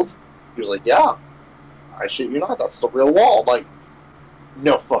killed? He was like, yeah. I shit you not, that's the real wall. I'm like,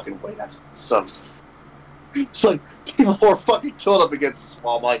 no fucking way, that's some... It's like, people were fucking killed up against this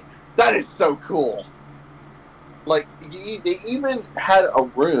wall. I'm like, that is so cool. Like, they even had a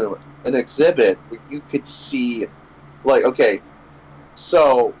room, an exhibit, where you could see, like, okay,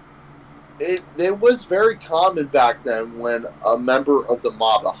 so... It was very common back then when a member of the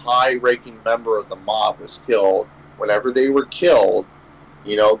mob, a high-ranking member of the mob was killed. Whenever they were killed,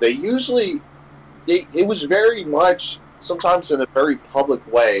 they usually... It was very much, sometimes in a very public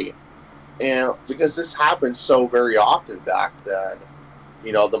way, and because this happened so very often back then,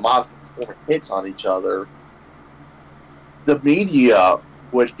 the mob performing hits on each other, the media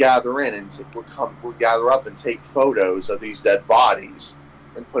would gather in and would gather up and take photos of these dead bodies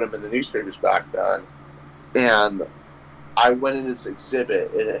and put them in the newspapers back then. And I went in this exhibit.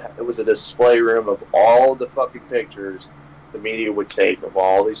 It was a display room of all the fucking pictures the media would take of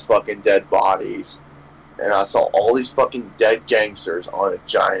all these fucking dead bodies. And I saw all these fucking dead gangsters on a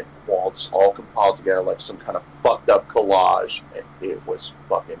giant wall, just all compiled together like some kind of fucked up collage. And it was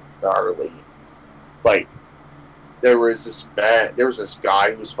fucking gnarly. Like, there was this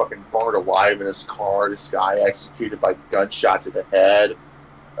guy who was fucking burned alive in his car. This guy executed by gunshot to the head.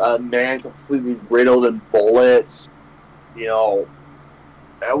 A man completely riddled in bullets. I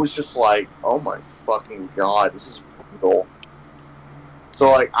was just like, oh my fucking god, this is brutal. So,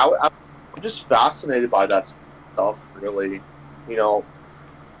 like, I'm just fascinated by that stuff, really.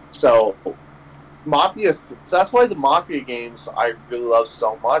 So, Mafia, so that's why the Mafia games I really love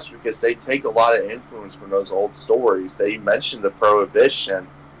so much, because they take a lot of influence from those old stories. They mention the Prohibition.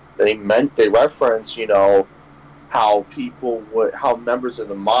 They reference, how members of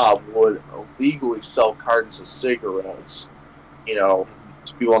the mob would illegally sell cartons of cigarettes, to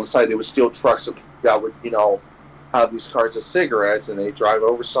people on the side. They would steal trucks that would, have these cartons of cigarettes, and they drive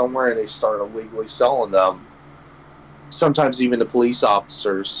over somewhere and they start illegally selling them. Sometimes even to police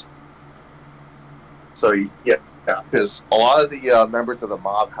officers. So, yeah, because a lot of the members of the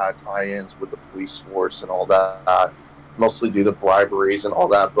mob had tie-ins with the police force and all that, mostly due to briberies and all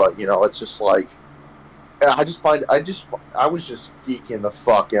that, but, it's just like, I was just geeking the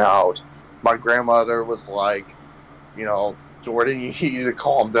fuck out. My grandmother was like, Jordan, you need to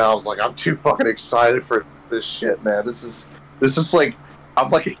calm down. I was like, I'm too fucking excited for this shit, man. This is like, I'm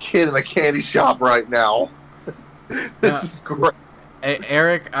like a kid in a candy shop right now. This is great. Hey,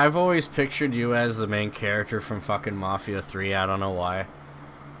 Eric, I've always pictured you as the main character from fucking Mafia 3. I don't know why.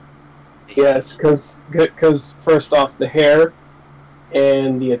 Yes, because first off, the hair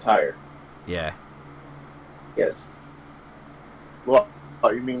and the attire. Yeah. Yes. What?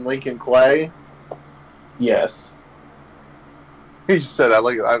 Oh, you mean Lincoln Clay? Yes. He just said, I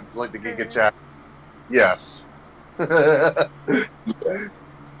just like the Giga Chat. Yes.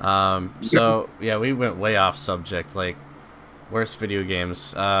 So, yeah, we went way off subject, like, worst video games.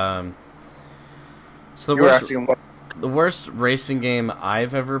 So the worst racing game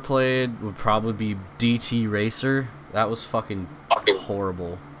I've ever played would probably be DT Racer. That was fucking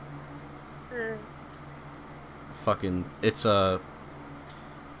horrible. Fucking, it's like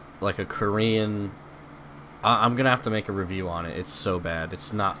a Korean... I'm gonna have to make a review on it. It's so bad.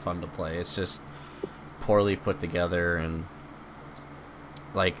 It's not fun to play. It's just poorly put together, and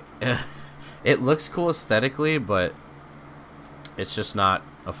like it looks cool aesthetically, but it's just not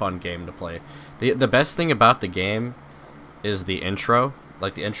a fun game to play. The best thing about the game is the intro.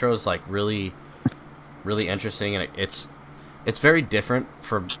 Like, the intro is like really interesting, and it's very different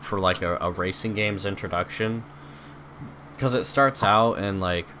for like a racing game's introduction, because it starts out and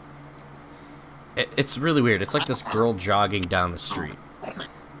like it's really weird. It's like this girl jogging down the street,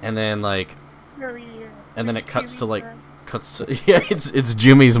 and then like it cuts to yeah, it's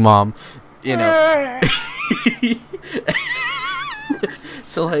Jimmy's mom, you know.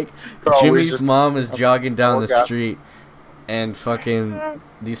 So like Jimmy's mom is jogging down the street, and fucking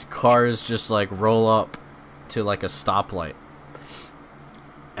these cars just like roll up to like a stoplight,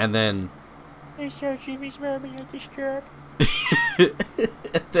 and then I saw Jimmy's mommy at this job. and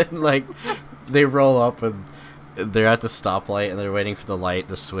then like they roll up and they're at the stoplight and they're waiting for the light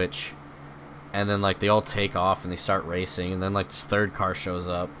to switch, and then like they all take off and they start racing, and then like this third car shows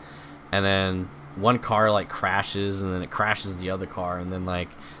up, and then one car like crashes, and then it crashes the other car, and then like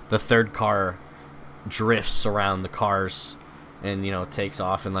the third car drifts around the cars and, you know, takes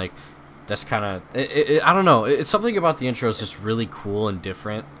off, and like that's kind of I don't know, it's something about the intro is just really cool and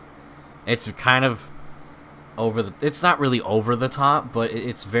different. It's kind of it's not really over the top, but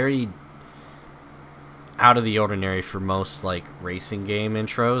it's very out of the ordinary for most like racing game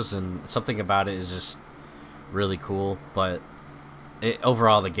intros, and something about it is just really cool. But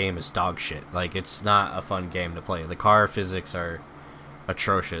overall, the game is dog shit. Like, it's not a fun game to play. The car physics are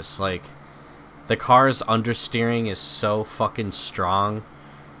atrocious. Like, the car's understeering is so fucking strong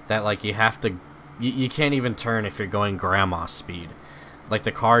that like you have to you can't even turn if you're going grandma speed. Like,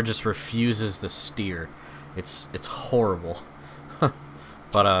 the car just refuses to steer. It's horrible.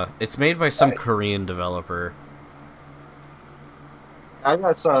 But it's made by some Korean developer. I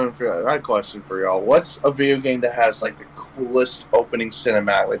got a question for y'all. What's a video game that has like the coolest opening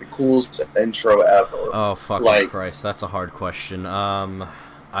cinematic, like the coolest intro ever? Oh fucking Christ, that's a hard question.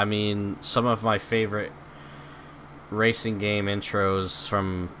 I mean, some of my favorite racing game intros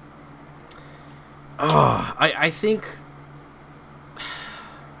from I think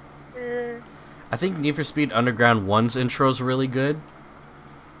Need for Speed Underground 1's intro is really good.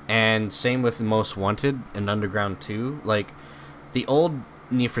 And same with Most Wanted and Underground 2. Like, the old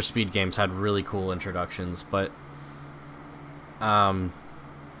Need for Speed games had really cool introductions, but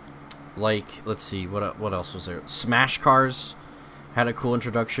like, let's see, what else was there? Smash Cars had a cool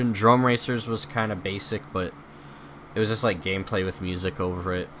introduction. Drone Racers was kind of basic, but it was just like gameplay with music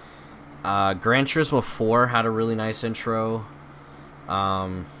over it. Gran Turismo 4 had a really nice intro.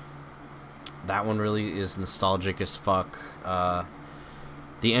 That one really is nostalgic as fuck.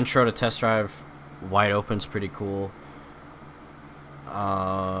 The intro to Test Drive Wide Open's pretty cool.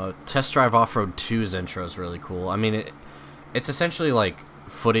 Test Drive Off-Road 2's intro is really cool. I mean, it's essentially like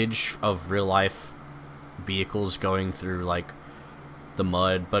footage of real life vehicles going through like the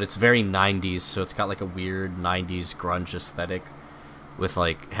mud, but it's very 90s, so it's got like a weird 90s grunge aesthetic with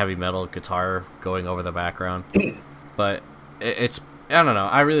like heavy metal guitar going over the background. But it's, I don't know,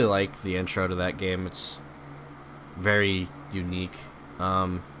 I really like the intro to that game. It's very unique.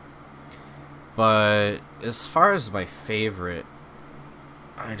 But as far as my favorite,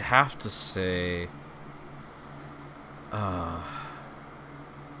 I'd have to say I'm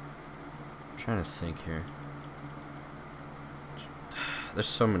trying to think here. There's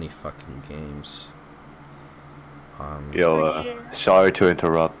so many fucking games. Yo, sorry to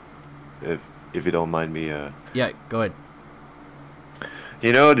interrupt. If you don't mind me. Yeah, go ahead.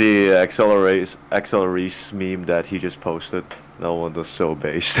 You know the Acceleris meme that he just posted? That one was so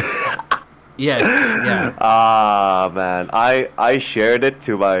based. Yes, yeah. Ah, man. I shared it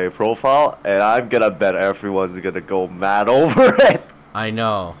to my profile, and I'm gonna bet everyone's gonna go mad over it. I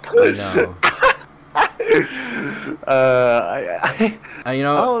know. You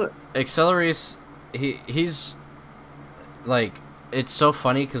know, Acceleris, he's like, it's so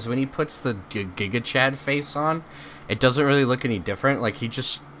funny because when he puts the Giga Chad face on, it doesn't really look any different. Like, he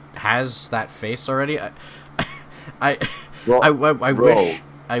just has that face already. I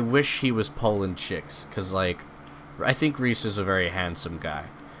wish he was pulling chicks, because like, I think Reese is a very handsome guy,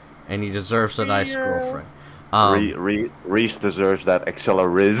 and he deserves a nice girlfriend. Reese deserves that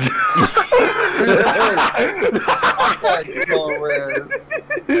Acceleris.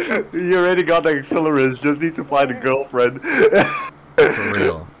 You already got the Acceleris, just need to find a girlfriend. For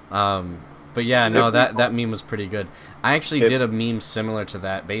real. But yeah, no, that meme was pretty good. I actually did a meme similar to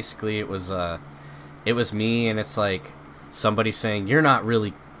that. Basically, it was me, and it's like somebody saying, "You're not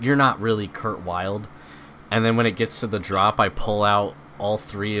really Kurt Wilde," and then when it gets to the drop, I pull out all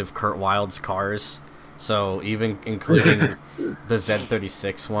three of Kurt Wilde's cars, so even including the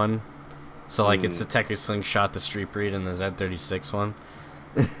Z36 one. So like, it's the Tekka Slingshot, the Street Breed, and the Z36 one.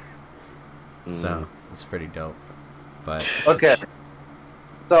 So it's pretty dope. But Okay.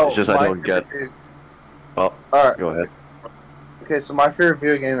 So It's just I my don't get. favorite- Oh, All right. go ahead. Okay, so my favorite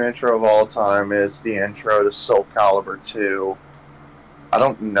video game intro of all time is the intro to Soul Calibur 2. I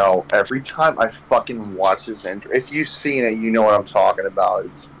don't know. Every time I fucking watch this intro, if you've seen it, you know what I'm talking about.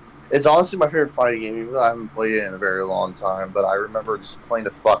 It's honestly my favorite fighting game, even though I haven't played it in a very long time. But I remember just playing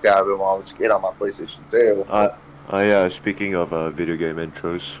the fuck out of it while I was a kid on my PlayStation 2. Yeah, speaking of video game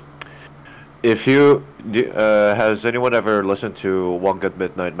intros, if you has anyone ever listened to One Good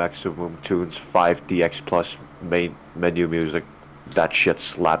Midnight Maximum Tunes 5DX Plus main menu music? That shit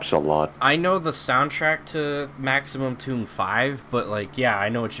slaps a lot. I know the soundtrack to Maximum Tune 5, but like, yeah, I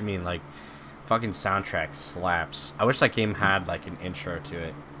know what you mean. Like, fucking soundtrack slaps. I wish that game had like an intro to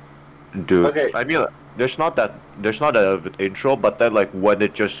it. Dude, Okay. I mean, there's not an intro, but then like when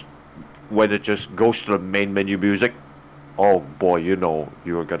it just goes to the main menu music, oh boy, you know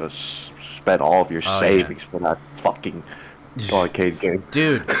you're gonna spend all of your savings for that fucking arcade game.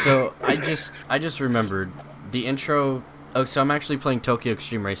 Dude, so I just remembered the intro. Oh, so I'm actually playing Tokyo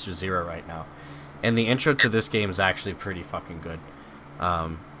Extreme Racer Zero right now, and the intro to this game is actually pretty fucking good. I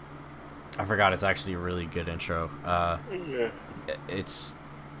forgot, it's actually a really good intro. It's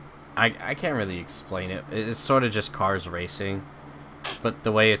I can't really explain it. It's sort of just cars racing, but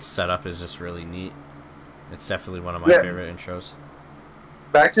the way it's set up is just really neat. It's definitely one of my favorite intros.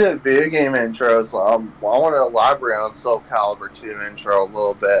 Back to the video game intros, I want to elaborate on Soul Calibur 2 intro a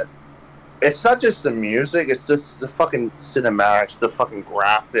little bit. It's not just the music, it's just the fucking cinematics, the fucking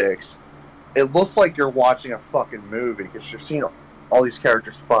graphics. It looks like you're watching a fucking movie, because you're seeing all these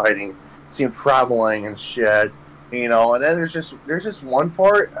characters fighting, see them traveling and shit, you know, and then there's just one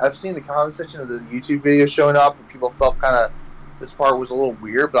part, I've seen the comment section of the YouTube video showing up, and people felt kind of, this part was a little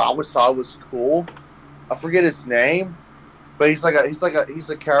weird, but I always thought it was cool. I forget his name, but he's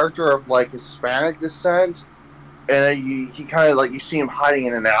a character of like Hispanic descent, and he kind of like, you see him hiding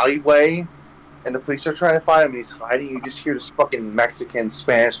in an alleyway, and the police are trying to find him, and he's hiding. You just hear this fucking Mexican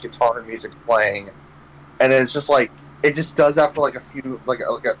Spanish guitar music playing, and it's just like, it just does that for like a few, like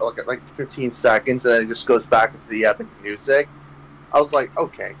 15 seconds, and then it just goes back into the epic music. I was like,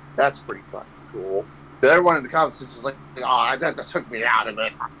 okay, that's pretty fucking cool. But everyone in the comments is just like, oh, that took me out of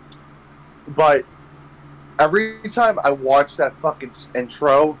it. But every time I watch that fucking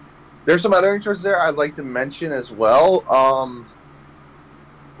intro, there's some other intros there I'd like to mention as well.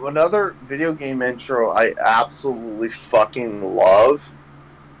 Another video game intro I absolutely fucking love.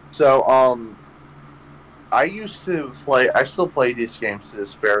 So, I still play these games to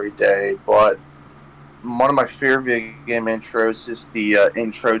this very day, but one of my favorite video game intros is the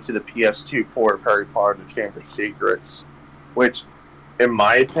intro to the PS2 port of Harry Potter and the Chamber of Secrets, which, in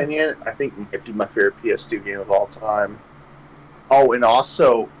my opinion, I think might be my favorite PS2 game of all time. Oh, and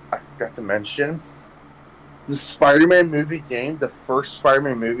also, I forgot to mention, the Spider-Man movie game, the first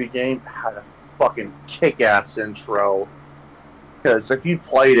Spider-Man movie game, had a fucking kick-ass intro. Because if you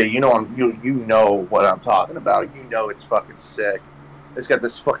played it, you know what I'm talking about. You know it's fucking sick. It's got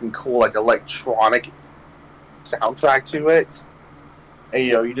this fucking cool, like, electronic soundtrack to it. And,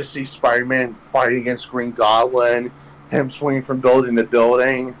 you just see Spider-Man fighting against Green Goblin, him swinging from building to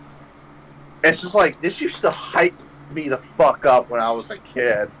building. It's just like, this used to hype me the fuck up when I was a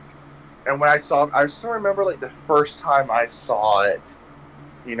kid. And when I saw it, I still remember, like, the first time I saw it,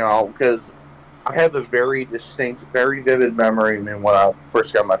 because I have a very distinct, very vivid memory when I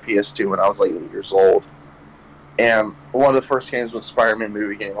first got my PS2 when I was, like, 8 years old. And one of the first games was Spider-Man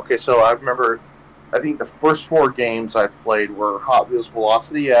movie game. Okay, so I remember, I think the first 4 games I played were Hot Wheels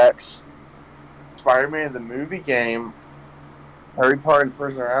Velocity X, Spider-Man the movie game, Harry Potter and the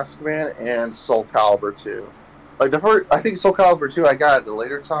Prisoner of Azkaban, and Soul Calibur 2. Like, I think Soul Calibur 2 I got at a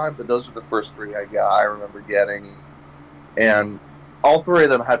later time, but those were the first 3 I remember getting. And all 3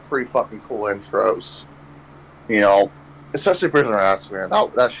 of them had pretty fucking cool intros. Especially Prisoner of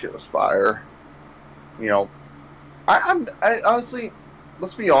Azkaban. That shit was fire. I honestly,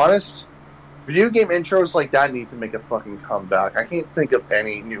 let's be honest, video game intros like that need to make a fucking comeback. I can't think of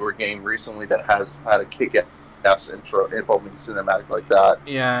any newer game recently that has had a kick-ass intro involving cinematic like that.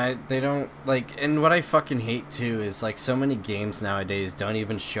 Yeah, they don't, and what I fucking hate too is, so many games nowadays don't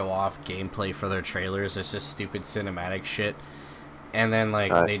even show off gameplay for their trailers. It's just stupid cinematic shit. And then,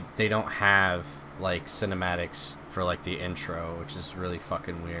 they don't have, cinematics for, the intro, which is really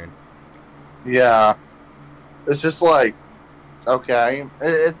fucking weird. Yeah. It's just okay.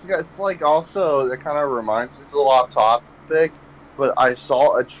 It's also, that kind of reminds, this is a lot of topic, but I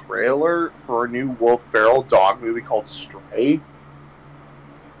saw a trailer for a new Will Ferrell dog movie called Stray.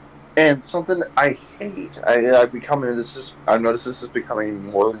 And something I hate, I've noticed this is becoming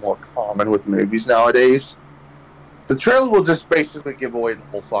more and more common with movies nowadays. The trailer will just basically give away the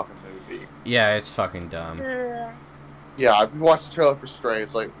whole fucking movie. Yeah, it's fucking dumb. Yeah, if you watch the trailer for Stray,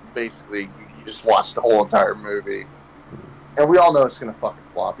 it's like basically you just watch the whole entire movie. And we all know it's gonna fucking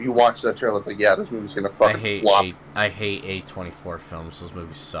flop. You watch that trailer, it's like, yeah, this movie's gonna fucking flop. I hate A24 films. Those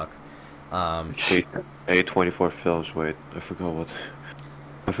movies suck. A24 films. Wait, I forgot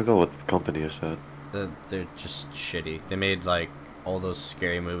what company is that. They're just shitty. They made like all those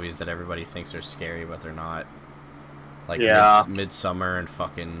scary movies that everybody thinks are scary, but they're not. Like Midsummer and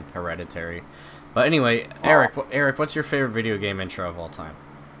fucking Hereditary. But anyway, Eric, what's your favorite video game intro of all time?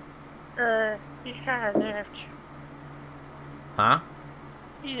 He kinda left. Huh?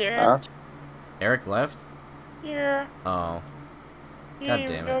 He left. Eric left? Yeah. Oh. God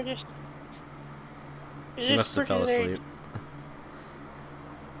damn it. He must have fell asleep.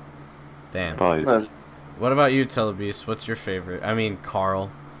 Damn. Probably. What about you, Telebeast? What's your favorite? I mean, Carl.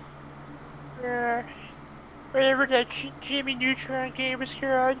 Whatever that Jimmy Neutron game was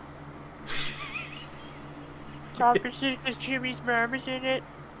called. Obviously, because Jimmy's mom is in it.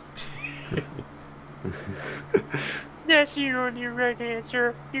 That's the only right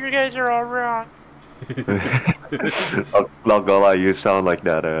answer. You guys are all wrong. Not gonna lie, you sound like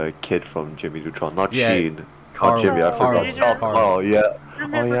that kid from Jimmy Neutron, not Sheen. Carl. Jimmy, I forgot. Carl. Oh yeah.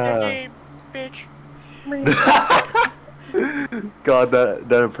 Remember the name, bitch. God,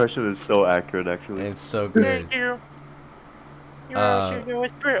 that impression is so accurate, actually. It's so good. Thank you. You also know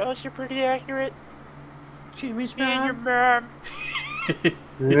it's also pretty accurate. Jimmy's mom. And your mom.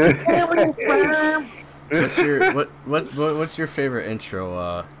 What's your favorite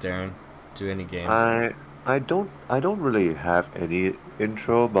intro, Darren, to any game? I don't really have any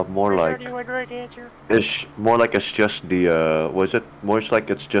intro, but more like it's more like it's just the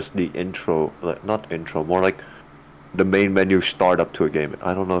it's just the intro, not intro, more like the main menu startup to a game.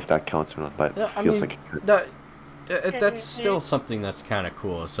 I don't know if that counts or not, but it feels like it could. That's still something that's kind of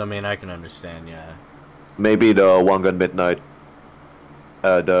cool. So I mean, I can understand, yeah. Maybe the One Gun Midnight,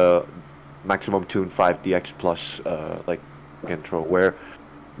 the Maximum Tune 5 DX Plus like intro, where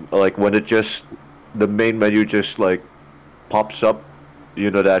like when the main menu just like pops up, you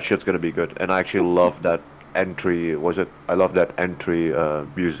know that shit's gonna be good. And I actually love that entry. I love that entry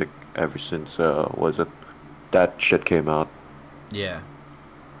music ever since that shit came out. Yeah.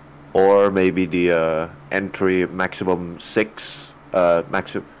 Or maybe the entry Maximum 6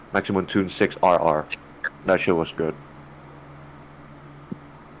 Maximum Tune 6 RR. That shit was good.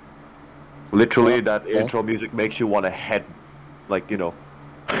 Literally, that intro music makes you want to head, like, you know,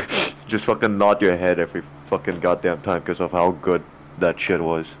 just fucking nod your head every fucking goddamn time because of how good that shit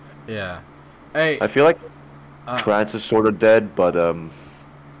was. Yeah. Hey. I feel like trance is sort of dead, but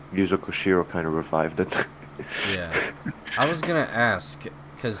Yuzo Koshiro kind of revived it. Yeah. I was gonna ask,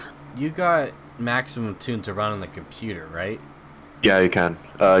 because you got Maximum Tune to run on the computer, right? Yeah, you can.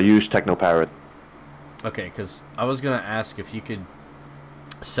 Use Technoparrot. Okay, because I was gonna ask if you could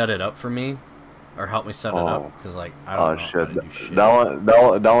set it up for me, or help me set it up, because like I don't know how to do shit.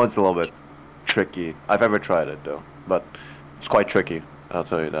 That one's a little bit tricky. I've never tried it though, but it's quite tricky. I'll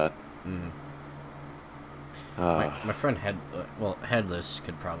tell you that. My friend Headless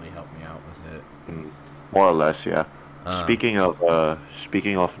could probably help me out with it. More or less, yeah. Speaking of the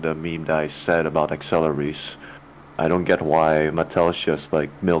meme that I said about acceleries, I don't get why Mattel's just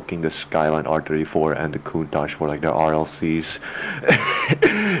like milking the Skyline R34 and the Countach for like their RLCs.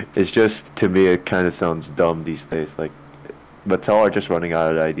 It's just, to me, it kind of sounds dumb these days. Like, Mattel are just running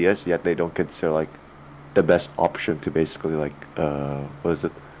out of ideas, yet they don't consider like the best option to basically like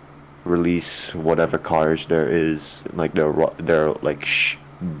release whatever cars there is, like their like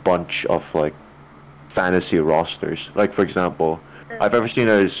bunch of like fantasy rosters. Like, for example, I've ever seen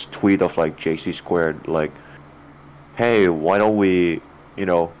a tweet of like JC Squared like, hey, why don't we, you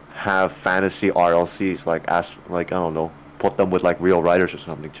know, have fantasy RLCs, like, I don't know, put them with like real riders or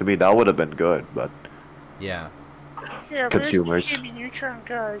something. To me, that would have been good, but yeah, consumers. Jimmy Neutron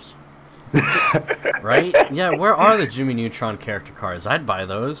cars. Right? Yeah, where are the Jimmy Neutron character cars? I'd buy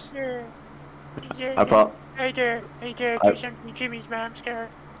those. Yeah. I dare do something Jimmy's mom's car.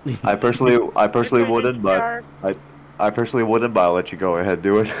 I personally wouldn't, but I personally wouldn't, but I'll let you go ahead,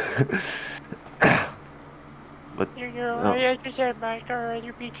 do it. But you know, I just had my car.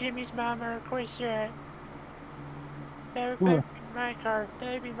 Either be Jimmy's mom or Quizrat. That would be my car.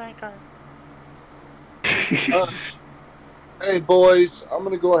 That'd be my car. Hey boys, I'm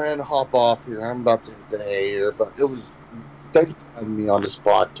gonna go ahead and hop off here. I'm about to end the day here, but it was thank you for having me on this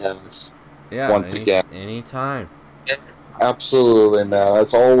podcast. Yeah, once again. Anytime. Absolutely, man.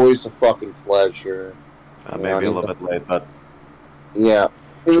 That's always a fucking pleasure. Maybe a little bit late, but yeah.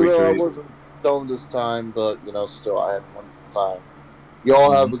 Even though I Sweet. wasn't stoned this time, but still I had one time.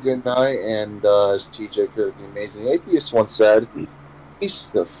 Y'all have a good night, and as TJ Kirk, the amazing atheist, once said, peace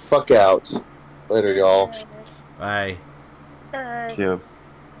the fuck out. Later, y'all. Bye. yeah.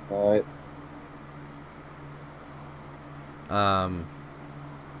 All right.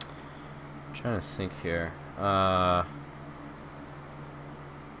 Trying to think here.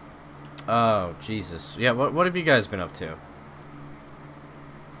 Oh, Jesus. Yeah, what have you guys been up to?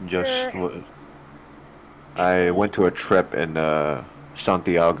 I went to a trip in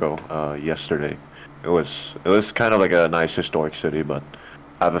Santiago yesterday. It was kind of like a nice historic city, but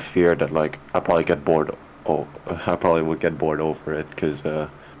I have a fear that like I probably get bored. Oh, I probably would get bored over it because I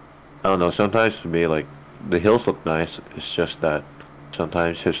don't know. Sometimes to me, like the hills look nice. It's just that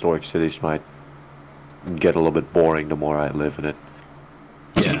sometimes historic cities might get a little bit boring the more I live in it.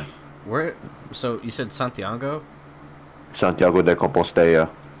 Yeah. Where? So you said Santiago? Santiago de Compostela.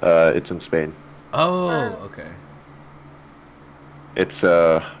 It's in Spain. Oh, okay. It's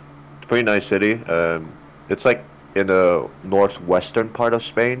a pretty nice city. It's like in the northwestern part of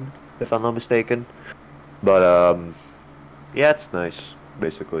Spain, if I'm not mistaken. But yeah, it's nice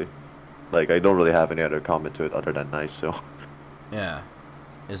basically. Like I don't really have any other comment to it other than nice. So. Yeah.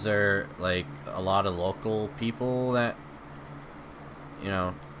 Is there like a lot of local people that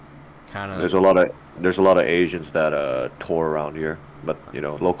kind of? There's a lot of Asians that tour around here, but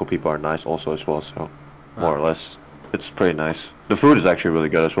local people are nice also as well. So more or less, it's pretty nice. The food is actually really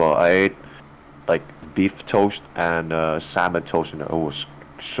good as well. I ate like beef toast and salmon toast, and it was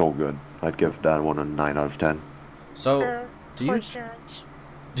so good. I'd give that one a 9 out of 10. So do you? Croissants.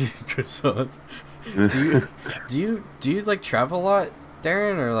 do you like travel a lot,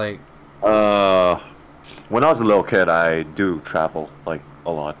 Darren, or like? When I was a little kid, I do travel like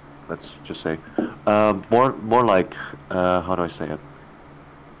a lot. Let's just say, more like how do I say it?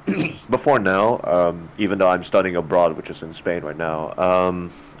 Before now, even though I'm studying abroad, which is in Spain right now,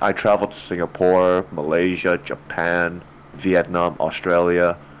 I traveled to Singapore, Malaysia, Japan, Vietnam,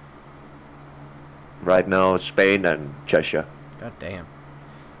 Australia. Right now, Spain and Czechia. God damn!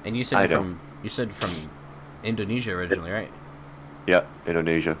 And you said from Indonesia originally, right? Yeah,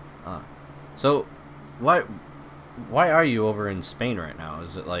 Indonesia. So, why are you over in Spain right now?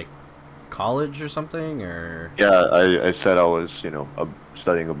 Is it like college or something, or? Yeah, I said I was,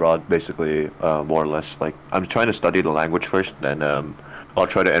 studying abroad, basically, more or less. Like, I'm trying to study the language first, then I'll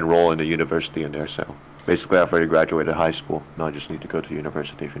try to enroll in the university in there. So, basically, I've already graduated high school. Now I just need to go to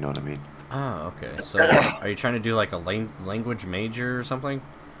university, if you know what I mean. Oh, okay. So, are you trying to do like a language major or something?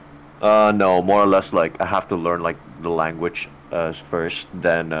 No, more or less like I have to learn like the language first,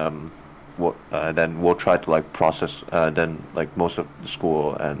 then we'll try to like process. Then like most of the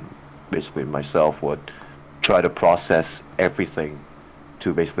school and basically myself would try to process everything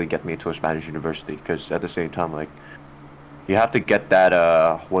to basically get me into a Spanish university. Because at the same time, like you have to get that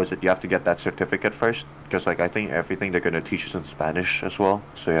You have to get that certificate first. Because like I think everything they're gonna teach us in Spanish as well.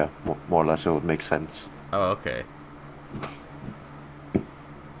 So yeah, more or less it would make sense. Oh, okay.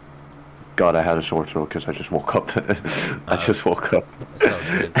 God, I had a sore throat because I just woke up. I just woke up. That's so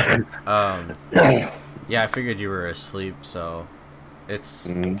good. Yeah, I figured you were asleep, so it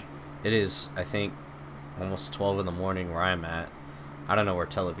is, I think, almost 12 in the morning where I'm at. I don't know where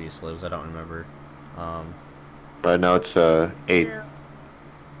Televis lives. I don't remember. Right now it's 8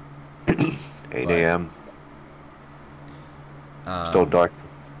 a.m. Still dark.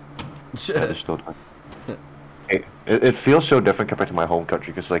 Yeah, it's still dark. It feels so different compared to my home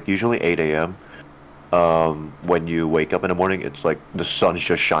country because like usually 8 a.m. When you wake up in the morning, it's like the sun's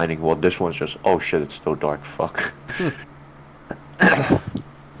just shining. Well, this one's just, oh shit, it's still dark. Fuck.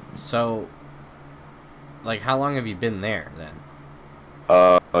 So, like, how long have you been there then?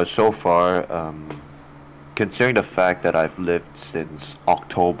 So far, considering the fact that I've lived since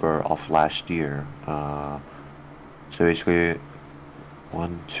October of last year, so basically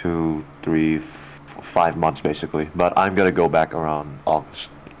 1, 2, 3, 5 months basically. But I'm gonna go back around August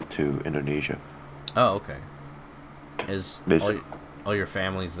to Indonesia. Oh, okay. Is Basically. all your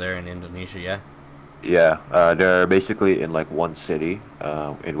family's there in Indonesia, yeah? Yeah, they're basically in like one city,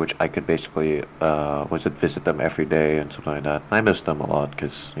 in which I could basically visit them every day and something like that. I miss them a lot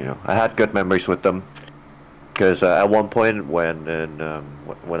because I had good memories with them. Because at one point when I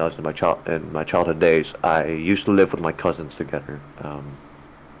was in my childhood days, I used to live with my cousins together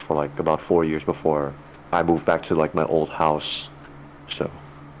for like about 4 years before I moved back to like my old house. So.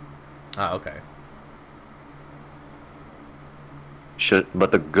 Oh, okay. But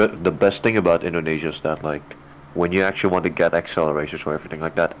the best thing about Indonesia is that like when you actually want to get accelerators or everything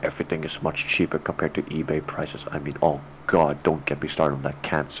like that, everything is much cheaper compared to eBay prices. I mean, oh god, don't get me started on that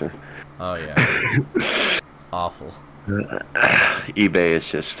cancer. Oh yeah. It's awful. eBay is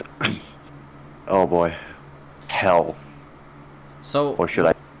just, oh boy, hell. So Or should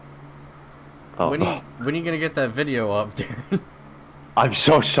I? Oh, when are you gonna get that video up, dude? I'm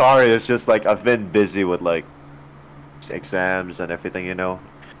so sorry. It's just like I've been busy with like exams and everything, you know.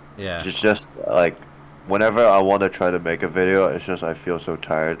 Yeah. It's just like whenever I want to try to make a video, it's just I feel so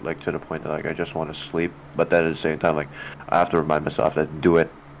tired, like to the point that like I just want to sleep. But then at the same time, like I have to remind myself to do it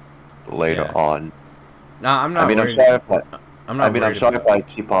later Yeah. on. No, I'm not. I mean, worried. I'm sorry if I, I'm not. I'm worried sorry about if I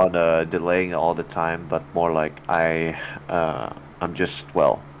keep on delaying all the time, but more like I'm just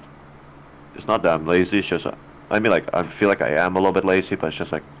well. It's not that I'm lazy. It's just I mean, like I feel like I am a little bit lazy, but it's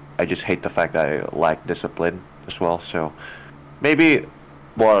just like I just hate the fact that I lack discipline as well. So maybe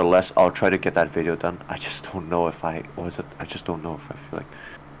more or less I'll try to get that video done. I just don't know if I just don't know if I feel like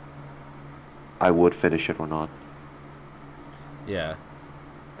I would finish it or not. Yeah.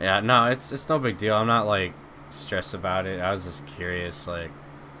 Yeah. No, it's no big deal. I'm not like stressed about it. I was just curious. Like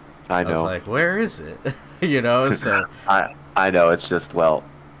I was know. like, where is it? You know. So I know. It's just well,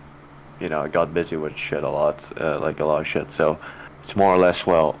 you know, I got busy with shit a lot, like a lot of shit. So it's more or less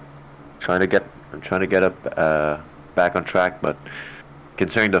well, I'm trying to get up back on track, but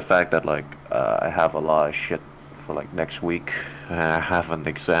considering the fact that like I have a lot of shit for like next week, I have an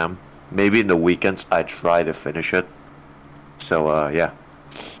exam. Maybe in the weekends I try to finish it. So yeah,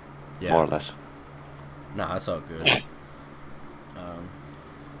 yeah. more or less. No, that's all good.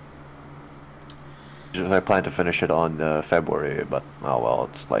 I plan to finish it on February, but oh well,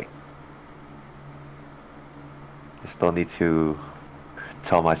 it's like I still need to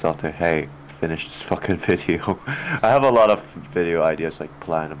tell myself to hey, finish this fucking video. I have a lot of video ideas like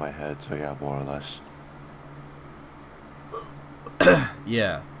planned in my head, so yeah, more or less.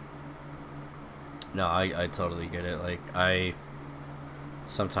 Yeah. No, I totally get it. Like I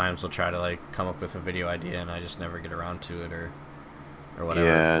sometimes will try to like come up with a video idea and I just never get around to it or whatever.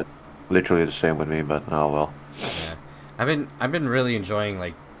 Yeah, literally the same with me, but oh well. Yeah. I've been really enjoying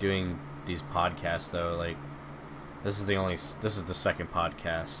like doing these podcasts though. Like this is the second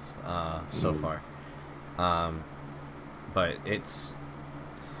podcast so far. But it's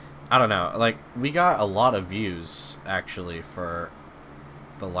I don't know. Like we got a lot of views actually for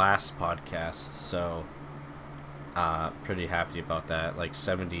the last podcast, so pretty happy about that. Like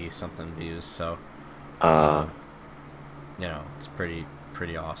 70 something views, so you know, it's pretty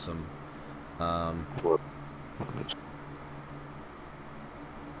awesome. I'm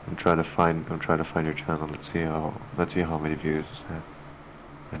trying to find your channel. Let's see how many views is that.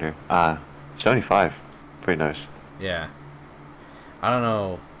 Right there. 75. Pretty nice. Yeah. I don't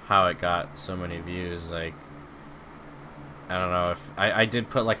know how it got so many views. Like, I don't know if I did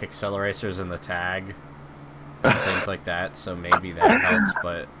put like accelerators in the tag and things like that, so maybe that helped.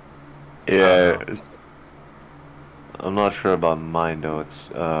 But yeah, I'm not sure about mine though.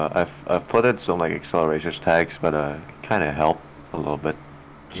 It's I've put in some like accelerators tags, but kind of helped a little bit.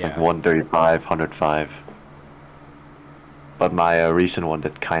 It's like 135, 105. But my recent one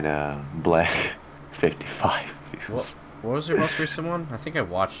did kind of black 55 views. What was your most recent one? I think I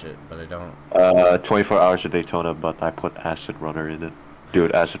watched it, but I don't. 24 Hours of Daytona, but I put Acid Runner in it.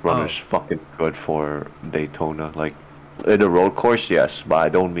 Dude, Acid Runner's fucking good for Daytona. Like, in the road course, yes, but I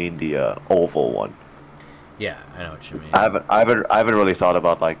don't mean the oval one. Yeah, I know what you mean. I haven't really thought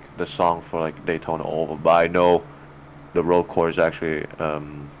about like the song for like Daytona Oval, but I know the road course actually.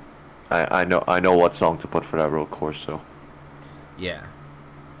 I know what song to put for that road course. So. Yeah.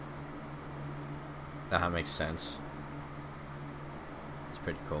 That makes sense. It's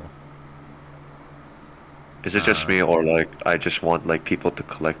pretty cool. Is it just me, or like I just want like people to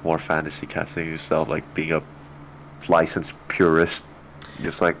collect more fantasy casting yourself, like being a licensed purist?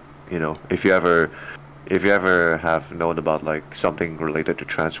 Just like, you know, if you ever have known about like something related to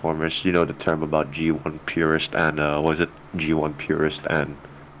Transformers, you know the term about G1 purist and was it G1 purist and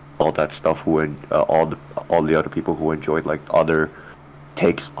all that stuff, who all the other people who enjoyed like other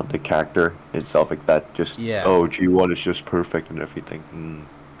takes on the character itself, like that, just oh, G1 is just perfect and everything.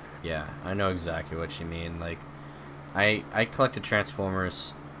 Yeah, I know exactly what you mean. Like I collected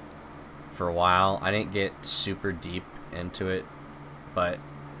Transformers for a while. I didn't get super deep into it, but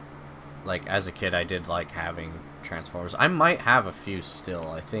like as a kid I did like having Transformers. I might have a few still.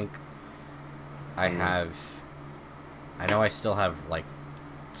 I think I know I still have like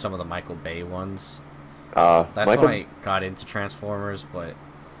some of the Michael Bay ones. That's when I got into Transformers, but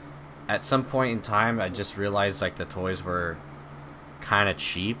at some point in time I just realized like the toys were kind of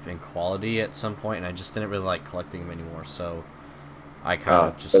cheap in quality at some point, and I just didn't really like collecting them anymore, so I kind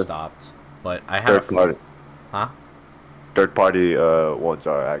of just stopped. But I have third party, third party ones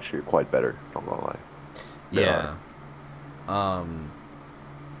are actually quite better. I'm not gonna lie. They yeah.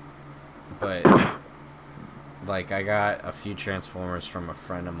 But like I got a few Transformers from a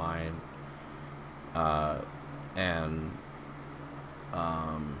friend of mine, and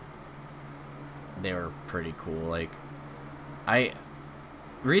they were pretty cool. Like I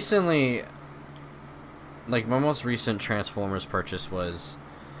recently, like my most recent Transformers purchase was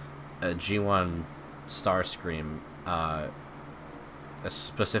a G1 Starscream,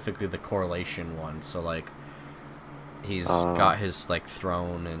 specifically the Correlation one. So like he's got his like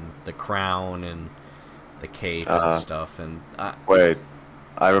throne and the crown and the cape and stuff. And wait,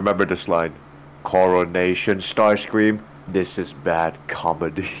 I remember this line: Coronation Starscream. This is bad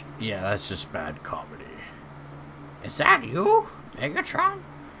comedy. Yeah, that's just bad comedy. Is that you, Megatron?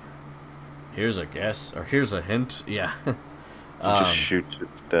 Here's a guess, or here's a hint. Yeah. He just shoots to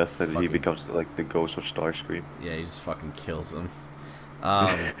death, and he becomes like the ghost of Starscream. Yeah, he just fucking kills him.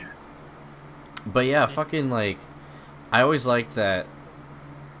 But yeah, fucking like, I always liked that.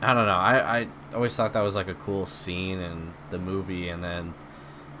 I don't know. I always thought that was like a cool scene in the movie, and then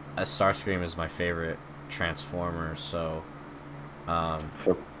Starscream is my favorite Transformer. So,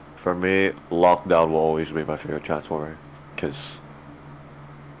 for me, Lockdown will always be my favorite Transformer, because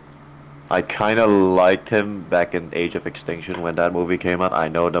I kind of liked him back in Age of Extinction when that movie came out. I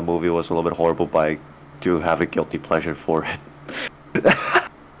know the movie was a little bit horrible, but I do have a guilty pleasure for it.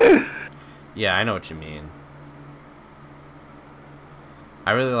 Yeah, I know what you mean.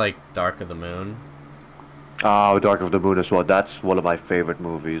 I really like Dark of the Moon. Oh, Dark of the Moon as well. That's one of my favorite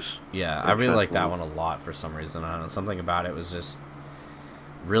movies. Yeah, I really like that one a lot for some reason. I don't know, something about it was just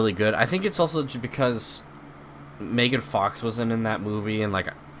really good. I think it's also just because Megan Fox wasn't in that movie, and like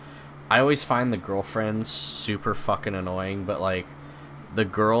I always find the girlfriends super fucking annoying, but like the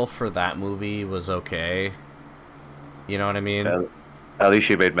girl for that movie was okay. You know what I mean? Yeah, at least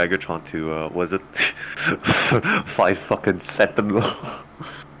she made Megatron to was it fight fucking Sentinel.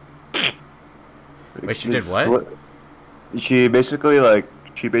 Wait, she did what? She basically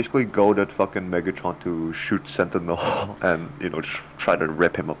goaded fucking Megatron to shoot Sentinel and just try to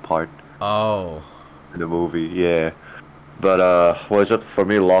rip him apart. Oh. In the movie, yeah. But what is it? For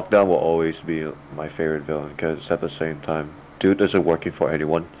me, Lockdown will always be my favorite villain, because at the same time, dude isn't working for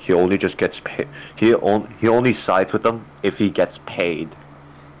anyone. He only just gets paid. He only sides with them if he gets paid.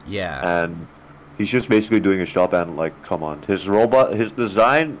 Yeah. And he's just basically doing his job. And like, come on, his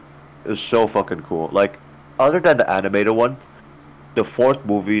design is so fucking cool. Like, other than the animated one, the fourth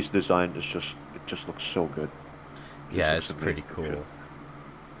movie's design is just looks so good. Yeah, it's pretty cool. Good.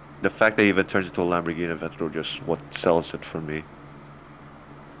 The fact that he even turns into a Lamborghini Aventador just what sells it for me.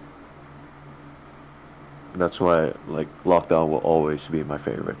 That's why like Lockdown will always be my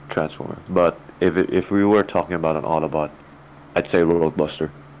favorite Transformer. But if we were talking about an Autobot, I'd say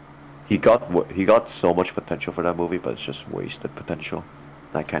Roadbuster. He got so much potential for that movie, but it's just wasted potential.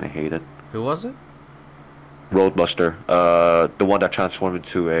 I kind of hate it. Who was it? Roadbuster, the one that transformed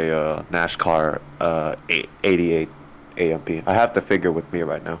into a NASCAR 88 AMP. I have the figure with me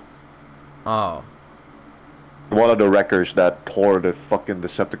right now. Oh. One of the wreckers that tore the fucking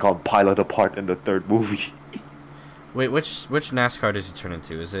Decepticon pilot apart in the third movie. Wait, which NASCAR does he turn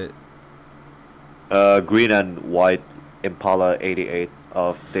into? Is it green and white Impala 88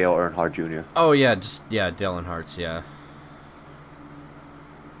 of Dale Earnhardt Jr. Oh yeah, Dale Earnhardt's, yeah.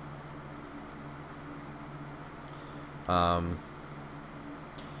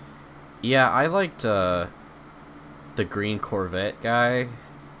 Yeah, I liked the green Corvette guy.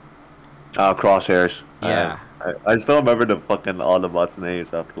 Crosshairs. Yeah. I still remember the fucking Autobots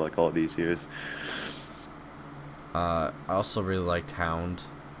names after like all these years. I also really liked Hound.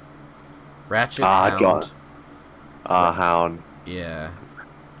 Ratchet Hound. Hound. Yeah.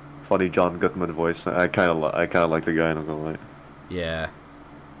 Funny John Goodman voice. I kind of like the guy. I'm gonna lie. Yeah.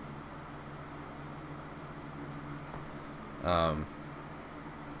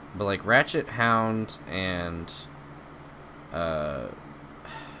 But like Ratchet, Hound, and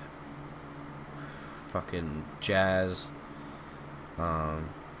fucking Jazz. Trying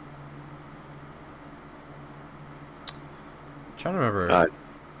to remember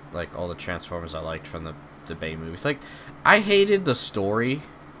like all the Transformers I liked from the Bay movies. Like, I hated the story.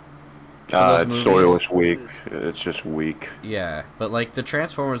 The story was weak. It's just weak. Yeah, but like the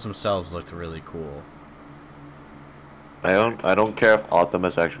Transformers themselves looked really cool. I don't care if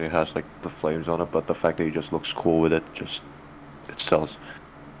Optimus actually has like the flames on it, but the fact that he just looks cool with it, it sells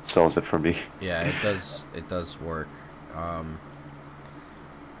it for me. Yeah, it does work.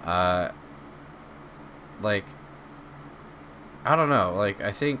 Like, I don't know. Like,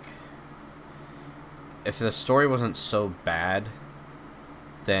 I think if the story wasn't so bad,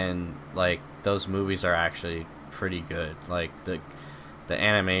 then like those movies are actually pretty good. Like the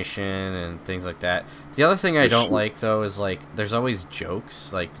animation and things like that. The other thing I don't like though is like there's always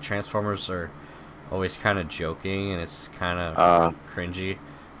jokes. Like the Transformers are always kind of joking and it's kind of cringy.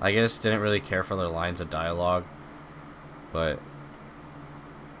 I just didn't really care for their lines of dialogue, but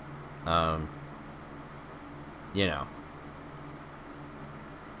you know.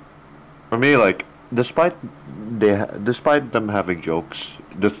 For me, like, despite them having jokes,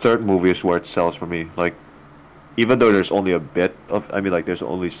 the third movie is where it sells for me. Like, even though there's only a bit of, I mean, like, there's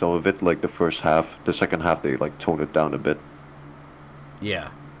only some of it, like the first half, the second half they like tone it down a bit. Yeah.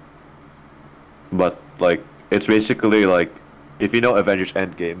 But like, it's basically like, if you know Avengers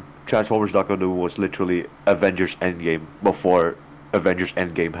Endgame, Transformers Dark Doom was literally Avengers Endgame before Avengers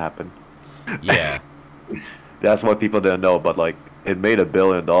Endgame happened. Yeah. That's what people didn't know, but like, it made $1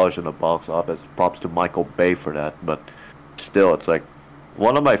 billion in the box office. Props to Michael Bay for that, but still, it's like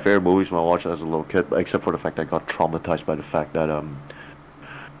one of my favorite movies when I watched it as a little kid, except for the fact I got traumatized by the fact that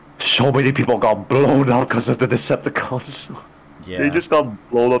so many people got blown out because of the Decepticons. Yeah. They just got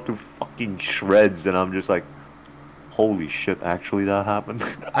blown up to fucking shreds, and I'm just like, holy shit, actually that happened?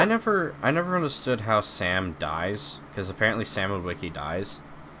 I never understood how Sam dies, because apparently Sam Witwicky dies.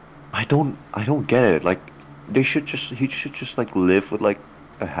 I don't get it. Like, he should just like live with like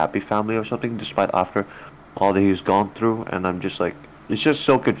a happy family or something, despite after all that he's gone through. And I'm just like, it's just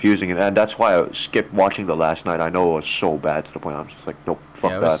so confusing, and that's why I skipped watching the last night. I know it was so bad to the point I'm just like, nope,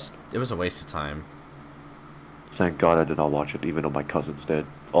 fuck that. It was a waste of time. Thank God I did not watch it, even though my cousins did.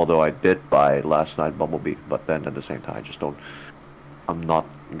 Although I did buy last night Bumblebee, but then at the same time, I just don't. I'm not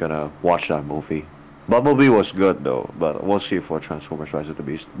gonna watch that movie. Bumblebee was good though, but we'll see for Transformers: Rise of the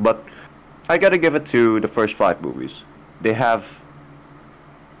Beast. But I gotta give it to the first 5 movies. They have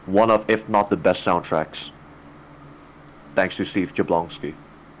one of, if not the best soundtracks, thanks to Steve Jablonsky.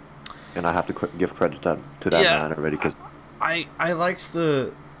 And I have to give credit to that man already, because I liked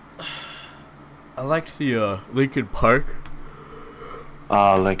the Linkin Park.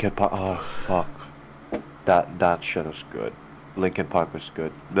 Linkin Park. Oh fuck, that shit was good. Linkin Park was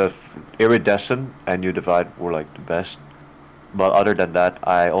good. The Iridescent and New Divide were like the best. But other than that,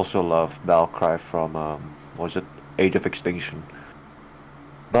 I also love Battle Cry from what was it, Age of Extinction.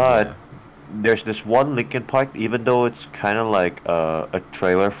 But there's this one Linkin Park, even though it's kind of like a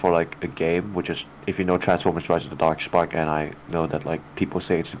trailer for like a game, which is, if you know Transformers: Rise of the Dark Spark, and I know that like people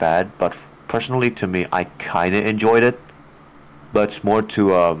say it's bad, but personally to me, I kind of enjoyed it. But it's more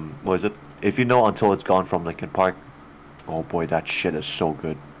to what is it? If you know Until It's Gone from Linkin Park, oh boy, that shit is so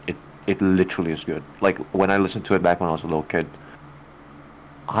good. It literally is good. Like, when I listened to it back when I was a little kid,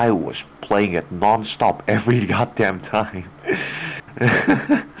 I was playing it non-stop every goddamn time.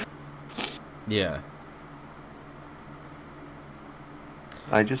 Yeah.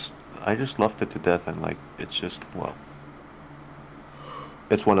 I just loved it to death, and like, it's just, well,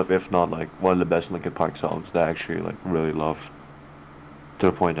 it's one of, if not like one of the best Linkin Park songs that I actually like really love. To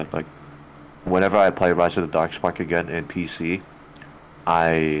the point that like, whenever I play Rise of the Dark Spark again in PC,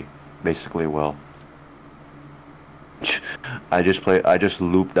 I basically will. I just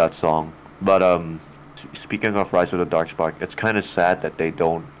loop that song. But speaking of Rise of the Dark Spark, it's kind of sad that they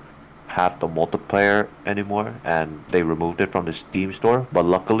don't have the multiplayer anymore, and they removed it from the Steam store. But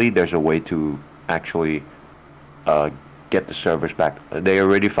luckily, there's a way to actually get the servers back. They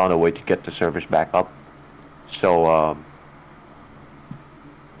already found a way to get the servers back up. So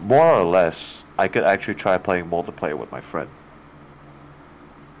more or less, I could actually try playing multiplayer with my friend.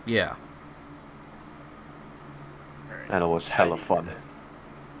 Yeah. And it was hella fun.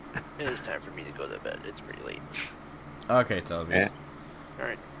 It is time for me to go to bed. It's pretty late. Okay, Tobias. Yeah.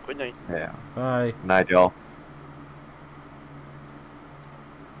 Alright, good night. Yeah. Bye. Night, y'all.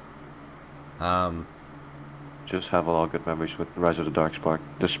 Just have a lot of good memories with Rise of the Dark Spark,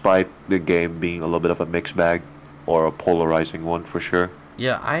 despite the game being a little bit of a mixed bag, or a polarizing one for sure.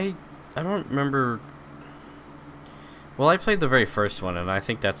 Yeah, I don't remember. Well, I played the very first one, and I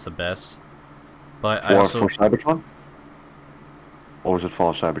think that's the best. But I also... For Cybertron? Or was it Fall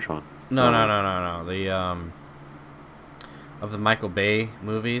of Cybertron? No. The of the Michael Bay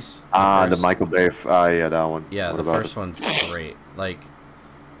movies. The Michael Bay. Yeah, that one. Yeah, the first one's great. Like,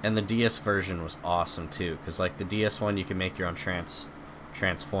 and the DS version was awesome too, because like the DS one, you can make your own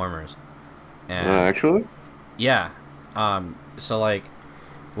Transformers. And actually? Yeah. So like,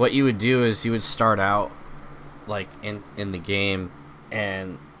 what you would do is you would start out like in the game,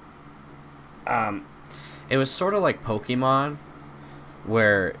 and it was sort of like Pokemon,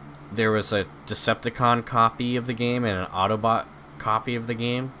 where there was a Decepticon copy of the game and an Autobot copy of the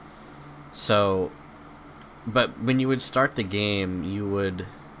game. So, but when you would start the game, you would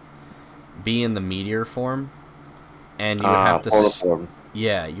be in the meteor form, and you would have to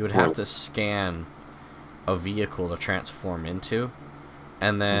you would have to scan a vehicle to transform into,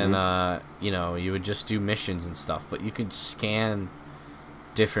 and then you know, you would just do missions and stuff, but you could scan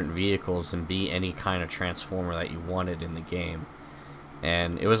different vehicles and be any kind of transformer that you wanted in the game.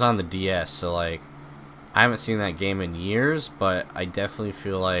 And it was on the DS, so like I haven't seen that game in years, but I definitely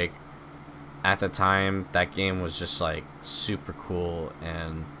feel like at the time that game was just like super cool,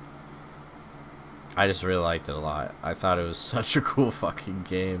 and I just really liked it a lot. I thought it was such a cool fucking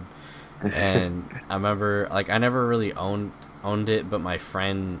game. And I remember, like, I never really owned it, but my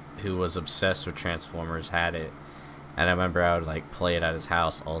friend who was obsessed with Transformers had it, and I remember I would like play it at his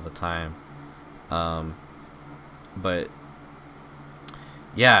house all the time. But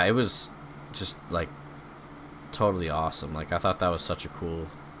yeah, it was just like totally awesome. Like, I thought that was such a cool,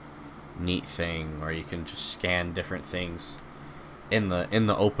 neat thing where you can just scan different things in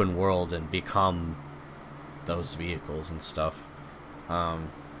the open world and become those vehicles and stuff.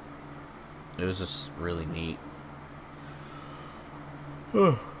 It was just really neat.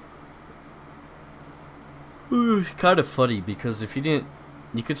 It was kind of funny because if you didn't,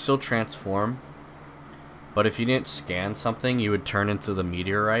 you could still transform, but if you didn't scan something, you would turn into the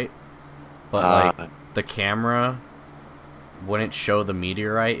meteorite. But like the camera wouldn't show the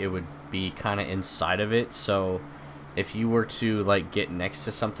meteorite; it would be kind of inside of it. So if you were to like get next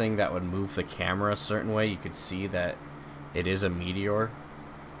to something that would move the camera a certain way, you could see that it is a meteor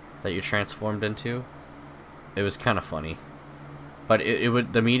that you transformed into. It was kind of funny, but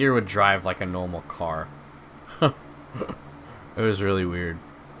the meteor would drive like a normal car. It was really weird.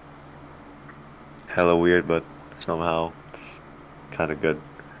 Hella weird, but somehow kind of good.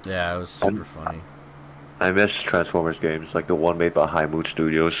 Yeah, it was super funny. I miss Transformers games, like the one made by High Moon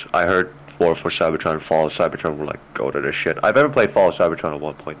Studios. I heard for Cybertron and Fall of Cybertron were like, go to this shit. I've ever played Fall of Cybertron at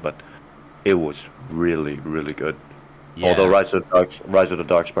one point, but it was really, really good. Yeah. Although Rise of the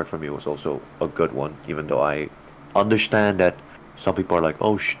Darkspark for me was also a good one, even though I understand that some people are like,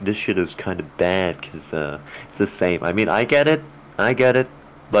 oh, this shit is kind of bad because it's the same. I mean, I get it,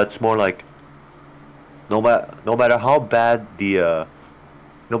 but it's more like no matter how bad the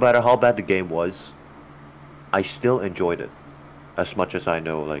game was, I still enjoyed it as much as I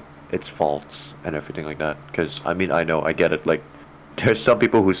know like its faults and everything like that. Because I mean, I get it. Like, there's some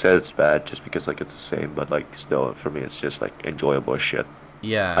people who say it's bad just because like it's the same, but like still for me it's just like enjoyable as shit.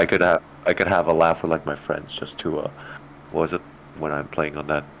 Yeah. I could have a laugh with like my friends just to what was it when I'm playing on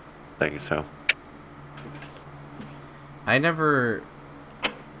that thing. So I never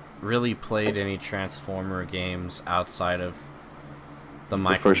really played any Transformer games outside of the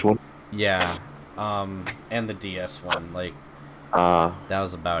first one. Yeah, and the DS one. Like, that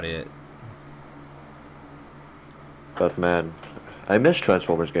was about it. But man, I miss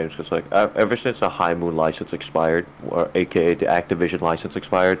Transformers games because like ever since the High Moon license expired, or AKA the Activision license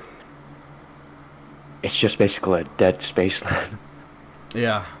expired, it's just basically a dead spaceland.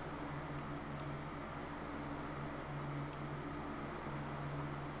 Yeah.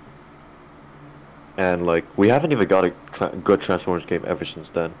 And like we haven't even got a good Transformers game ever since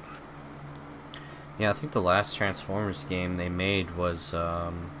then. Yeah, I think the last Transformers game they made was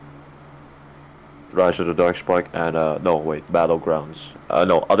Rise of the Darkspark and Battlegrounds.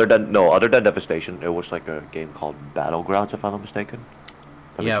 Other than Devastation, it was like a game called Battlegrounds, if I'm not mistaken.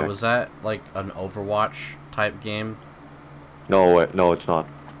 Yeah, was that like an Overwatch type game? No, wait, no, it's not.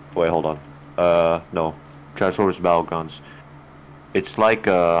 Wait, hold on. No, Transformers Battlegrounds. It's like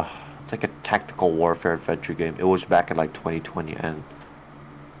a tactical warfare adventure game. It was back in like 2020, and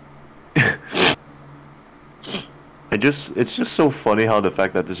it's just so funny how the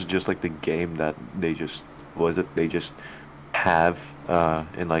fact that this is just like the game that they just have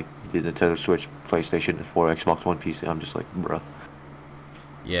in like the Nintendo Switch, PlayStation 4, Xbox One, PC. I'm just like, bruh.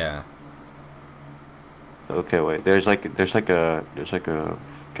 Yeah. Okay, wait. There's like a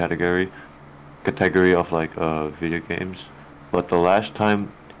category of like video games, but the last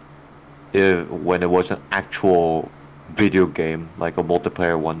time when it was an actual video game, like a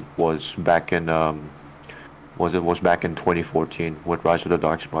multiplayer one, was back in was back in 2014 with Rise of the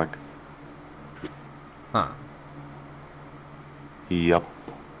Darkspark. Huh. Yep.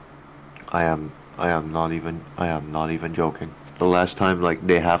 I am not even joking. The last time like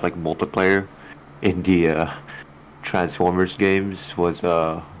they have like multiplayer in the Transformers games was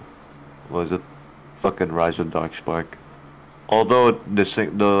it fucking Rise of Darkspark. Although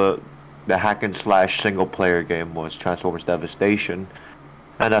the hack and slash single player game was Transformers Devastation,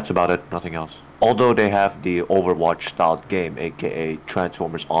 And that's about it, nothing else. Although they have the Overwatch styled game, aka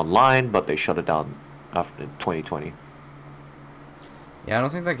Transformers Online, but they shut it down after 2020. Yeah, I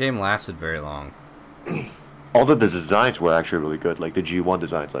don't think that game lasted very long. Although the designs were actually really good, like the G1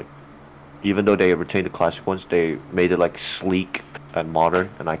 designs, like even though they retained the classic ones, they made it like sleek and modern,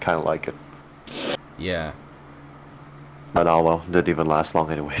 and I kind of like it. Yeah. But oh well, didn't even last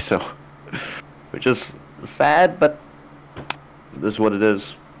long anyway, so which is sad, but this is what it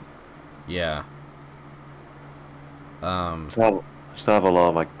is. Yeah. Still have a lot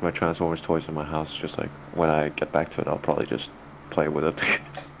of my Transformers toys in my house. Just like when I get back to it, I'll probably just play with it.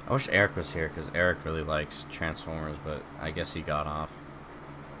 I wish Eric was here because Eric really likes Transformers, but I guess he got off.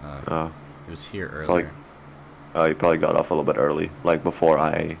 He was here earlier. He probably got off a little bit early, like before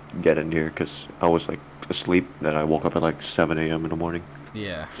I get in here, because I was like asleep. Then I woke up at like 7 a.m. in the morning.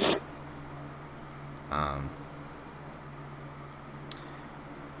 Yeah.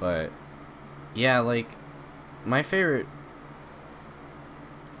 But yeah, like my favorite.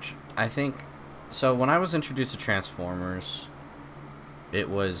 I think so. When I was introduced to Transformers, it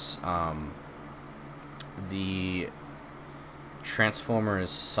was the Transformers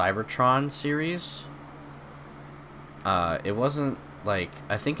Cybertron series. It wasn't like,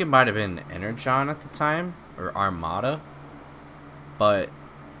 I think it might have been Energon at the time or Armada, but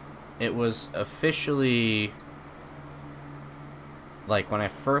it was officially like when I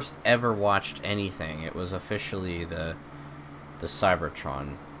first ever watched anything, it was officially the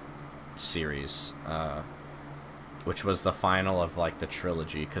Cybertron series, which was the final of like the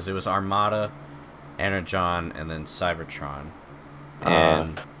trilogy, because it was Armada, Energon, and then Cybertron.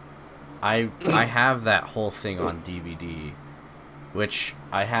 And I have that whole thing on DVD, which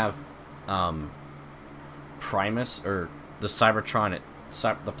I have Primus, or the Cybertron,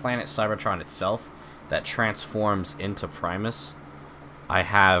 the planet Cybertron itself that transforms into Primus. I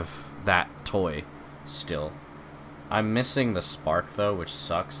have that toy still. I'm missing the Spark though, which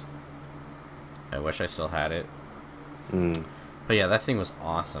sucks. I wish I still had it. But yeah, that thing was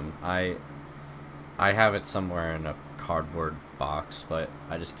awesome. I have it somewhere in a cardboard box, but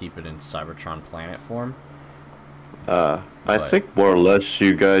I just keep it in Cybertron planet form. I think more or less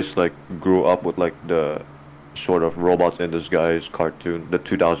you guys like grew up with like the sort of Robots in Disguise cartoon, the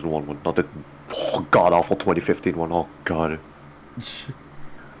 2001 one, not the god awful 2015 one. Oh god.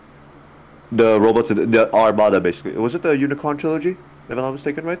 The Robots, the Armada basically. Was it the Unicron trilogy? If I'm not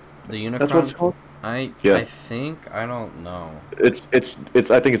mistaken, right? The Unicron. That's what it's called. I think, I don't know. It's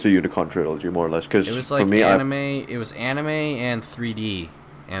I think it's a Unicron trilogy more or less, because it was like for me, anime. It was anime and 3D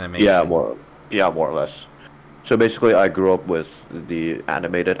animation. Yeah, more or less. So basically, I grew up with the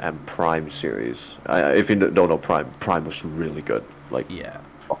animated and Prime series. If you don't know Prime was really good. Like, yeah,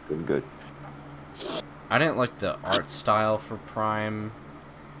 fucking good. I didn't like the art style for Prime.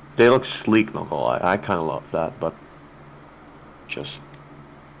 They look sleek, not gonna lie. I kind of love that, but just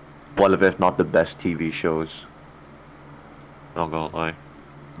one of, if not the best TV shows. Not gonna lie.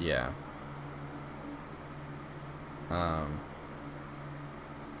 Yeah.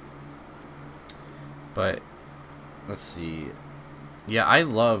 But let's see. Yeah, I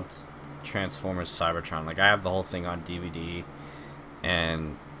loved Transformers Cybertron. Like, I have the whole thing on DVD,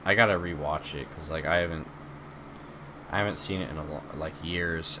 and I gotta rewatch it because like I haven't seen it in like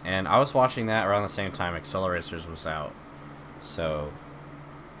years. And I was watching that around the same time Accelerators was out, so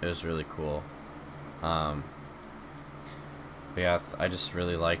it was really cool. But yeah, I just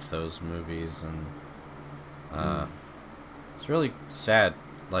really liked those movies, and it's really sad,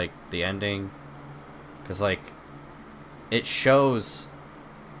 like the ending, because like it shows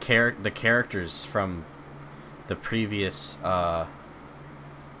the characters from the previous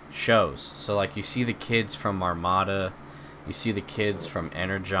shows. So like you see the kids from Armada, you see the kids from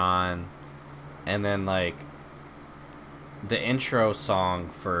Energon, and then like the intro song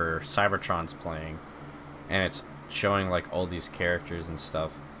for Cybertron's playing, and it's showing like all these characters and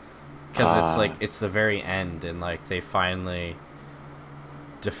stuff, because it's like it's the very end, and like they finally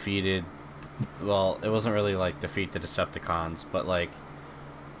defeated, well, it wasn't really like defeat the Decepticons, but like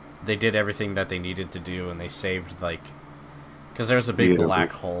they did everything that they needed to do, and they saved, like, because there's a big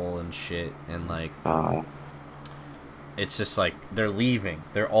black hole and shit, and like it's just like they're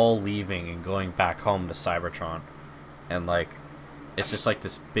all leaving and going back home to Cybertron, and like it's just like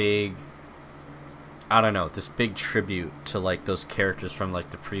this big, I don't know, this big tribute to like those characters from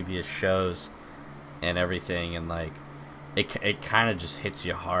like the previous shows and everything, and like it kind of just hits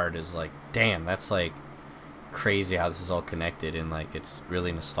you hard as like, damn, that's like crazy how this is all connected, and like it's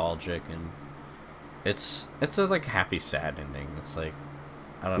really nostalgic, and it's a like happy sad ending. It's like,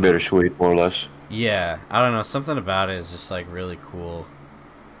 I don't know, bittersweet more or less. Yeah, I don't know, something about it is just like really cool,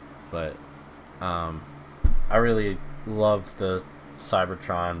 but I really loved the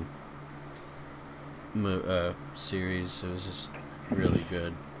Cybertron series. It was just really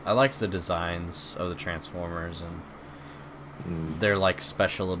good. I liked the designs of the Transformers and their like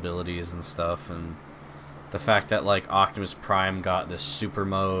special abilities and stuff, and the fact that like Optimus Prime got this super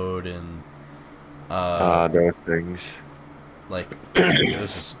mode and those things. Like it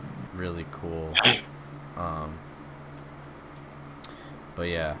was just really cool. But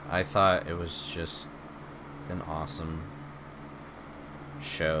yeah, I thought it was just an awesome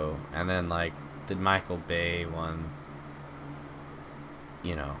show. And then like the Michael Bay one,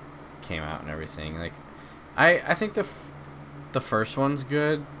 you know, came out and everything. Like I think the first one's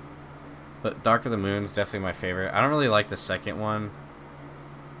good, but Dark of the Moon's definitely my favorite. I don't really like the second one.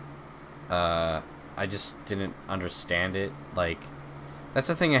 I just didn't understand it. Like, that's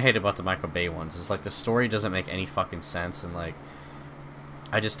the thing I hate about the Michael Bay ones. Is like the story doesn't make any fucking sense, and like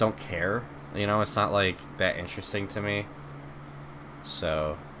I just don't care. You know, it's not like that interesting to me.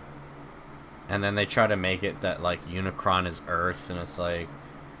 So, and then they try to make it that like Unicron is Earth, and it's like,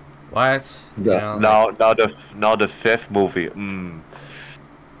 what? You know, now the fifth movie.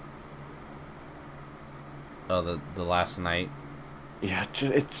 Oh, the Last Night. Yeah,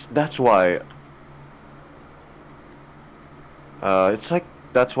 that's why. It's like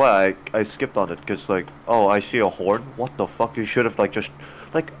that's why I skipped on it, because like, oh, I see a horn. What the fuck? You should have like just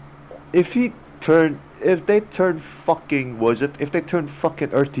like if they turn fucking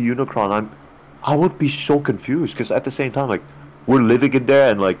Earth to Unicron, I would be so confused, because at the same time, like, we're living in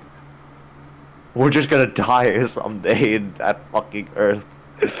there and like we're just gonna die someday in that fucking Earth.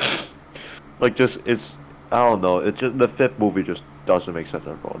 Like, just it's I don't know. It's just the fifth movie just doesn't make sense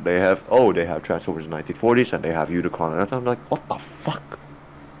at all. They have Transformers in the 1940s and they have Unicron, and I'm like, what the fuck?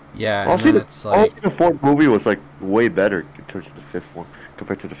 Yeah, Honestly, and then it's like the fourth movie was like way better compared to the fifth one.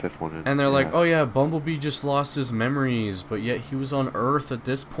 And they're like, oh yeah, Bumblebee just lost his memories, but yet he was on Earth at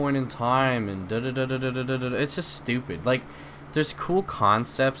this point in time, and da da da da da da da da. It's just stupid. Like, there's cool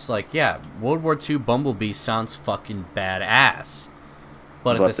concepts, like, yeah, World War II Bumblebee sounds fucking badass,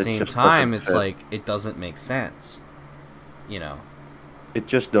 but at the same time, it's like, it doesn't make sense. You know, it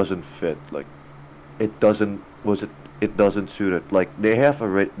just doesn't fit. Like, it doesn't suit it. Like, they have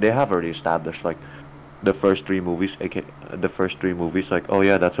already established like the first three movies, like, oh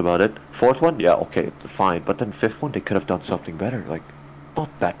yeah, that's about it. Fourth one, yeah, okay, fine. But then fifth one, they could have done something better. Like,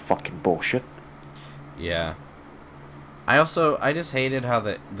 not that fucking bullshit. Yeah. I just hated how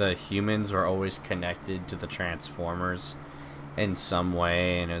the humans were always connected to the Transformers in some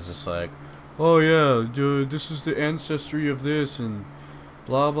way, and it was just like, oh yeah, this is the ancestry of this, and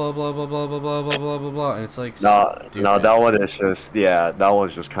blah blah blah blah blah blah blah blah blah blah blah, and it's like, no, that one is just, yeah, that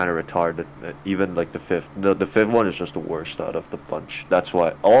one's just kind of retarded. Even like the fifth one is just the worst out of the bunch. That's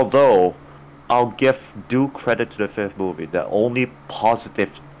why, although I'll give due credit to the fifth movie, the only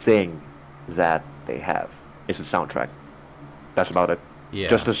positive thing that they have is the soundtrack. That's about it. Yeah.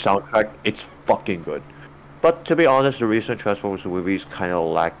 Just the soundtrack, it's fucking good. But to be honest, the recent Transformers movies kind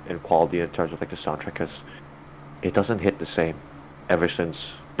of lack in quality in terms of like the soundtrack, because it doesn't hit the same ever since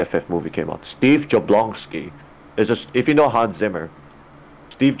the fifth movie came out. Steve Jablonsky is just, if you know Hans Zimmer,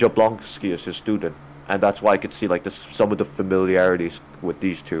 Steve Jablonsky is his student, and that's why I could see like some of the familiarities with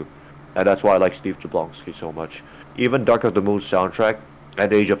these two, and that's why I like Steve Jablonsky so much. Even Dark of the Moon soundtrack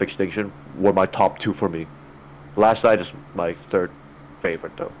and Age of Extinction were my top two for me. Last Night is my third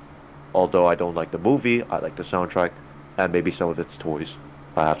favorite though. Although I don't like the movie, I like the soundtrack, and maybe some of its toys.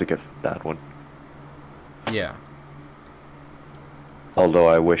 I have to give that one. Yeah. Although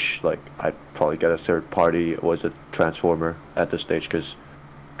I wish, like, I'd probably get a third party, was a Transformer at this stage, because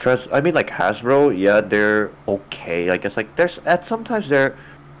like Hasbro, yeah, they're okay. I guess, like, sometimes they're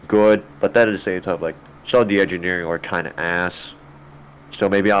good, but then at the same time, like, some of the engineering are kind of ass. So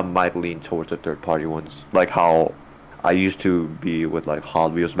maybe I might lean towards the third party ones, like how I used to be with like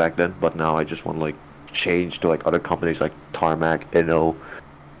Hot Wheels back then, but now I just want to like change to like other companies like Tarmac, Inno,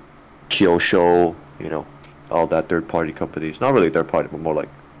 Kyosho, you know, all that third party companies. Not really third party, but more like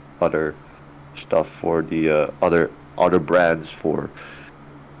other stuff for the other brands for,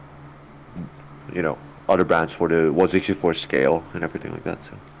 you know, other brands for the 1/64 scale and everything like that.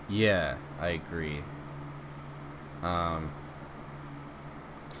 So yeah, I agree.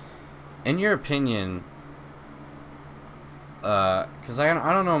 In your opinion, because I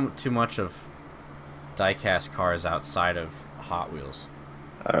don't know too much of diecast cars outside of Hot Wheels.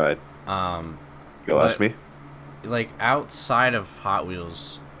 All right. Go ask me. Like, outside of Hot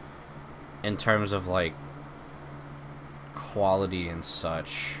Wheels, in terms of like quality and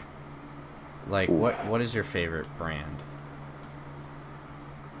such, like, what is your favorite brand?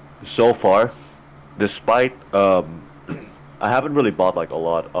 so far, despite I haven't really bought like a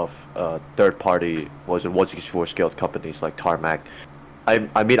lot of third-party, was it 164 scaled companies like Tarmac.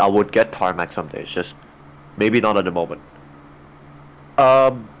 I mean, I would get Tarmac someday. It's just maybe not at the moment.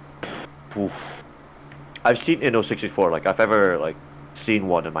 Oof. I've seen Inno 64. Like I've ever like seen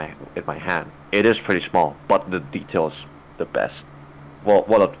one in my hand. It is pretty small, but the details the best.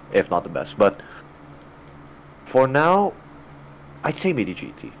 Well, if not the best. But for now, I'd say Mini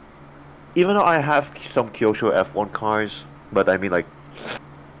GT. Even though I have some Kyosho F1 cars, but I mean like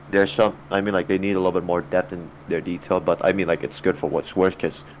there's some. I mean like they need a little bit more depth in their detail. But I mean like it's good for what's worth.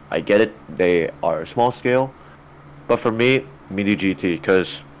 Cause I get it. They are small scale, but for me, Mini GT,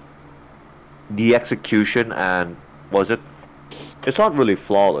 because the execution and it's not really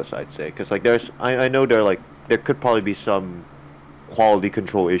flawless, I'd say, because like I know there could probably be some quality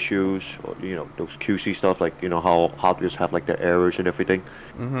control issues, or those QC stuff, like how Hot Wheels have like their errors and everything.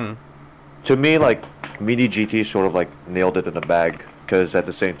 To me, like Mini GT sort of like nailed it in the bag, because at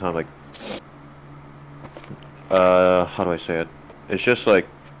the same time, like how do I say it, it's just like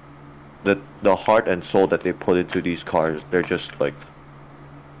the heart and soul that they put into these cars, they're just like,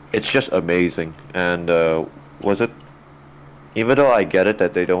 it's just amazing. And even though I get it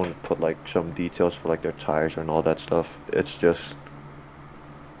that they don't put like some details for like their tires and all that stuff, it's just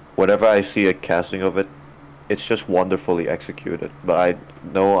whenever I see a casting of it, it's just wonderfully executed. But I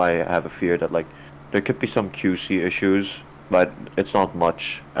know I have a fear that like there could be some QC issues, but it's not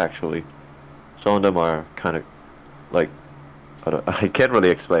much actually. Some of them are kind of like, I can't really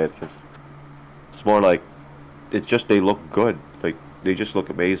explain it, because it's more like it's just they look good. Like they just look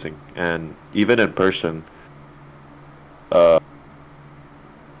amazing, and even in person,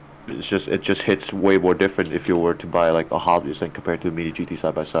 it just hits way more different if you were to buy like a Hot Wheels than compared to a Mini GT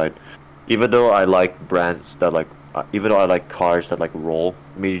side by side. Even though I like brands that like, even though I like cars that like roll,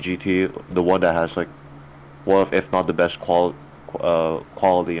 Mini GT, the one that has like one of, if not the best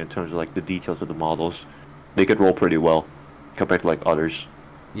quality in terms of like the details of the models, they could roll pretty well compared to like others.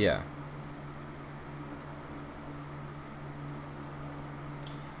 Yeah.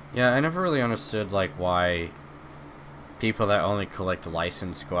 Yeah, I never really understood like why people that only collect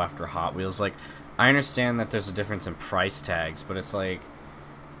license go after Hot Wheels. Like, I understand that there's a difference in price tags, but it's like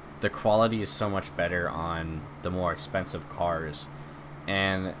the quality is so much better on the more expensive cars,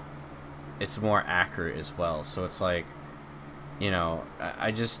 and it's more accurate as well. So it's like,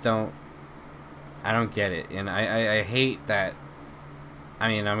 I just don't get it, and I hate that. I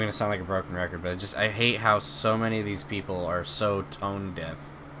mean, I'm gonna sound like a broken record, but I hate how so many of these people are so tone deaf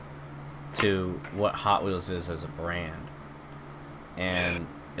to what Hot Wheels is as a brand. And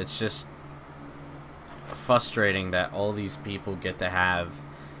it's just frustrating that all these people get to have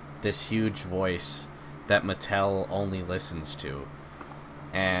this huge voice that Mattel only listens to.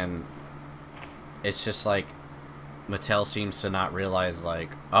 And it's just like Mattel seems to not realize,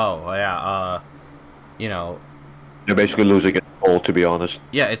 like, oh yeah, they're basically losing its soul, to be honest.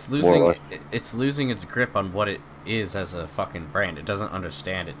 Yeah, it's losing its grip on what it is as a fucking brand. It doesn't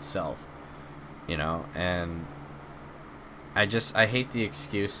understand itself. And I hate the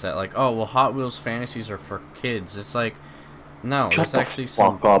excuse that like, oh well, Hot Wheels fantasies are for kids. It's like, no, there's actually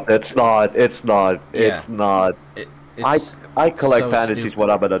some. Fuck up! It's not. I collect so fantasies stupid. when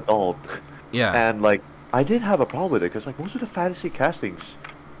I'm an adult. Yeah. And like, I did have a problem with it, because like most of the fantasy castings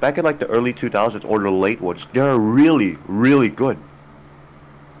back in like the early 2000s or the late ones, they're really, really good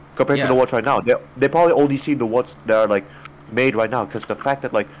compared to the ones right now. They probably only see the ones that are like made right now, because the fact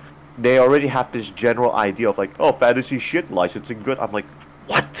that like they already have this general idea of like, oh, fantasy shit, licensing good. I'm like,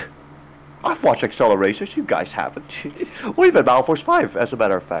 what? I've watched Accel Racers, you guys haven't. Or even Battle Force 5, as a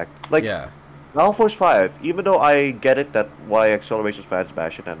matter of fact. Like, Battle Force 5, even though I get it that why Accel Racers fans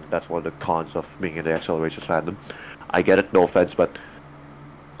bash it, and that's one of the cons of being in the Accel Racers fandom, I get it, no offense, but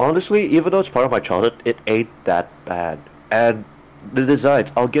honestly, even though it's part of my childhood, it ain't that bad. And the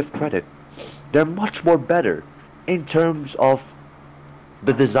designs, I'll give credit, they're much more better in terms of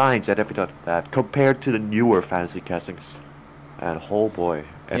the designs and everything like that compared to the newer fantasy castings. And oh boy,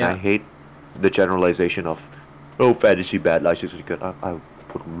 and I hate the generalization of, oh, fantasy bad, licensing is good. I would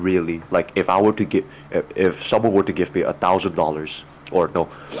really, like, if someone were to give me $1,000, or no,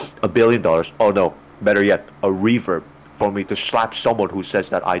 $1 billion, oh no, better yet, a reverb for me to slap someone who says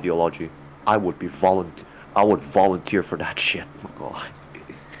that ideology, I would volunteer for that shit. Oh God.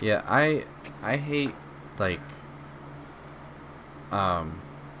 Yeah, I hate, like,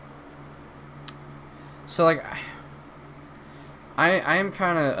 so like I am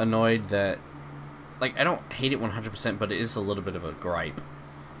kind of annoyed that, like, I don't hate it 100%, but it is a little bit of a gripe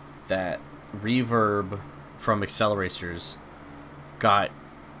that Reverb from Accel Racers got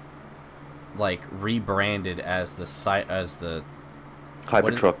like rebranded as the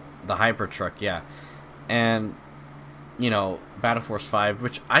Hypertruck. The Hypertruck, yeah. And you know, Battle Force 5,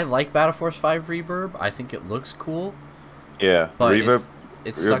 which I like Battle Force 5 Reverb. I think it looks cool. Yeah, but Reverb.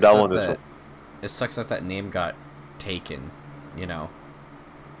 It sucks that name got taken. You know.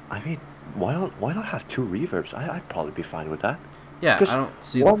 I mean, why not have 2 reverbs? I'd probably be fine with that. Yeah, I don't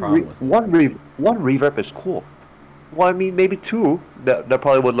see the problem with it. One reverb is cool. Well, I mean, maybe 2 that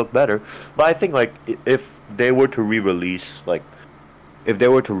probably would look better. But I think like if they were to re-release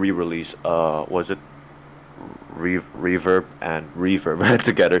was it Reverb and Reverb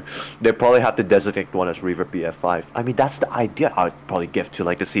together, they probably have to designate one as Reverb BF5. I mean, that's the idea I'd probably give to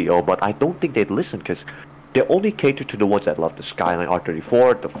like the CEO, but I don't think they'd listen because they only cater to the ones that love the Skyline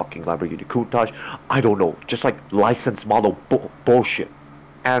R34, the fucking Lamborghini Countach. I don't know, just like license model bullshit.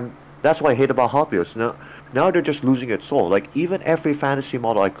 And that's what I hate about Hot Wheels. Now they're just losing its soul. Like even every fantasy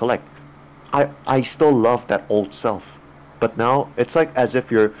model I collect, I still love that old self. But now it's like as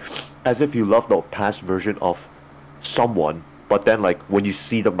if you love the past version of someone, but then like when you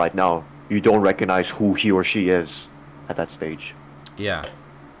see them right now, you don't recognize who he or she is at that stage. Yeah,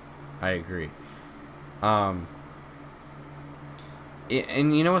 I agree. And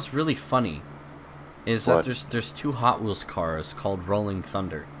you know what's really funny is that there's 2 Hot Wheels cars called Rolling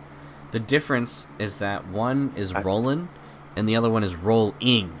Thunder. The difference is that one is Rollin' and the other one is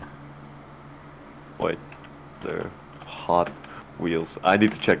Roll-ing. Wait, they're Hot Wheels. I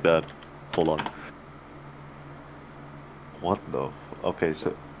need to check that. Hold on. What the? Okay,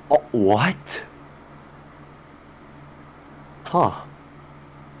 so what? Huh.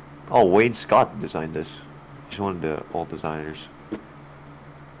 Oh, Wayne Scott designed this. He's one of the old designers.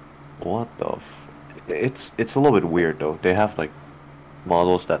 What the? It's a little bit weird though. They have like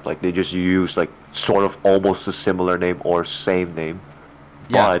models that like they just use like sort of almost a similar name or same name,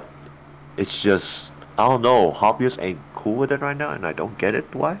 but it's just I don't know. Hot Wheels ain't cool with it right now, and I don't get it.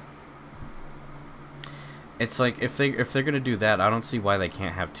 Why? It's like if they're gonna do that, I don't see why they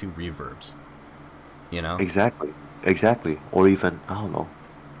can't have 2 reverbs. You know? Exactly. Or even I don't know.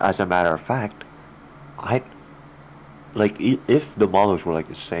 As a matter of fact, if the models were like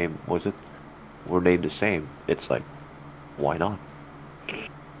the same, were named the same, it's like, why not?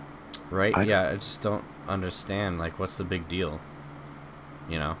 Right? I just don't understand. Like, what's the big deal?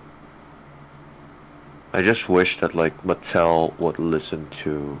 You know? I just wish that like Mattel would listen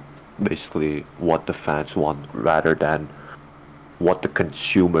to basically what the fans want rather than what the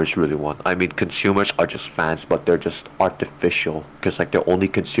consumers really want. I mean, consumers are just fans, but they're just artificial because like they're only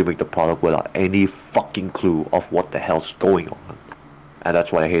consuming the product without any fucking clue of what the hell's going on. And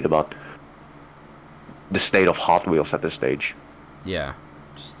that's what I hate about the state of Hot Wheels at this stage. Yeah,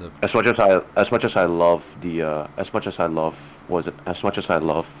 just the as much as I love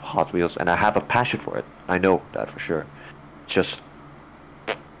Hot Wheels and I have a passion for it. I know that for sure. Just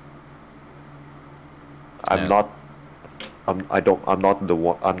I'm not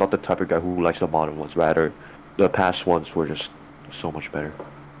the type of guy who likes the modern ones. Rather, the past ones were just so much better.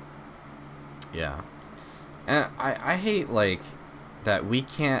 Yeah, and I hate like that we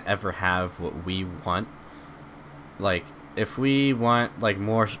can't ever have what we want. Like if we want like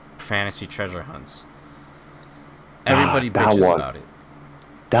more fantasy treasure hunts, everybody bitches about it.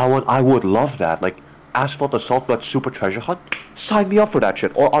 That one I would love that. Like Asphalt Assault Blood Super Treasure Hunt. Sign me up for that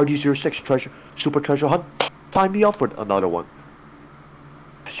shit. Or RD06 Super Treasure Hunt. Sign me up for another one.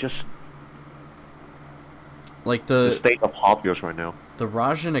 It's just like the state of Hot Wheels right now. The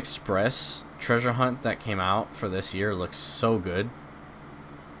Rajan Express treasure hunt that came out for this year looks so good.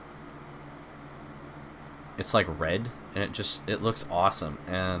 It's like red, and it looks awesome,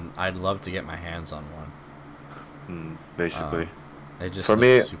 and I'd love to get my hands on one. Basically, it just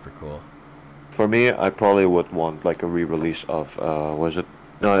looks super cool. For me, I probably would want like a re-release of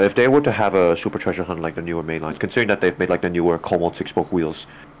No, if they were to have a Super Treasure Hunt like the newer mainlines, considering that they've made like the newer Como 6-spoke wheels,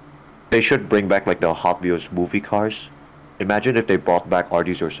 they should bring back like the Hot Wheels movie cars. Imagine if they brought back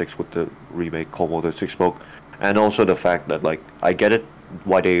RD06 with the remake Como the 6-spoke, and also the fact that like I get it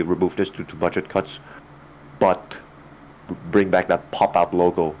why they removed this due to budget cuts, but bring back that pop-out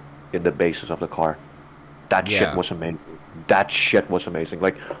logo in the bases of the car. That shit was amazing. That shit was amazing.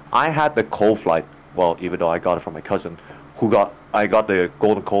 Like I had the Coal Flight. Well, even though I got it from my cousin, I got the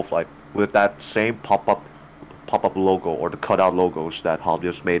Golden Coal Flight with that same pop-up logo or the cutout logos that Hot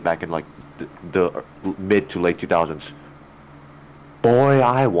Wheels made back in like the mid to late 2000s. Boy,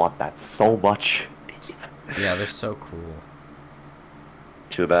 I want that so much. Yeah, they're so cool.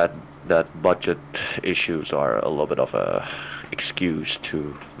 Too bad that budget issues are a little bit of a excuse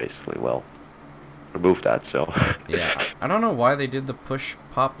to basically, well, remove that. So Yeah, I don't know why they did the push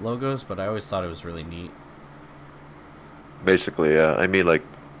pop logos, but I always thought it was really neat. basically, yeah. I mean, like,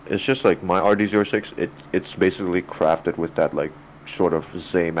 it's just like my RD06. It's basically crafted with that like sort of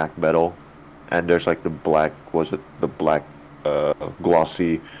Zamac metal, and there's like the black. Was it the black,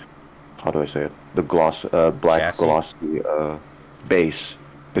 glossy? How do I say it? The black Chassis? glossy base.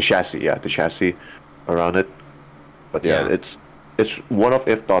 The chassis, yeah, the chassis around it. But yeah, Yeah. it's one of,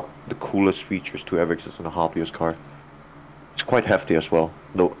 if not the coolest features to ever exist in a Hot Wheels car. It's quite hefty as well.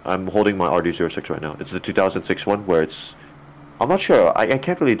 Though I'm holding my RD06 right now. It's the 2006 one where it's. I'm not sure. I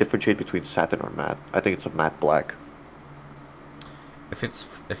can't really differentiate between satin or matte. I think it's a matte black. If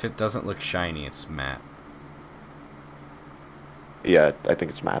it doesn't look shiny, it's matte. Yeah, I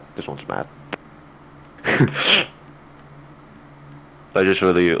think it's matte. This one's matte. I just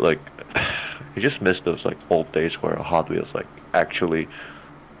really like. I just miss those like old days where Hot Wheels like actually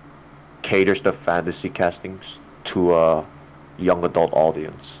caters the fantasy castings to a young adult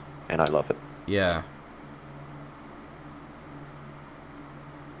audience, and I love it. Yeah.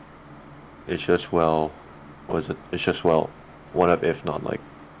 It's just well, what is it? It's just well, one of, if not like.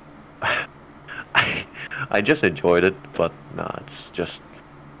 I just enjoyed it, but nah, it's just.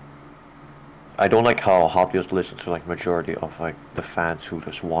 I don't like how Hot Wheels listens to like majority of like the fans who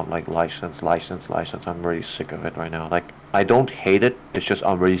just want like license. I'm really sick of it right now. Like, I don't hate it. It's just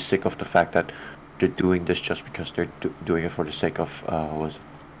I'm really sick of the fact that they're doing this just because they're doing it for the sake of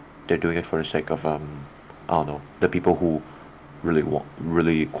they're doing it for the sake of I don't know, the people who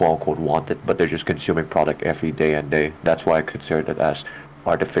really quote unquote want it, but they're just consuming product every day and day. That's why I consider it as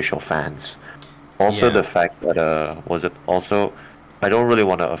artificial fans. Also, Yeah. the fact that was it also. I don't really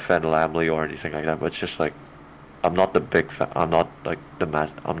want to offend Lamley or anything like that, but it's just like I'm not the big fan. I'm not like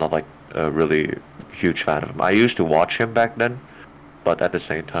I'm not like a really huge fan of him. I used to watch him back then, but at the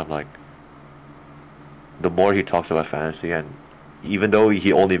same time, like the more he talks about fantasy, and even though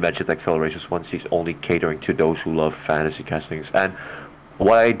he only mentions accelerations once, he's only catering to those who love fantasy castings. And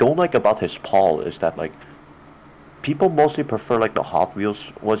what I don't like about his poll is that like people mostly prefer like the Hot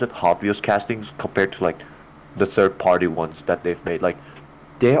Wheels. Was it Hot Wheels castings compared to like the third-party ones that they've made? Like,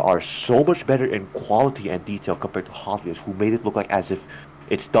 they are so much better in quality and detail compared to Hot Wheels, who made it look like as if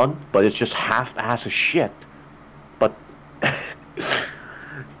it's done, but it's just half-ass as shit. But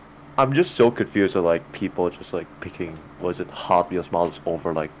I'm just so confused at like people just like picking, was it Hot Wheels models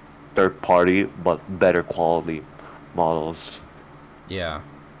over like third-party but better quality models. Yeah.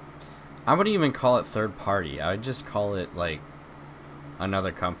 I wouldn't even call it third party. I would just call it like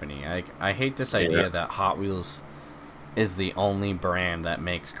another company. I hate this idea that Hot Wheels is the only brand that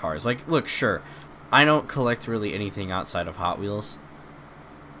makes cars. Like, look, sure, I don't collect really anything outside of Hot Wheels,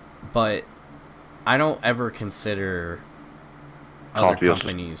 but I don't ever consider other Hot Wheels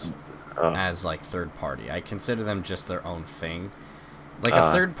companies as like third party. I consider them just their own thing. Like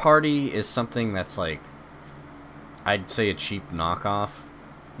a third party is something that's like, I'd say a cheap knockoff.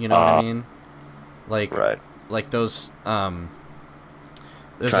 You know what I mean? Like, right. Like those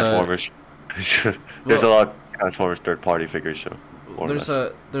there's Transformers. There's a lot of Transformers third-party figures, so. There's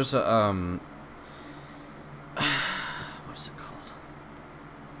a what is it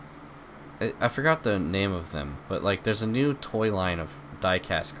called? I forgot the name of them, but like there's a new toy line of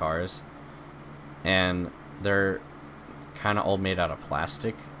die-cast cars, and they're kind of all made out of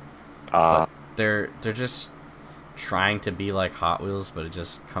plastic. But they're just trying to be like Hot Wheels, but it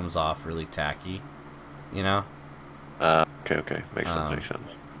just comes off really tacky, you know? Okay. Makes sense.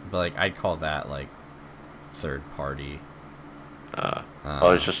 But like I'd call that like third party.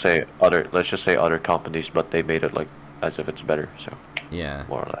 Let's just say other companies, but they made it like as if it's better. So yeah,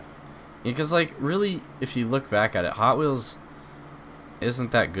 more or less. Yeah, because like really, if you look back at it, Hot Wheels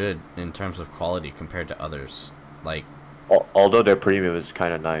isn't that good in terms of quality compared to others. Like, although their premium is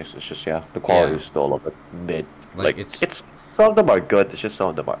kind of nice, it's just the quality is still a little bit mid. Like it's some of them are good. It's just some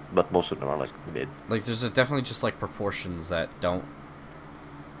of them are, but most of them are like mid. Like there's definitely just like proportions that don't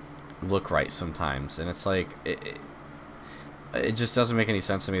look right sometimes, and it's like it just doesn't make any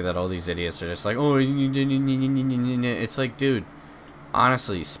sense to me that all these idiots are just like, oh, it's like, dude,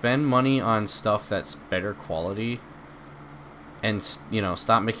 honestly, spend money on stuff that's better quality, and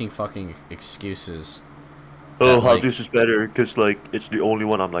stop making fucking excuses. Oh, how this is better because like it's the only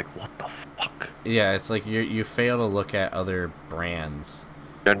one. I'm like, what the fuck? Yeah, it's like you fail to look at other brands.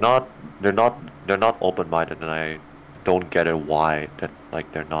 They're not open-minded, and I don't get it why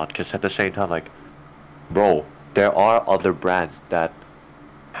they're not. Because at the same time, like, bro, there are other brands that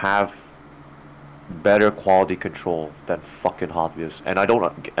have better quality control than fucking Hot Wheels, and I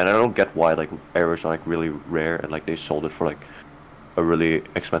don't get why like errors are like really rare and like they sold it for like a really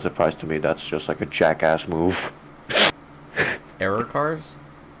expensive price to me, that's just like a jackass move. Error cars?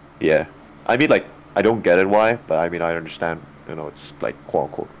 Yeah. I mean, like, I don't get it why, but I mean, I understand, you know, it's like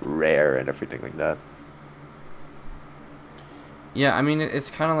quote-unquote rare and everything like that. Yeah, I mean, it's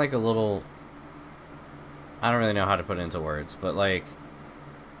kind of like a little... I don't really know how to put it into words, but, like,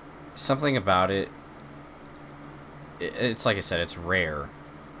 something about it, it's like I said, it's rare.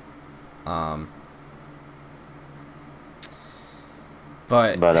 But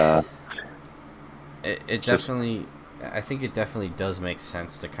it definitely, I think it definitely does make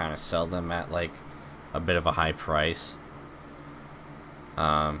sense to kind of sell them at, like, a bit of a high price.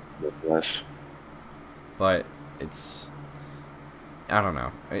 Yes. But it's, I don't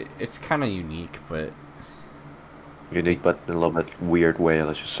know, it's kind of unique, but... Unique, but in a little bit weird way,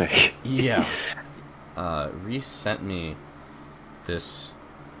 let's just say. Yeah. Reese sent me this,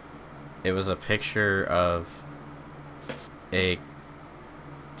 it was a picture of a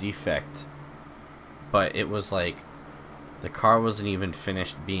defect, but it was like, the car wasn't even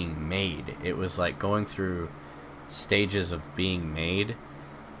finished being made. It was like going through stages of being made,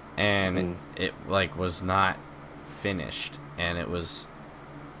 and it like was not finished, and it was,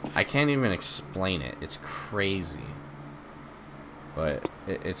 I can't even explain it. It's crazy. But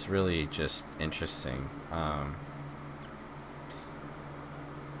it's really just interesting.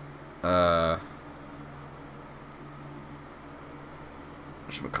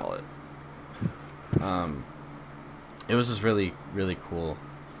 Whatchamacallit? It was just really, really cool.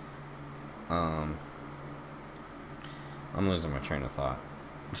 I'm losing my train of thought.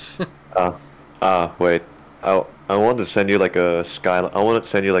 Wait. I want to send you like a skyline. I want to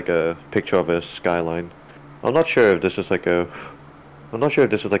send you like a picture of a skyline. I'm not sure if this is like a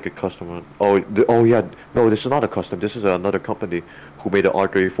custom one. Oh yeah, no, this is not a custom. This is another company who made the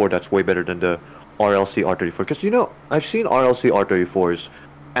R34 that's way better than the RLC R34. Because, you know, I've seen RLC R34s,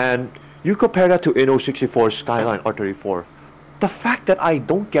 and you compare that to Inno64 Skyline R34. The fact that I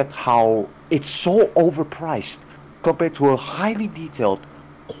don't get how it's so overpriced compared to a highly detailed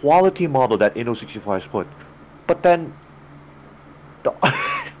quality model that Inno64 has put. But then, the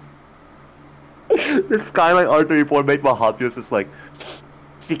the Skyline R34 made by Hot Wheels is like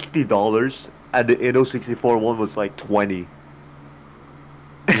 $60, and the Inno64 one was like $20.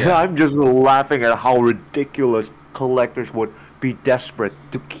 Yeah. I'm just laughing at how ridiculous collectors would be desperate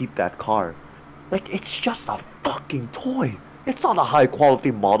to keep that car. Like, it's just a fucking toy. It's not a high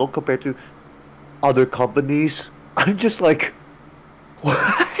quality model compared to other companies. I'm just like,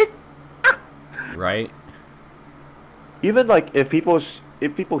 what? Right? Even like if people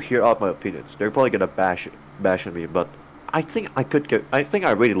hear out my opinions, they're probably gonna bash on me. But I think I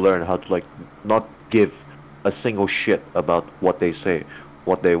really learned how to like not give a single shit about what they say,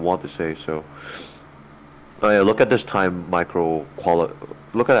 what they want to say. So, yeah, look at this Time Micro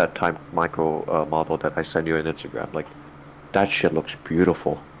Look at that Time Micro model that I sent you on Instagram. Like, that shit looks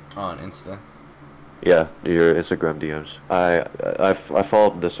beautiful. On Insta. Yeah, your Instagram DMs. I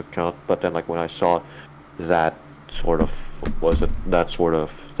followed this account, but then like when I saw that sort of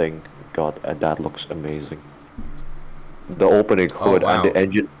thing, God, that looks amazing. The opening hood wow.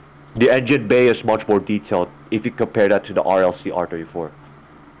 and the engine bay is much more detailed if you compare that to the RLC R34.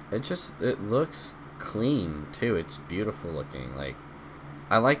 It looks clean too. It's beautiful looking. Like,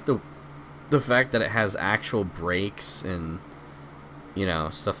 I like the fact that it has actual brakes and, you know,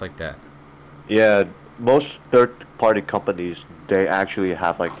 stuff like that. Yeah, most third-party companies, they actually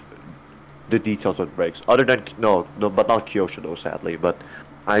have like the details on brakes. Other than no, but not Kyosho though, sadly. But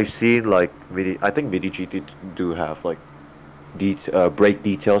I've seen like I think VDGT do have like brake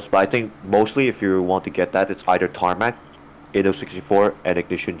details. But I think mostly if you want to get that, it's either Tarmac, Inno64, and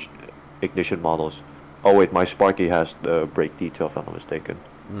ignition models. Oh wait, my Sparky has the brake detail if I'm not mistaken.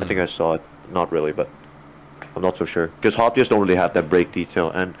 I think I saw it. Not really, but I'm not so sure. Because Hot Wheels don't really have that brake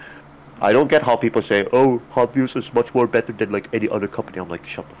detail, and I don't get how people say, oh, Hot Wheels is much more better than like any other company. I'm like,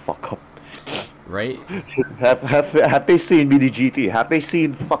 shut the fuck up. Right? Have they seen VDGT? Have they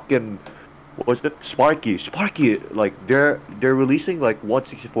seen fucking, what was it? Sparky, like they're releasing like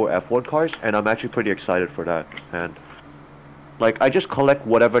 164 F1 cars, and I'm actually pretty excited for that. And like I just collect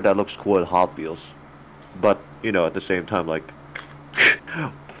whatever that looks cool at Hot Wheels, but you know at the same time like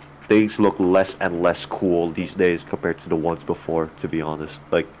things look less and less cool these days compared to the ones before. To be honest,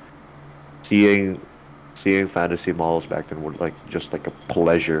 like seeing fantasy models back then was like just like a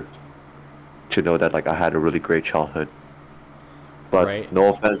pleasure to know that like I had a really great childhood. But right.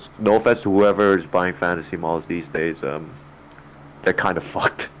 no offense to whoever is buying fantasy models these days, they're kind of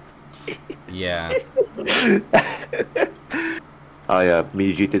fucked. Yeah. Oh yeah,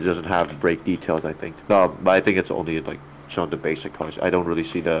 MediaGT doesn't have brake details, I think. No, but I think it's only like some of the basic cars. I don't really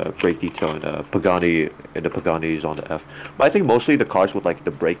see the brake detail in the Paganis on the F. But I think mostly the cars with like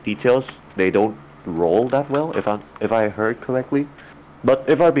the brake details, they don't roll that well, if I heard correctly. But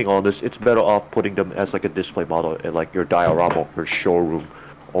if I'm being honest, it's better off putting them as like a display model in like your diorama or showroom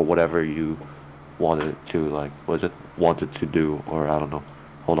or whatever you wanted to wanted to do, or I don't know.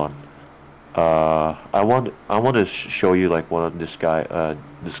 Hold on. I want to show you like one of this guy's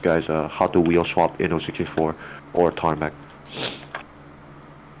how to wheel swap Inno 64 or Tarmac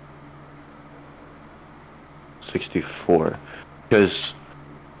 64, because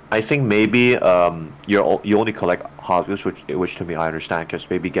I think maybe you only collect Hot Wheels, which to me I understand, because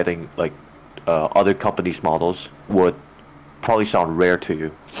maybe getting like other companies' models would probably sound rare to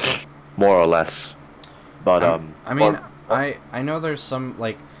you, more or less. But I mean, I know there's some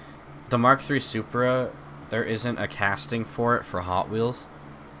like the Mark III Supra. There isn't a casting for it for Hot Wheels.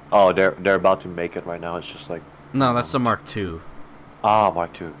 Oh, they're about to make it right now. It's just like no, that's the Mark II. Ah,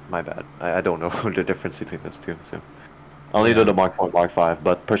 Mark II. My bad. I don't know the difference between those two. So I only know the Mark IV, Mark V,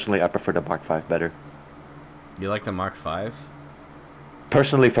 but personally I prefer the Mark V better. You like the Mark V?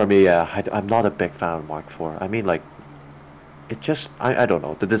 Personally, for me, yeah, I'm not a big fan of Mark IV. I mean, like, it just, I don't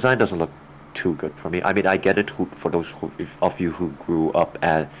know. The design doesn't look too good for me. I mean, I get it for those of you who grew up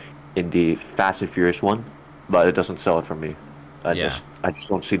in the Fast and Furious one, but it doesn't sell it for me. I just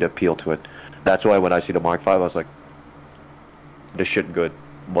don't see the appeal to it. That's why when I see the Mark V, I was like, this shit good.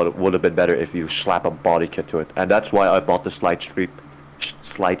 But it would have been better if you slap a body kit to it. And that's why I bought the Slide Street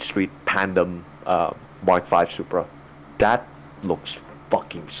Pandem Mark V Supra. That looks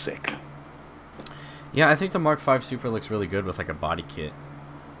fucking sick. Yeah, I think the Mark V Supra looks really good with like a body kit.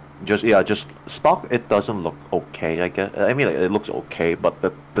 Just stock. It doesn't look okay. I guess. I mean, it looks okay, but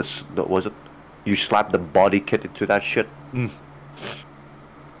you slap the body kit into that shit.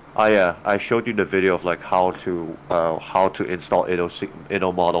 I showed you the video of like how to install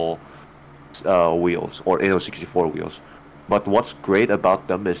Inno model wheels or Inno 64 wheels. But what's great about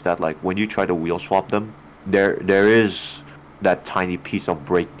them is that like when you try to wheel swap them, there is that tiny piece of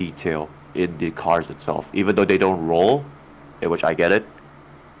brake detail in the cars itself, even though they don't roll, which I get it,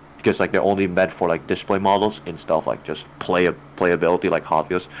 because like they're only meant for like display models and stuff like just playability like Hot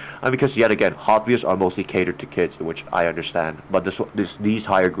Wheels, and because yet again Hot Wheels are mostly catered to kids, which I understand. But these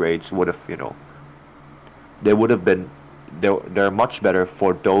higher grades would have, you know, they would have been they're much better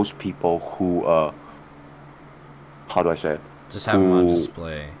for those people who how do I say it? Just have them on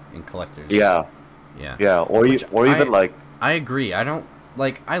display in collectors. Yeah. Or even like I agree. I don't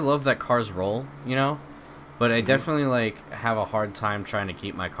like. I love that cars roll, you know, but I definitely like have a hard time trying to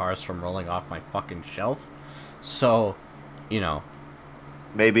keep my cars from rolling off my fucking shelf. So, you know,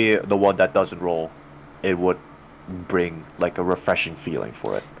 maybe the one that doesn't roll, it would bring like a refreshing feeling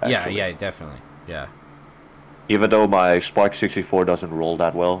for it. Actually. Yeah, definitely. Yeah. Even though my Spark 64 doesn't roll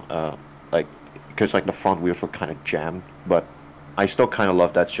that well, like because like the front wheels were kind of jammed, but I still kind of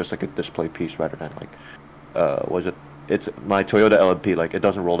love that's just like a display piece rather than like it's my Toyota LMP, like it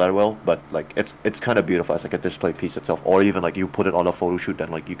doesn't roll that well, but like it's kind of beautiful as like a display piece itself, or even like you put it on a photo shoot and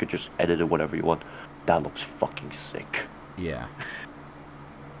like you could just edit it whatever you want. That looks fucking sick. Yeah.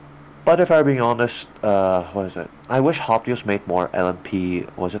 But if I'm being honest, what is it? I wish Hot Wheels made more LMP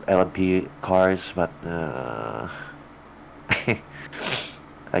cars, but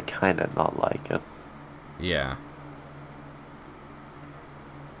I kind of not like it. Yeah.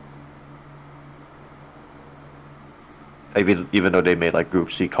 Even though they made like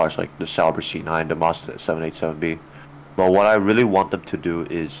Group C cars like the Sauber C9, the Mazda 787B. But what I really want them to do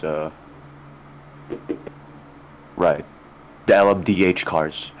is right, the LMDH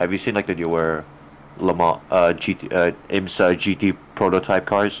cars. Have you seen like the newer Le Mans IMSA GT prototype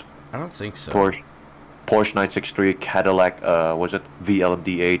cars? I don't think so. Porsche 963, Cadillac was it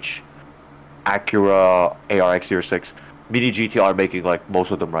VLMDH, Acura ARX06. Mini GT are making like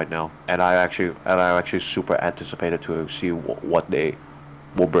most of them right now, and I'm actually super anticipated to see what they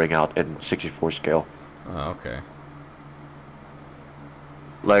will bring out in 64 scale. Oh, okay.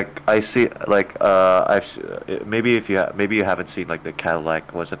 Like I see, like maybe you haven't seen like the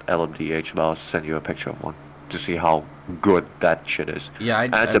Cadillac, was it LMDH? But I'll send you a picture of one to see how good that shit is. Yeah, I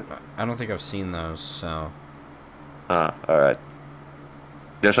don't think I've seen those. So. All right.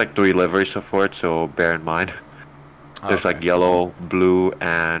 There's like 3 liveries for it, so bear in mind. There's like yellow, blue,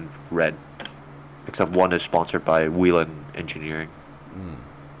 and red. Except one is sponsored by Whelan Engineering.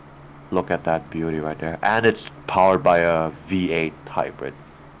 Look at that beauty right there. And it's powered by a V8 hybrid.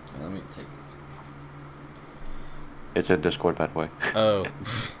 Let me take it. It's in Discord, by the way. Oh.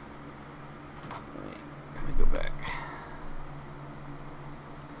 Let me go back.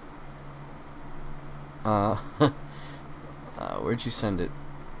 Where'd you send it?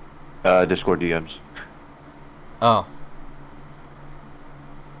 Discord DMs. Oh.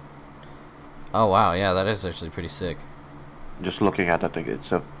 Oh wow, yeah, that is actually pretty sick. Just looking at that thing,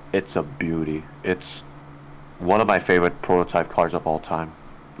 it's a beauty. It's one of my favorite prototype cars of all time.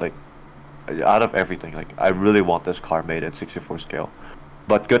 Like, out of everything, like I really want this car made at 64 scale.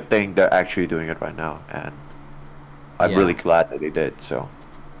 But good thing they're actually doing it right now, and I'm really glad that they did. So.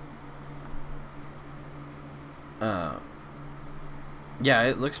 Yeah,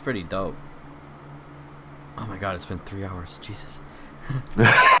 it looks pretty dope. Oh my god, it's been 3 hours. Jesus.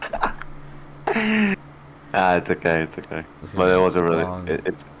 It's okay. But it was a really long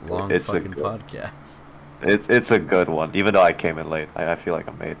it's fucking a good, podcast. It's a good one. Even though I came in late, I feel like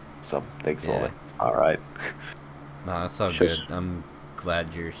I made some things all right. No, that's all good. I'm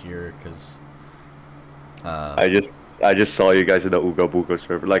glad you're here because. I just saw you guys in the Ooga Booga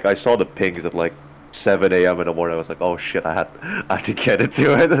server. Like I saw the pings at like 7 a.m. in the morning. I was like, oh shit, I had to get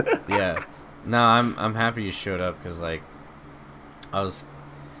into it. Yeah, no, I'm happy you showed up because like, I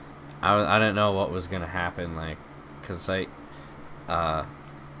didn't know what was gonna happen, like, cause like,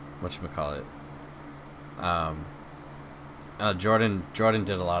 whatchamacallit, Jordan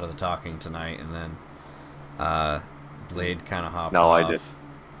did a lot of the talking tonight, and then Blade kind of hopped off. I did.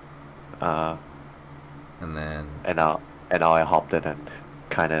 And then. And now I hopped in and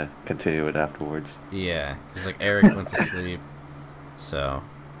kind of continued it afterwards. Yeah, cause like Eric went to sleep, so.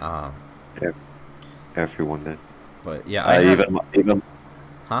 Yeah, everyone did. But yeah, even.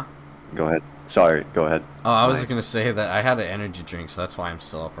 Huh? Go ahead. Sorry, go ahead. Oh, I was just gonna say that I had an energy drink, so that's why I'm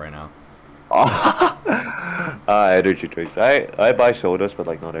still up right now. Energy drinks. I buy sodas, but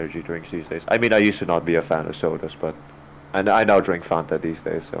like not energy drinks these days. I mean, I used to not be a fan of sodas, but I now drink Fanta these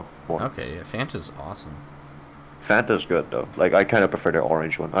days, so more. Okay, yeah, Fanta's awesome. Fanta's good though. Like I kind of prefer the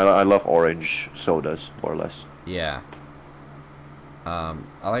orange one. I love orange sodas more or less. Yeah. I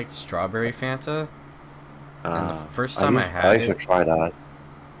like strawberry Fanta. And the first time I had it, should try that.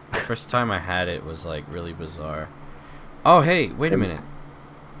 The first time I had it was like really bizarre. Oh hey, wait a minute.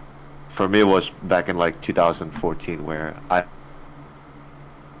 For me, it was back in like 2014 where I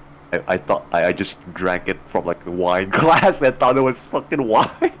thought I just drank it from like a wine glass and thought it was fucking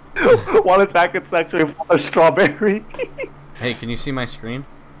wine. While in fact it's actually full of strawberry. Hey, can you see my screen?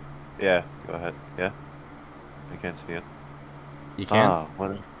 Yeah, go ahead. Yeah, I can't see it. You can? Ah,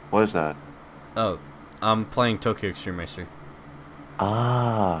 what is that? Oh, I'm playing Tokyo Extreme Racer.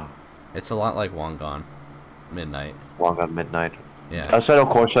 Ah. It's a lot like Wangan Midnight. Wangan Midnight. Yeah. Outside of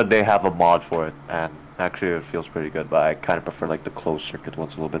course that they have a mod for it, and actually it feels pretty good, but I kind of prefer like the closed circuit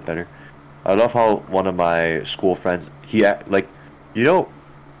ones a little bit better. I love how one of my school friends, like, you know,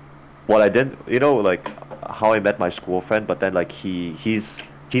 what I did, you know, like how I met my school friend, but then like he's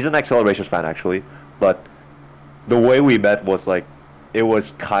an Accelerations fan actually, but the way we met was like, it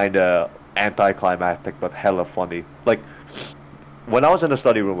was kind of anticlimactic but hella funny. Like when I was in the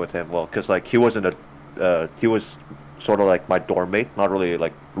study room with him, well, cause like he was sort of like my dorm mate, not really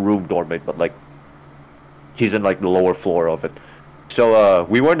like room dorm mate, but like he's in like the lower floor of it. So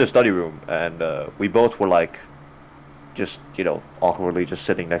we were in the study room, and we both were like just, you know, awkwardly just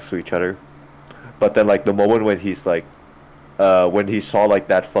sitting next to each other. But then like the moment when he's like when he saw like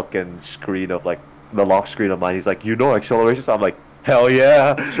that fucking screen of like the lock screen of mine, he's like, you know, Accelerations? I'm like, hell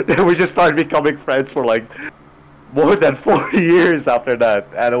yeah. And we just started becoming friends for like more than 4 years after that,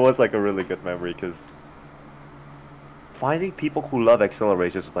 and it was like a really good memory because finding people who love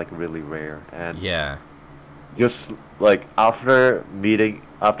Accelerations is like really rare. And yeah, just like after meeting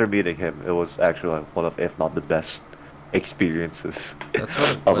him, it was actually like one of, if not the best experiences that's what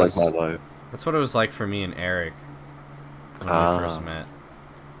it of was, like my life. That's what it was like for me and Eric when we first met.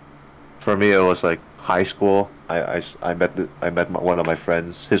 For me, it was like high school. I met one of my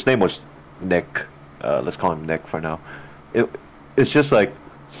friends. His name was Nick. Let's call him Nick for now. It's just like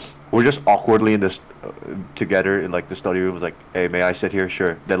we're just awkwardly in this together in like the study room. Like, hey, may I sit here?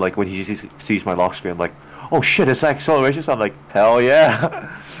 Sure. Then like when he sees my lock screen, I'm like, oh shit, it's Accelerations. I'm like, hell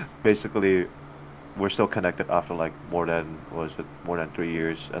yeah. Basically, we're still connected after like more than 3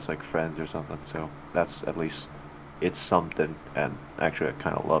 years as like friends or something. So that's at least it's something. And actually, I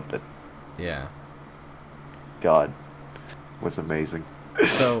kind of loved it. Yeah. God, it was amazing.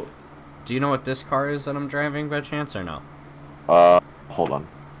 So, do you know what this car is that I'm driving by chance or no? Hold on.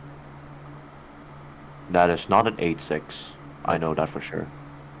 That is not an 8.6. I know that for sure.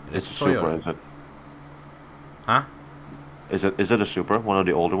 It's a Toyota. Supra, is it? Huh? Is it a Supra? One of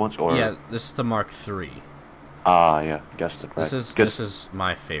the older ones, or? Yeah, this is the Mark III. Ah, yeah, guessed it right. This is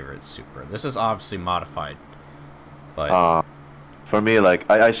my favorite Supra. This is obviously modified, but For me, like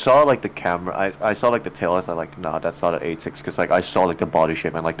I saw like the camera, I saw like the tail. I thought like, nah, that's not an 8.6 because like I saw like the body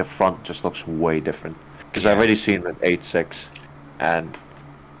shape and like the front just looks way different. Because I've already seen an 8.6, and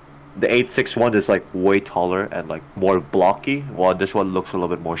the 8.6 one is like way taller and like more blocky, while this one looks a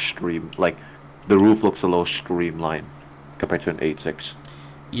little bit more like the roof looks a little streamlined compared to an 8.6.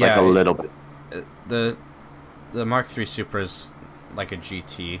 Yeah, like a little bit. The Mark III Super is like a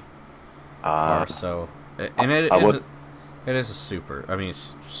GT car, so and it is a super. I mean,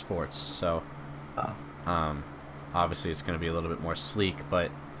 it's sports, so obviously it's going to be a little bit more sleek,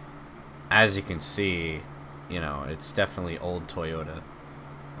 but as you can see, you know, it's definitely old Toyota.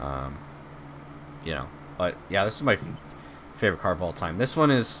 You know, but yeah, this is my favorite car of all time. This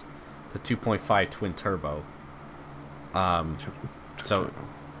one is the 2.5 twin turbo. So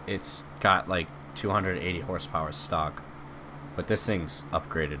it's got like 280 horsepower stock, but this thing's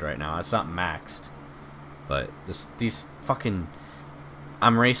upgraded right now. It's not maxed, but these fucking,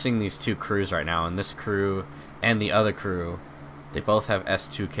 I'm racing these two crews right now, and this crew and the other crew, they both have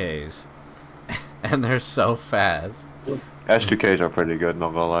S2Ks, and they're so fast. S2Ks are pretty good,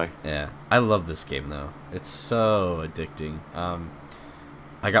 not gonna lie. Yeah, I love this game though. It's so addicting.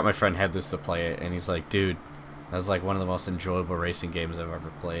 I got my friend Headless to play it, and he's like, dude, that was like one of the most enjoyable racing games I've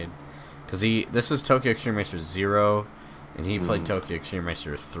ever played. Cause this is Tokyo Extreme Racer 0, and he played Tokyo Extreme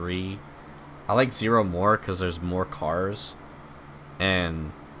Racer 3. I like 0 more because there's more cars,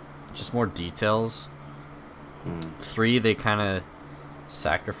 and just more details. 3, they kind of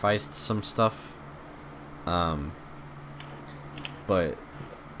sacrificed some stuff. But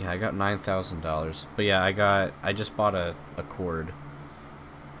yeah, I got $9,000. But yeah, I just bought a Accord,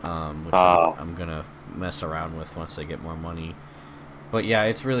 which I'm gonna mess around with once I get more money. But yeah,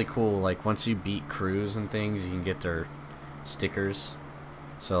 it's really cool. Like once you beat crews and things, you can get their stickers.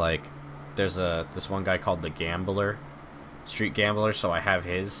 So like, there's this one guy called the Gambler, Street Gambler. So I have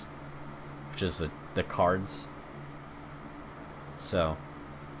his, which is the cards. So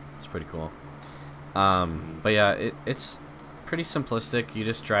it's pretty cool. But yeah, it's pretty simplistic. You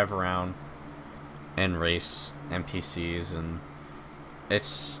just drive around and race NPCs, and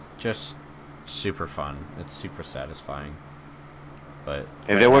it's just super fun. It's super satisfying. But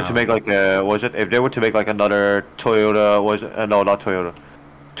if they were to make like if they were to make like another Toyota, no, not Toyota,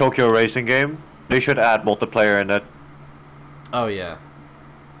 Tokyo racing game, they should add multiplayer in it. Oh yeah.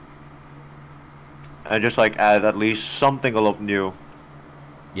 And just like add at least something a little new.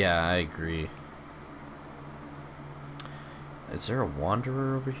 Yeah, I agree. Is there a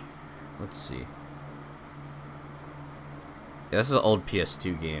Wanderer over here? Let's see. Yeah, this is an old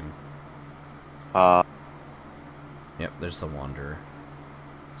PS2 game. Yep, there's the Wanderer.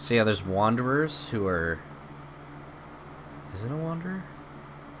 So yeah, there's Wanderers who are... Is it a Wanderer?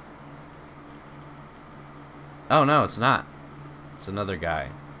 Oh no, it's not. It's another guy.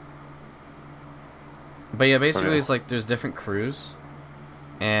 But yeah, basically it's like there's different crews,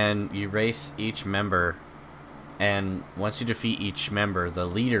 and you race each member, and once you defeat each member, the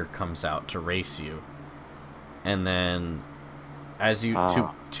leader comes out to race you. And then as you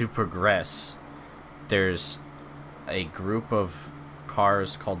to progress, there's a group of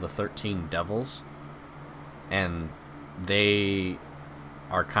cars called the 13 Devils, and they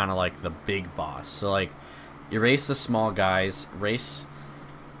are kind of like the big boss. So like, you race the small guys, race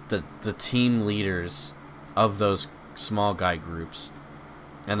the team leaders of those small guy groups,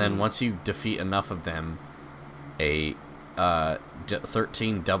 and then once you defeat enough of them, a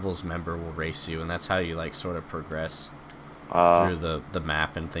 13 Devils member will race you, and that's how you like sort of progress through the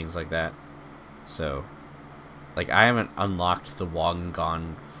map and things like that. So like, I haven't unlocked the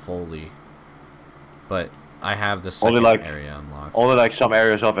Wangan fully, but I have the second area unlocked. Only like some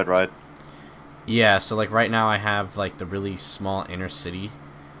areas of it, right? Yeah, so like right now I have like the really small inner city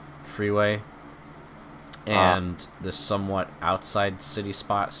freeway and the somewhat outside city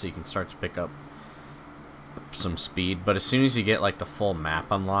spot, so you can start to pick up some speed. But as soon as you get like the full map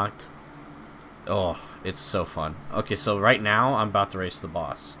unlocked, oh, it's so fun. Okay, so right now I'm about to race the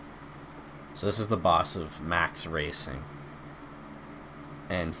boss. So this is the boss of Max Racing,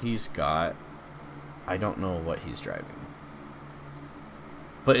 and he's got, I don't know what he's driving,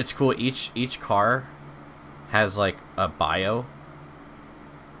 but it's cool. Each car has like a bio,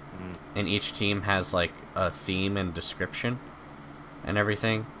 and each team has like a theme and description and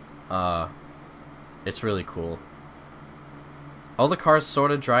everything. It's really cool. All the cars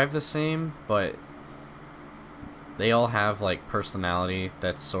sort of drive the same, but they all have like personality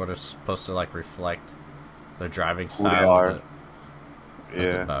that's sort of supposed to like reflect their driving style.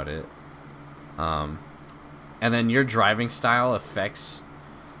 That's about it. And then your driving style affects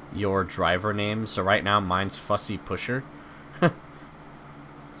your driver name. So right now mine's Fussy Pusher,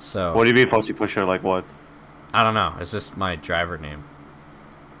 So What do you mean pussy pusher? Like what? I don't know. It's just my driver name.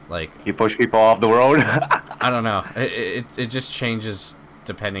 Like You push people off the road? I don't know. It just changes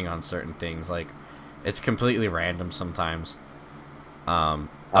depending on certain things. Like it's completely random sometimes. I've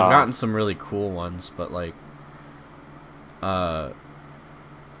gotten some really cool ones, but like one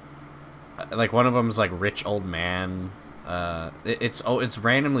of them is like rich old man. It's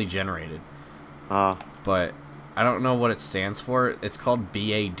randomly generated. But I don't know what it stands for. It's called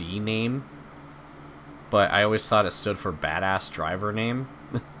BAD name. But I always thought it stood for badass driver name.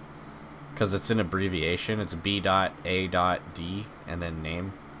 Because it's an abbreviation. It's B.A.D and then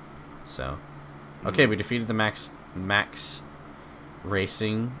name. So. Okay, we defeated the Max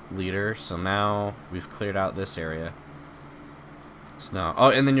Racing leader. So now we've cleared out this area. So now, oh,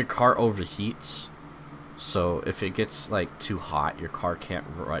 and then your car overheats. So if it gets like too hot, your car can't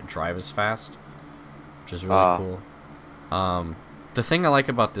drive as fast. Which is really cool. The thing I like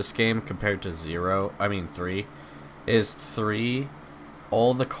about this game compared to 3, is 3,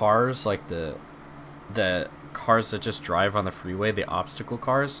 all the cars, like the cars that just drive on the freeway, the obstacle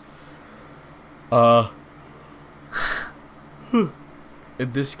cars, in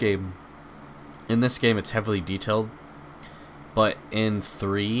this game it's heavily detailed, but in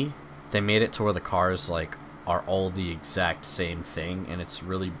 3, they made it to where the cars, like, are all the exact same thing, and it's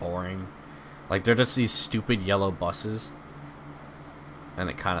really boring. Like, they're just these stupid yellow buses. And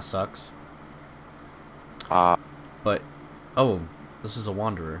it kind of sucks. But, oh, this is a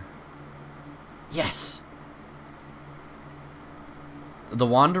Wanderer. Yes! The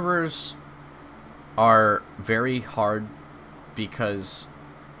Wanderers are very hard because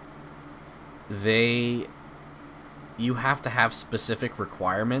you have to have specific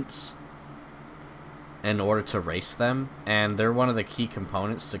requirements in order to race them, and they're one of the key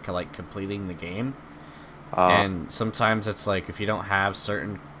components to like completing the game. And sometimes it's like if you don't have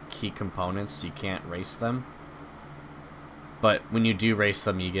certain key components, you can't race them. But when you do race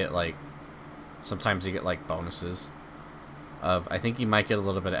them, you get like sometimes you get like bonuses of, I think you might get a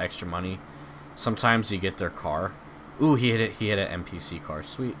little bit of extra money. Sometimes you get their car. Ooh, he hit an NPC car.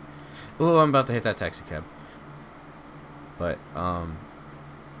 Sweet. Ooh, I'm about to hit that taxi cab. But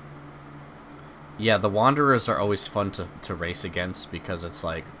yeah, the Wanderers are always fun to race against because it's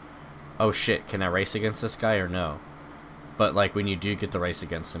like, oh shit, can I race against this guy or no? But like when you do get the race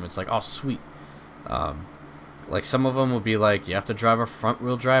against him, it's like, oh sweet. Like some of them will be like, you have to drive a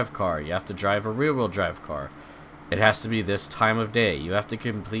front-wheel drive car, you have to drive a rear-wheel drive car. It has to be this time of day. You have to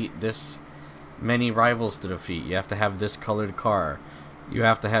complete this many rivals to defeat. You have to have this colored car. You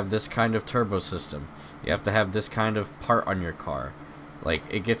have to have this kind of turbo system. You have to have this kind of part on your car. Like,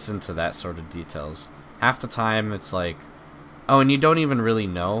 it gets into that sort of details. Half the time, it's like, oh, and you don't even really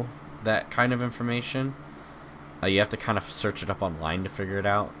know that kind of information. You have to kind of search it up online to figure it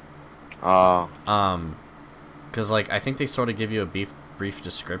out. Because, like, I think they sort of give you a brief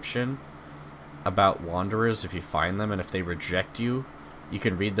description about Wanderers if you find them, and if they reject you, you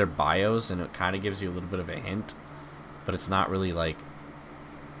can read their bios, and it kind of gives you a little bit of a hint. But it's not really, like,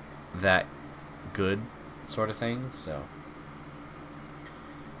 that good sort of thing, so.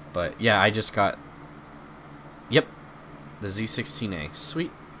 But, yeah, I just got, yep, the Z16A.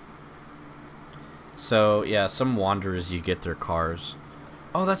 Sweet. So, yeah, some Wanderers, you get their cars.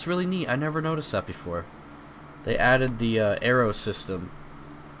 Oh, that's really neat. I never noticed that before. They added the arrow system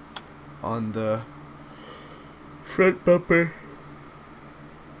on the front bumper.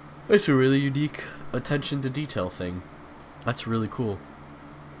 That's a really unique attention to detail thing. That's really cool.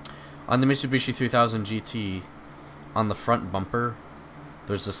 On the Mitsubishi 3000 GT, on the front bumper,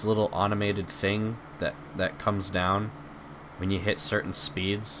 there's this little automated thing that comes down when you hit certain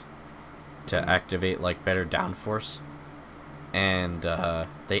speeds to activate like better downforce, and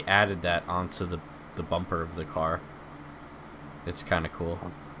they added that onto the bumper of the car. It's kind of cool.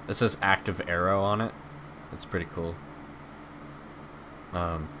 It says active arrow on it. It's pretty cool.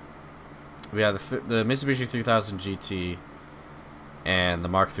 Yeah, the Mitsubishi 3000 GT and the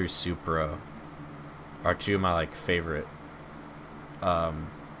Mark III Supra are two of my like favorite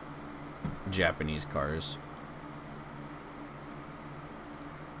Japanese cars.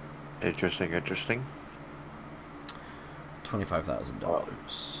 Interesting.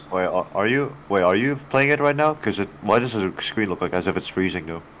 $25,000. Wait, are you playing it right now? Because why does the screen look like as if it's freezing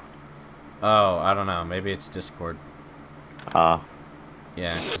though? Oh, I don't know. Maybe it's Discord. Ah.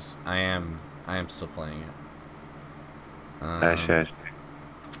 Yeah, 'cause I am still playing it. I see.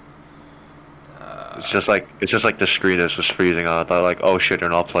 It's just like the screen is just freezing on. I thought like, oh shit, they're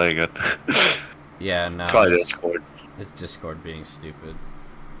not playing it. Yeah, no. Probably Discord. It's Discord being stupid.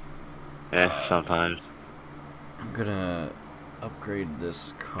 Yeah, sometimes. I'm gonna upgrade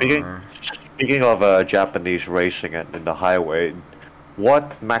this Speaking, car. speaking of Japanese racing in the highway,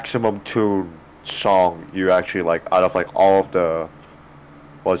 what maximum tune song you actually like out of like all of the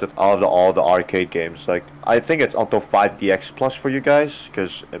was it all the arcade games? Like I think it's until 5DX plus for you guys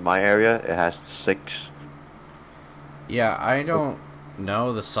because in my area it has 6. Yeah, I don't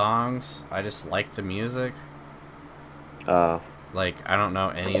know the songs. I just like the music. Like I don't know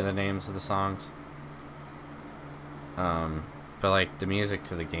any of the names of the songs. But like the music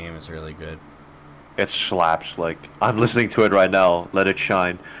to the game is really good. It slaps. Like I'm listening to it right now. Let It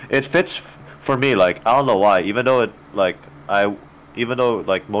Shine. It fits for me. Like I don't know why. Even though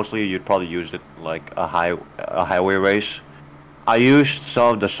mostly you'd probably use it like a highway race. I used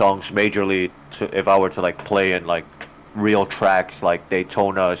some of the songs majorly to if I were to like play in like real tracks like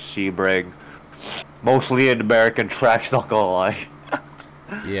Daytona, Sebring, mostly in American tracks. Not gonna lie.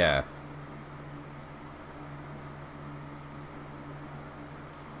 Yeah.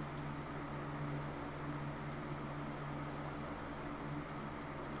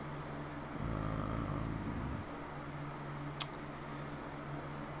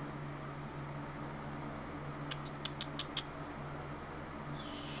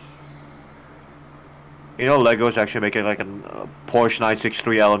 You know, Lego's actually making like a Porsche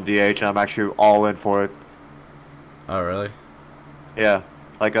 963 LMDH, and I'm actually all in for it. Oh, really? Yeah,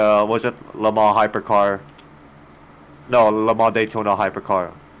 like was it Le Mans Hypercar? No, Le Mans Daytona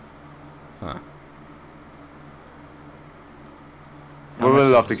Hypercar. Huh. We really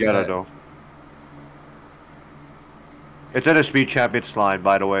love to get it though. It's in a Speed Champions line,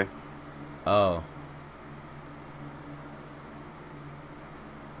 by the way. Oh.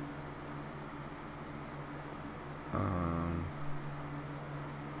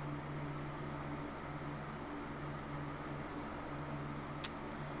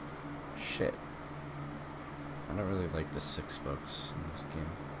 Shit. I don't really like the 6 spokes in this game.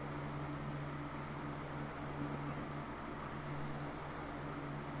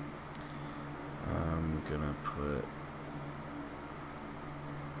 I'm gonna put...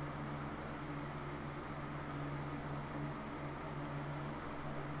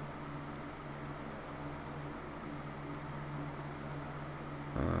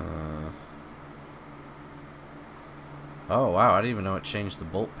 Oh wow, I didn't even know it changed the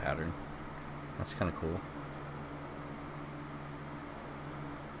bolt pattern. That's kind of cool.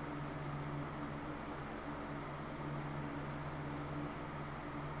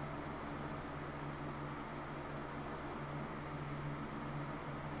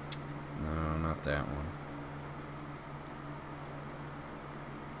 No, not that one.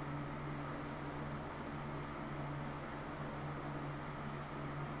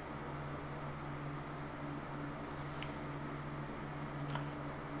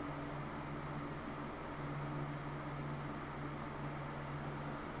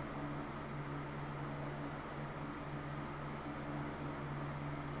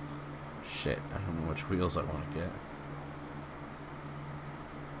 Shit, I don't know which wheels I want to get.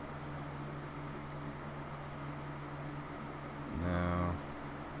 No.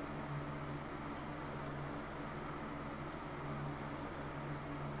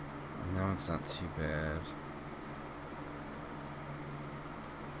 No, it's not too bad.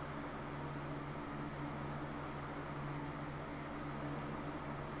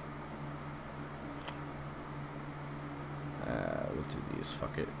 We'll do these,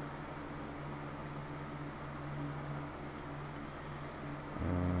 fuck it.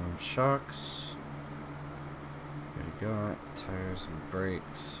 Shocks. What do you got? Tires and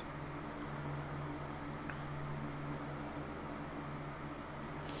brakes.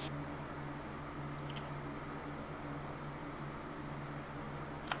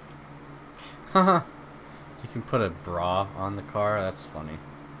 Haha. You can put a bra on the car. That's funny.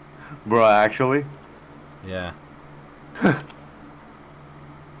 Bruh, actually? Yeah. I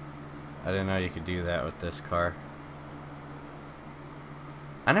didn't know you could do that with this car.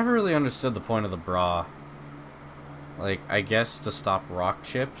 I never really understood the point of the bra. Like, I guess to stop rock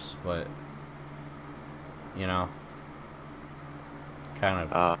chips, but... You know...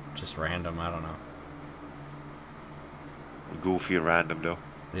 Kind of just random, I don't know. Goofy and random though.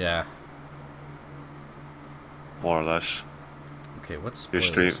 Yeah. More or less. Okay, what's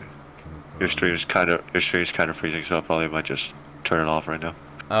Your stream's kind of freezing, so I probably might just turn it off right now.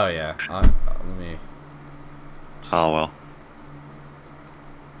 Oh yeah. Let me... Oh well.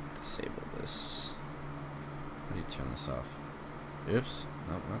 Disable this. How do you turn this off? Oops.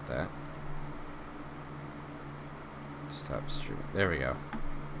 Nope, not that. Stop streaming. There we go.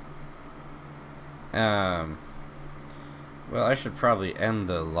 Well, I should probably end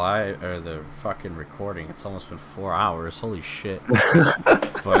the live or the fucking recording. It's almost been 4 hours. Holy shit.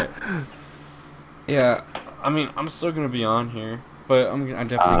 But yeah, I mean, I'm still gonna be on here, but I'm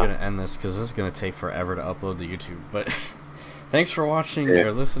definitely gonna end this because this is gonna take forever to upload to YouTube. But thanks for watching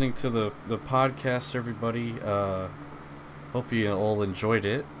or listening to the podcast, everybody. Hope you all enjoyed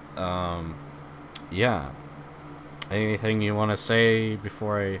it. Yeah. Anything you want to say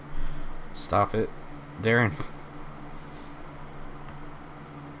before I stop it, Darren?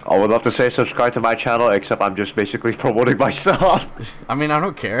 I would love to say subscribe to my channel, except I'm just basically promoting myself. I mean, I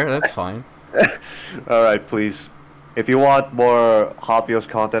don't care. That's fine. Alright, please. If you want more Hot Wheels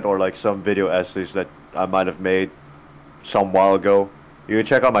content or like some video essays that I might have made some while ago, you can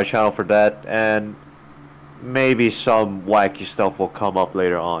check out my channel for that, and maybe some wacky stuff will come up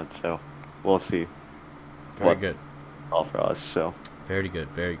later on, so we'll see. Very good. All for us, so. Very good,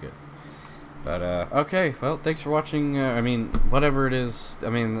 very good. But, okay, well, thanks for watching. I mean, whatever it is, I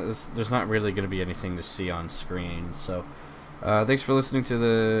mean, there's not really going to be anything to see on screen, so thanks for listening to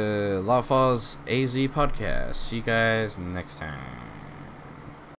the La Foz AZ podcast. See you guys next time.